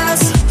can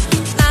just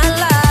not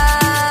lie.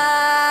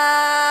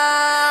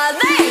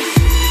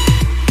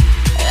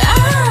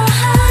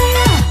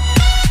 Higher.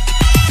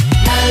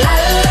 La la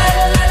la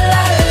la la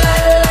la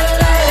la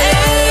la.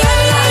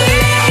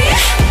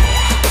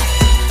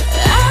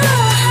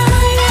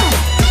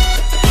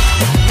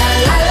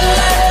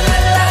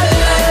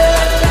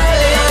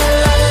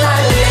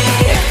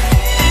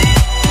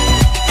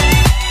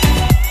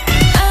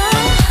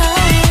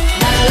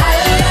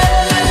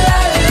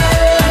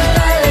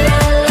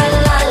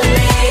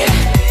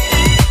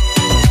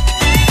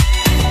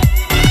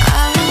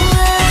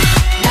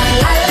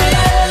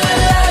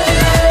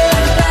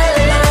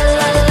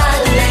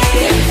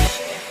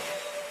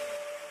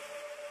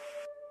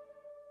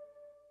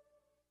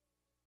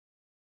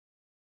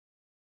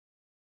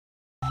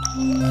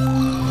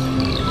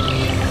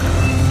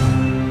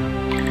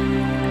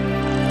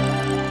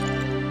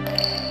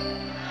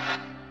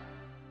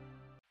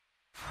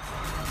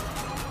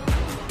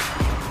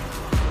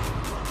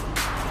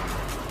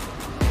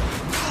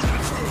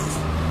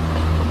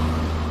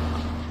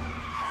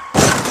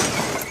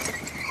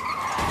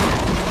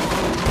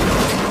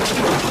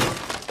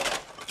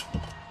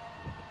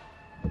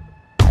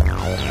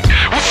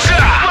 What's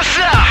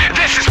up?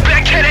 This is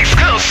Blackhead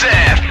exclusive.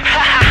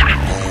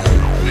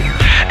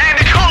 And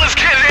the coolest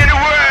kid in the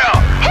world.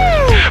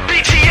 Woo!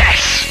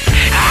 BTS.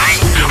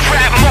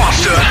 Rap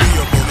monster.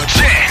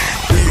 Jin.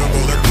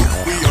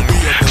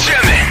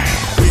 Jimin.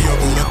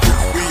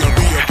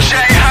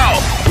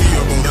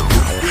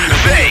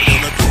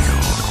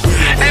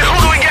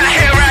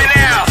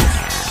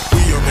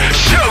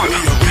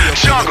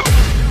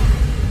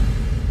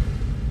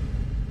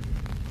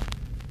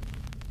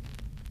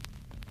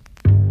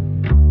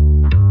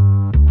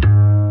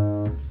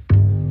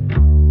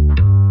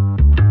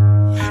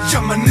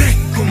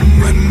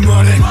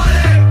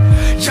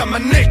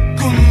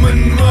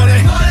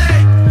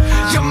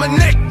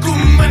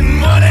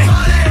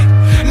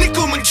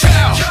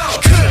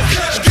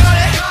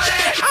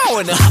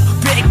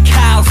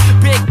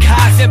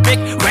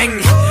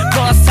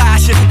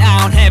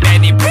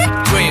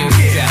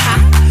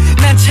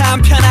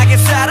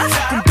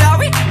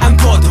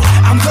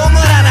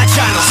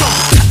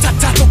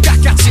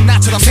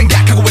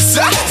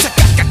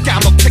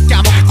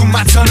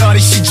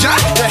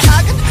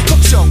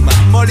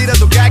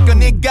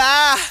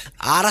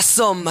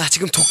 알았어 엄마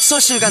지금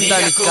독서실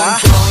간다니까.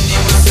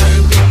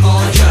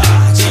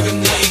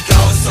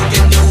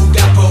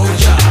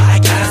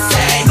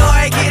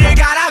 너의 길을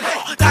가라고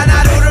단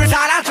하루를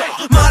살아도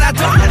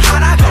뭐라도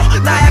하라고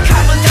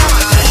나약함은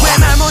담아도 왜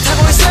말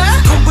못하고 있어.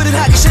 공부는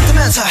하기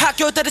싫다면서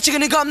학교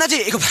때려치기는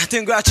겁나지. 이거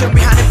받은 거야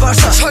준비하는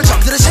벌써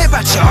설정들은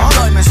제발 좀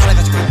너희만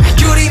살아가지고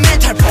유리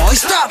멘탈 보이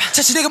스톱.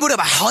 자신에게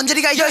물어봐 언제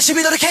네가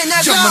열심히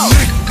노력했냐고. 야만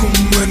내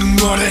꿈은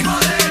뭐래.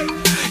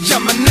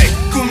 야만 내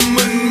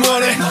꿈은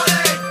뭐래.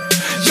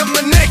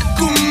 야만 내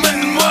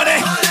꿈은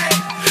뭐래.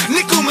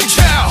 네 꿈은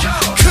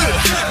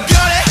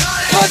그거래.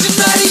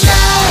 거짓말이야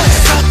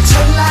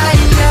서툴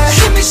라이어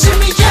힘이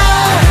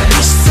심이야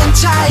네 시선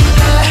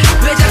차이야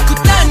왜 자꾸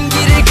딴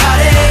길을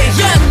가래.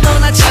 야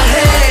너나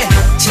잘해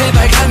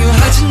제발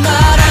강요하지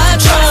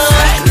말아줘.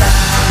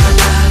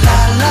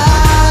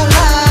 라라라라라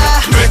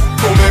내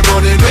꿈의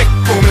머리 내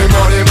꿈의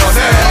머리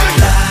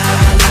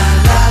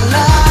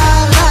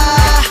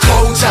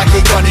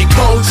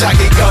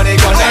고작이 거니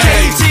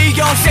오케이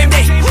지겨운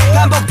쌤데이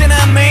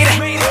반복되는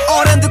매일에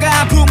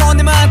어른들과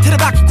부모님한테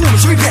받고 꿈을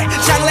수입해.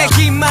 장래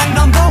희망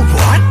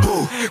넘버원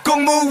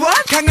공무원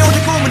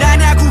강요된 꿈을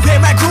하냐 구해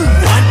말 구원.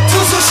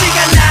 투수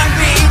시간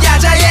낭비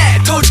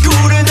야자에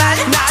도지구를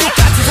날려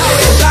똑같은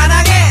사회에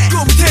반항해.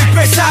 꿈이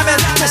특별사면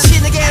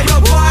자신에게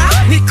물어봐.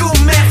 네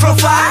꿈의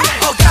프로파일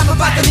어감을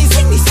받던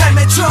인생 네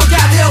삶의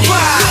추억가 되어봐.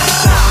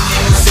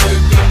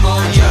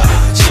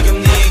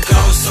 지금 네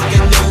거울 속에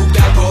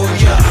누가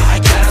보여.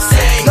 I gotta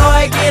say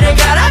너의 길을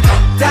가라고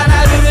단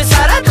하루를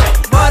살아도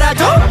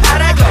뭐라도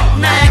하라고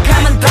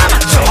나약함은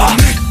담아줘.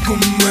 내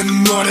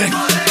꿈은 뭐래.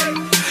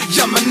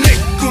 야만 내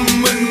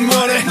꿈은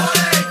뭐래.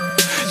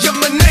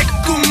 야만 내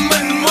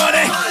꿈은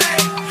뭐래.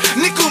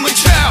 네 꿈은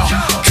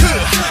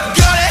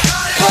그거래.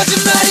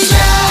 거짓말이야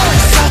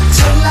서툴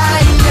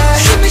라이어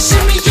힘이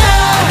심이야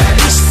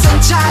네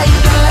시선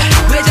차이야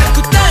왜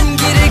자꾸 딴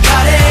길을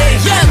가래.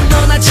 야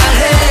너나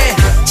잘해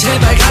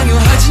제발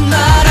강요하지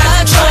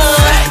말아줘.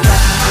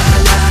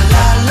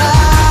 라라라라라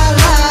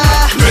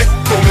내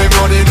꿈의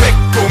머리 내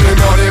꿈의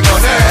머리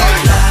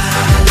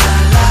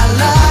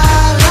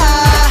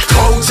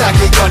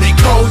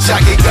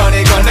고작이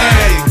거니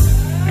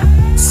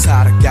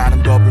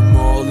살아가는 법을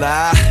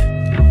몰라.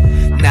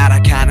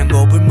 날아가는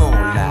법을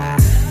몰라.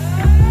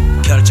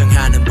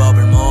 결정하는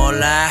법을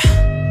몰라.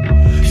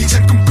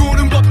 이젠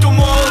꿈꾸는 법도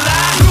몰라.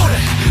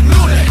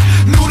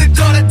 노래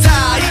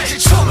떠났다. 이제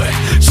춤을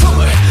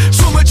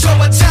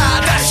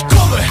춰봤자 다시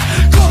꿈을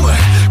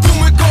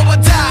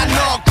꿔봤다.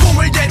 너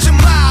꿈을 대지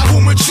마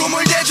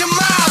춤을 대지 마.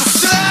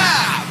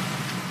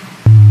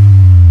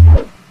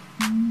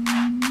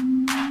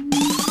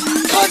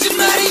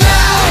 거짓말이야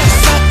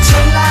서툴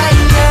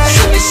라이어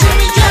힘이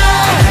심이야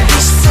네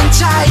시선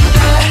차이야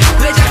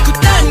왜 자꾸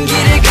딴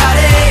길을 가래.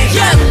 야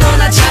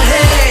너나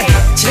잘해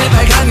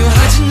제발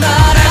강요하지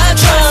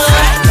말아줘.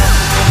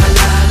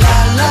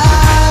 라라라라라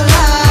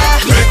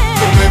내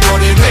꿈의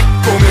머리 내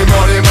꿈의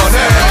머리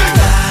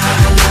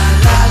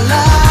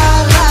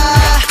라라라라라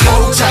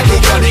고작이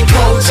거니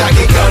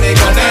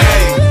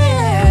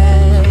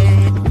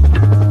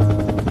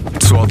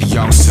To all the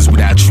youngsters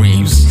without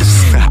dreams.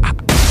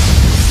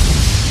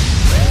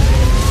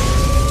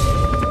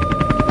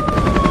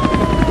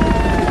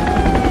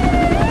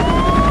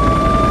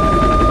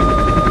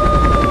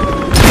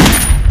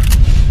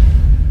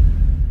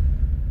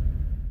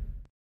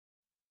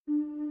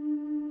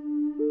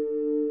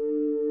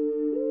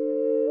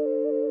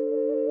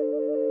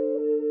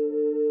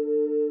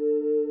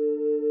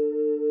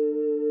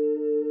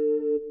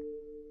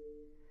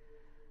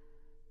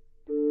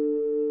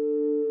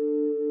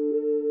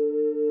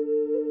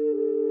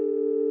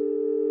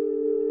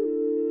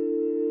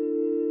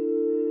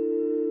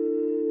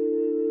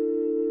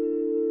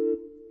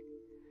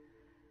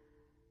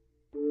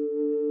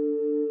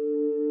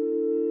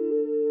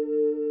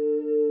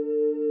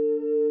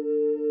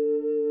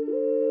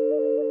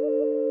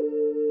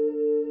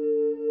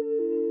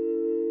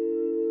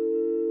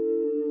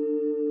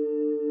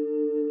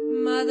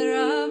 Mother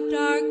of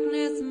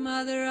darkness,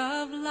 mother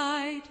of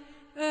light,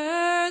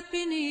 earth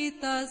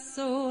beneath us,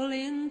 soul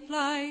in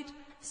flight,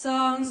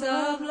 songs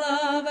of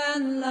love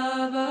and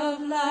love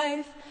of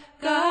life,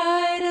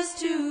 guide us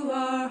to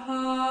our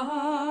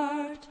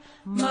heart.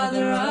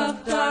 Mother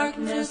of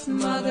darkness,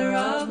 mother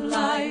of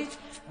light,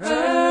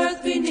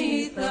 earth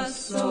beneath us,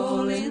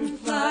 soul in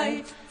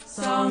flight,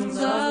 songs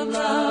of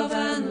love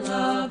and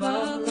love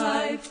of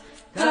life,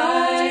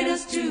 guide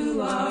us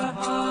to our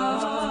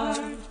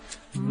heart.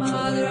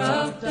 Mother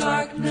of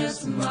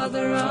darkness,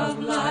 mother of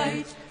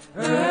light,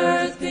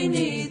 earth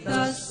beneath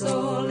us,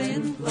 soul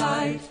in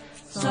flight,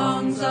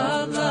 songs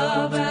of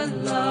love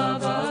and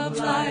love of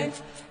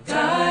life,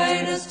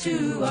 guide us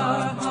to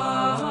our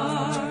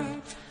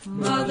heart.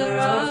 Mother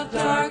of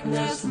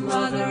darkness,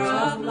 mother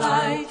of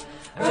light,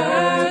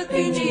 earth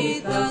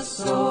beneath us,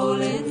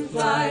 soul in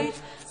flight,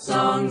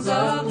 songs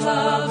of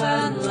love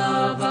and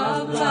love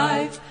of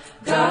life,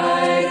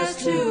 guide us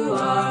to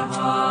our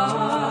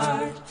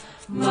heart.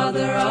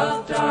 Mother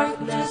of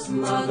darkness,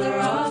 mother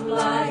of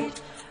light,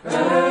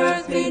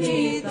 earth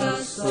beneath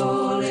us,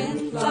 soul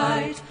in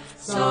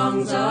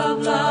songs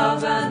of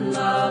love and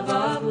love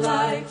of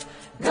life,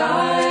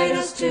 guide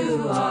us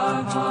to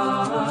our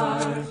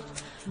heart.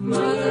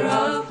 Mother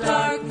of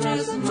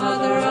darkness,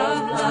 mother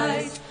of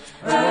light,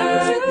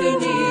 earth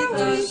beneath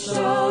the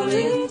soul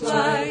in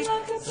flight,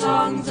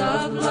 songs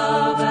of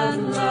love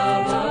and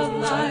love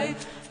of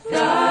life,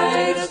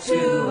 guide us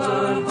to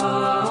our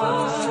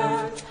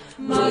heart.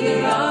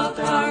 Mother of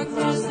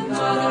darkness,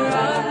 mother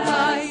of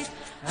light,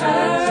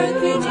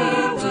 earth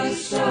beneath the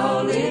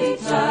soul in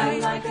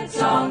flight,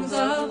 songs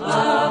of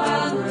love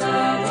and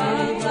love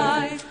of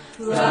life,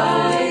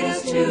 guide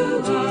us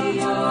to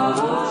our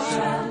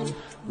heart.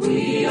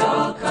 We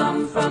all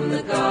come from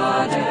the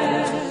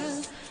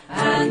goddess,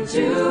 and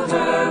to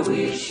her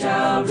we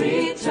shall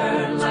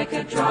return like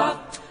a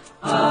drop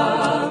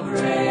of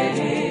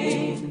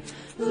rain,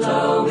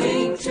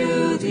 flowing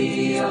to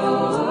the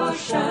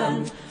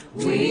ocean.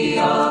 We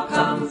all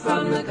come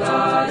from the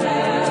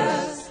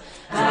goddess,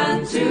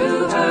 and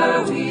to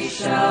her we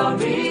shall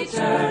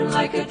return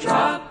like a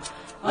drop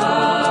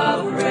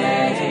of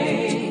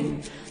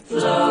rain,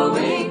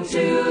 flowing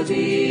to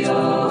the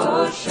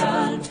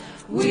ocean.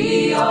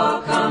 We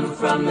all come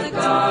from the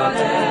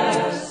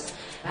goddess,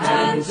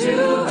 and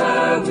to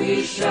her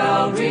we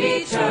shall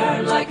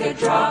return like a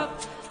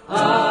drop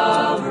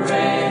of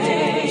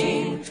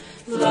rain,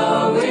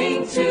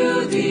 flowing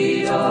to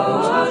the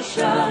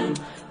ocean.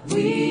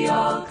 We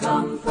all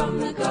come from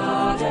the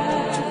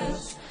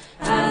goddess,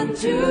 and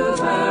to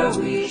her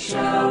we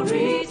shall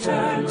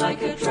return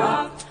like a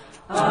drop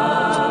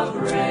of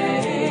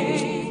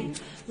rain,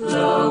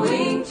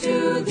 flowing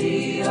to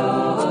the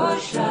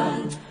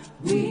ocean.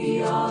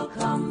 We all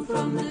come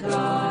from the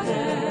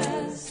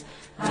goddess,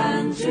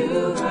 and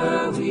to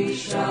her we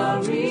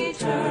shall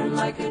return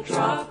like a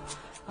drop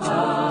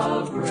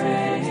of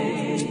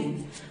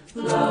rain,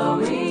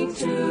 flowing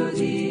to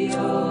the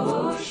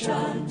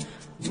ocean.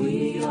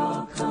 We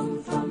all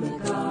come from the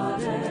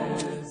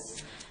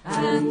goddess,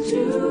 and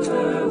to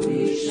her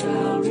we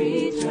shall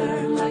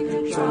return like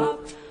a drop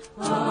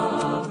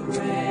of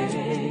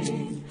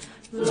rain,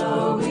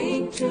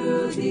 flowing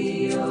to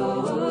the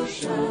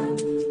ocean.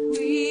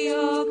 We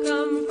all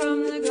come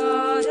from the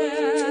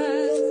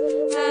goddess,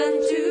 and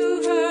to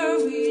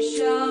her we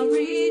shall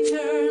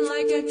return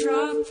like a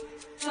drop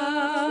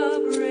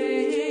of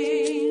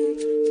rain,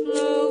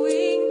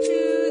 flowing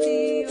to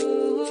the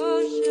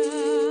ocean.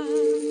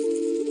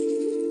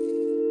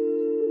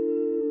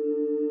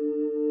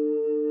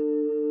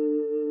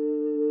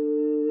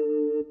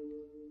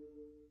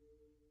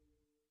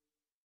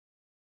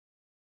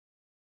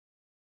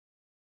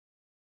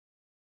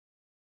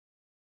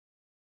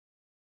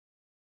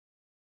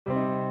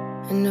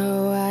 I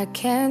know I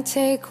can't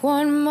take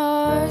one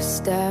more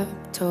step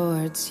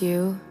towards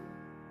you,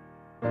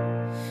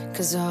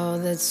 'cause all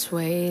that's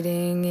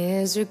waiting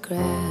is regret.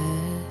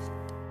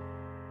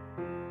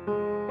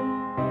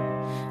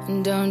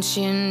 And don't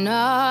you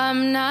know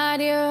I'm not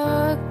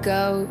your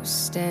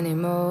ghost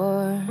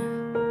anymore?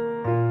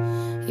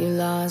 You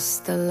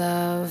lost the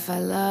love I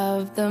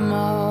loved the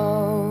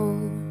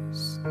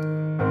most.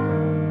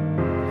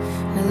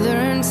 And I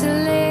learned to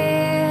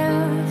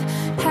live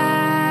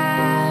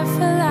half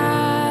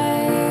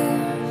alive,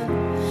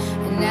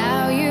 and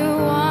now you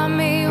want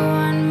me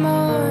one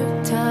more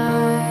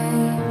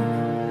time.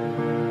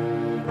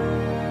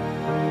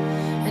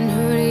 And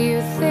who do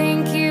you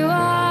think you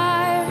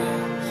are,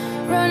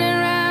 running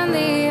around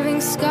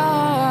leaving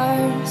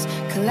scars,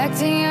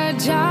 collecting a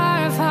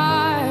jar of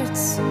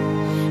hearts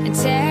and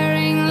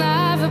tearing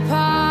love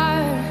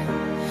apart?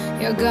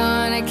 You're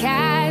gonna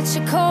catch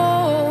a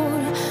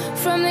cold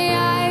from the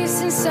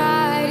ice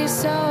inside your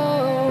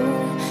soul,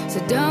 so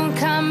don't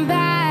come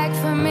back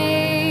for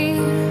me.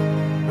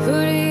 Who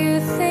do you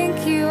think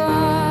you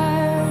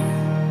are?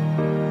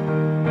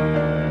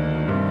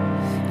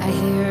 I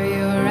hear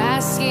you're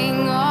asking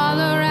all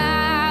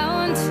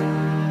around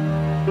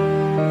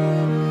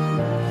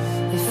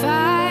if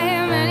I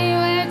am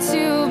anywhere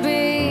to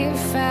be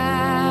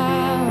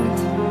found,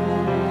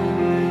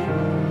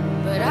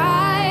 but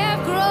I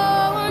have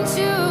grown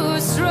too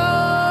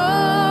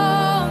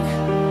strong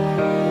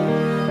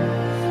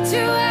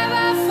to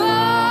ever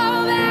fall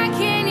back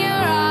in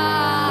your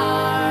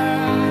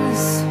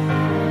arms.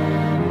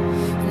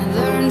 And I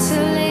learned to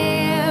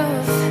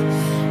live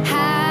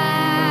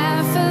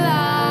half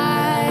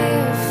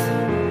alive,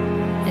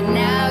 and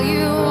now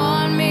you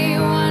want me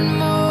one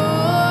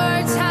more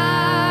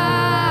time.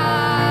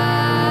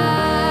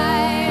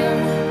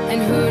 And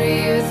who do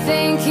you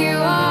think you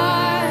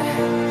are,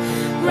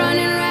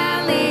 running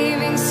around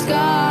leaving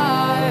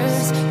scars,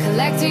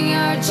 collecting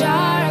your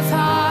jar of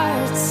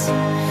hearts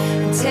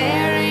and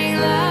tearing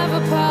love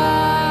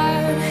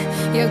apart?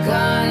 You're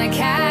gonna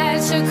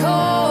catch a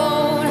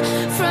cold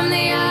from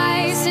the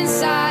ice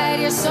inside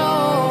your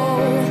soul,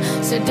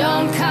 so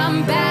don't come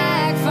back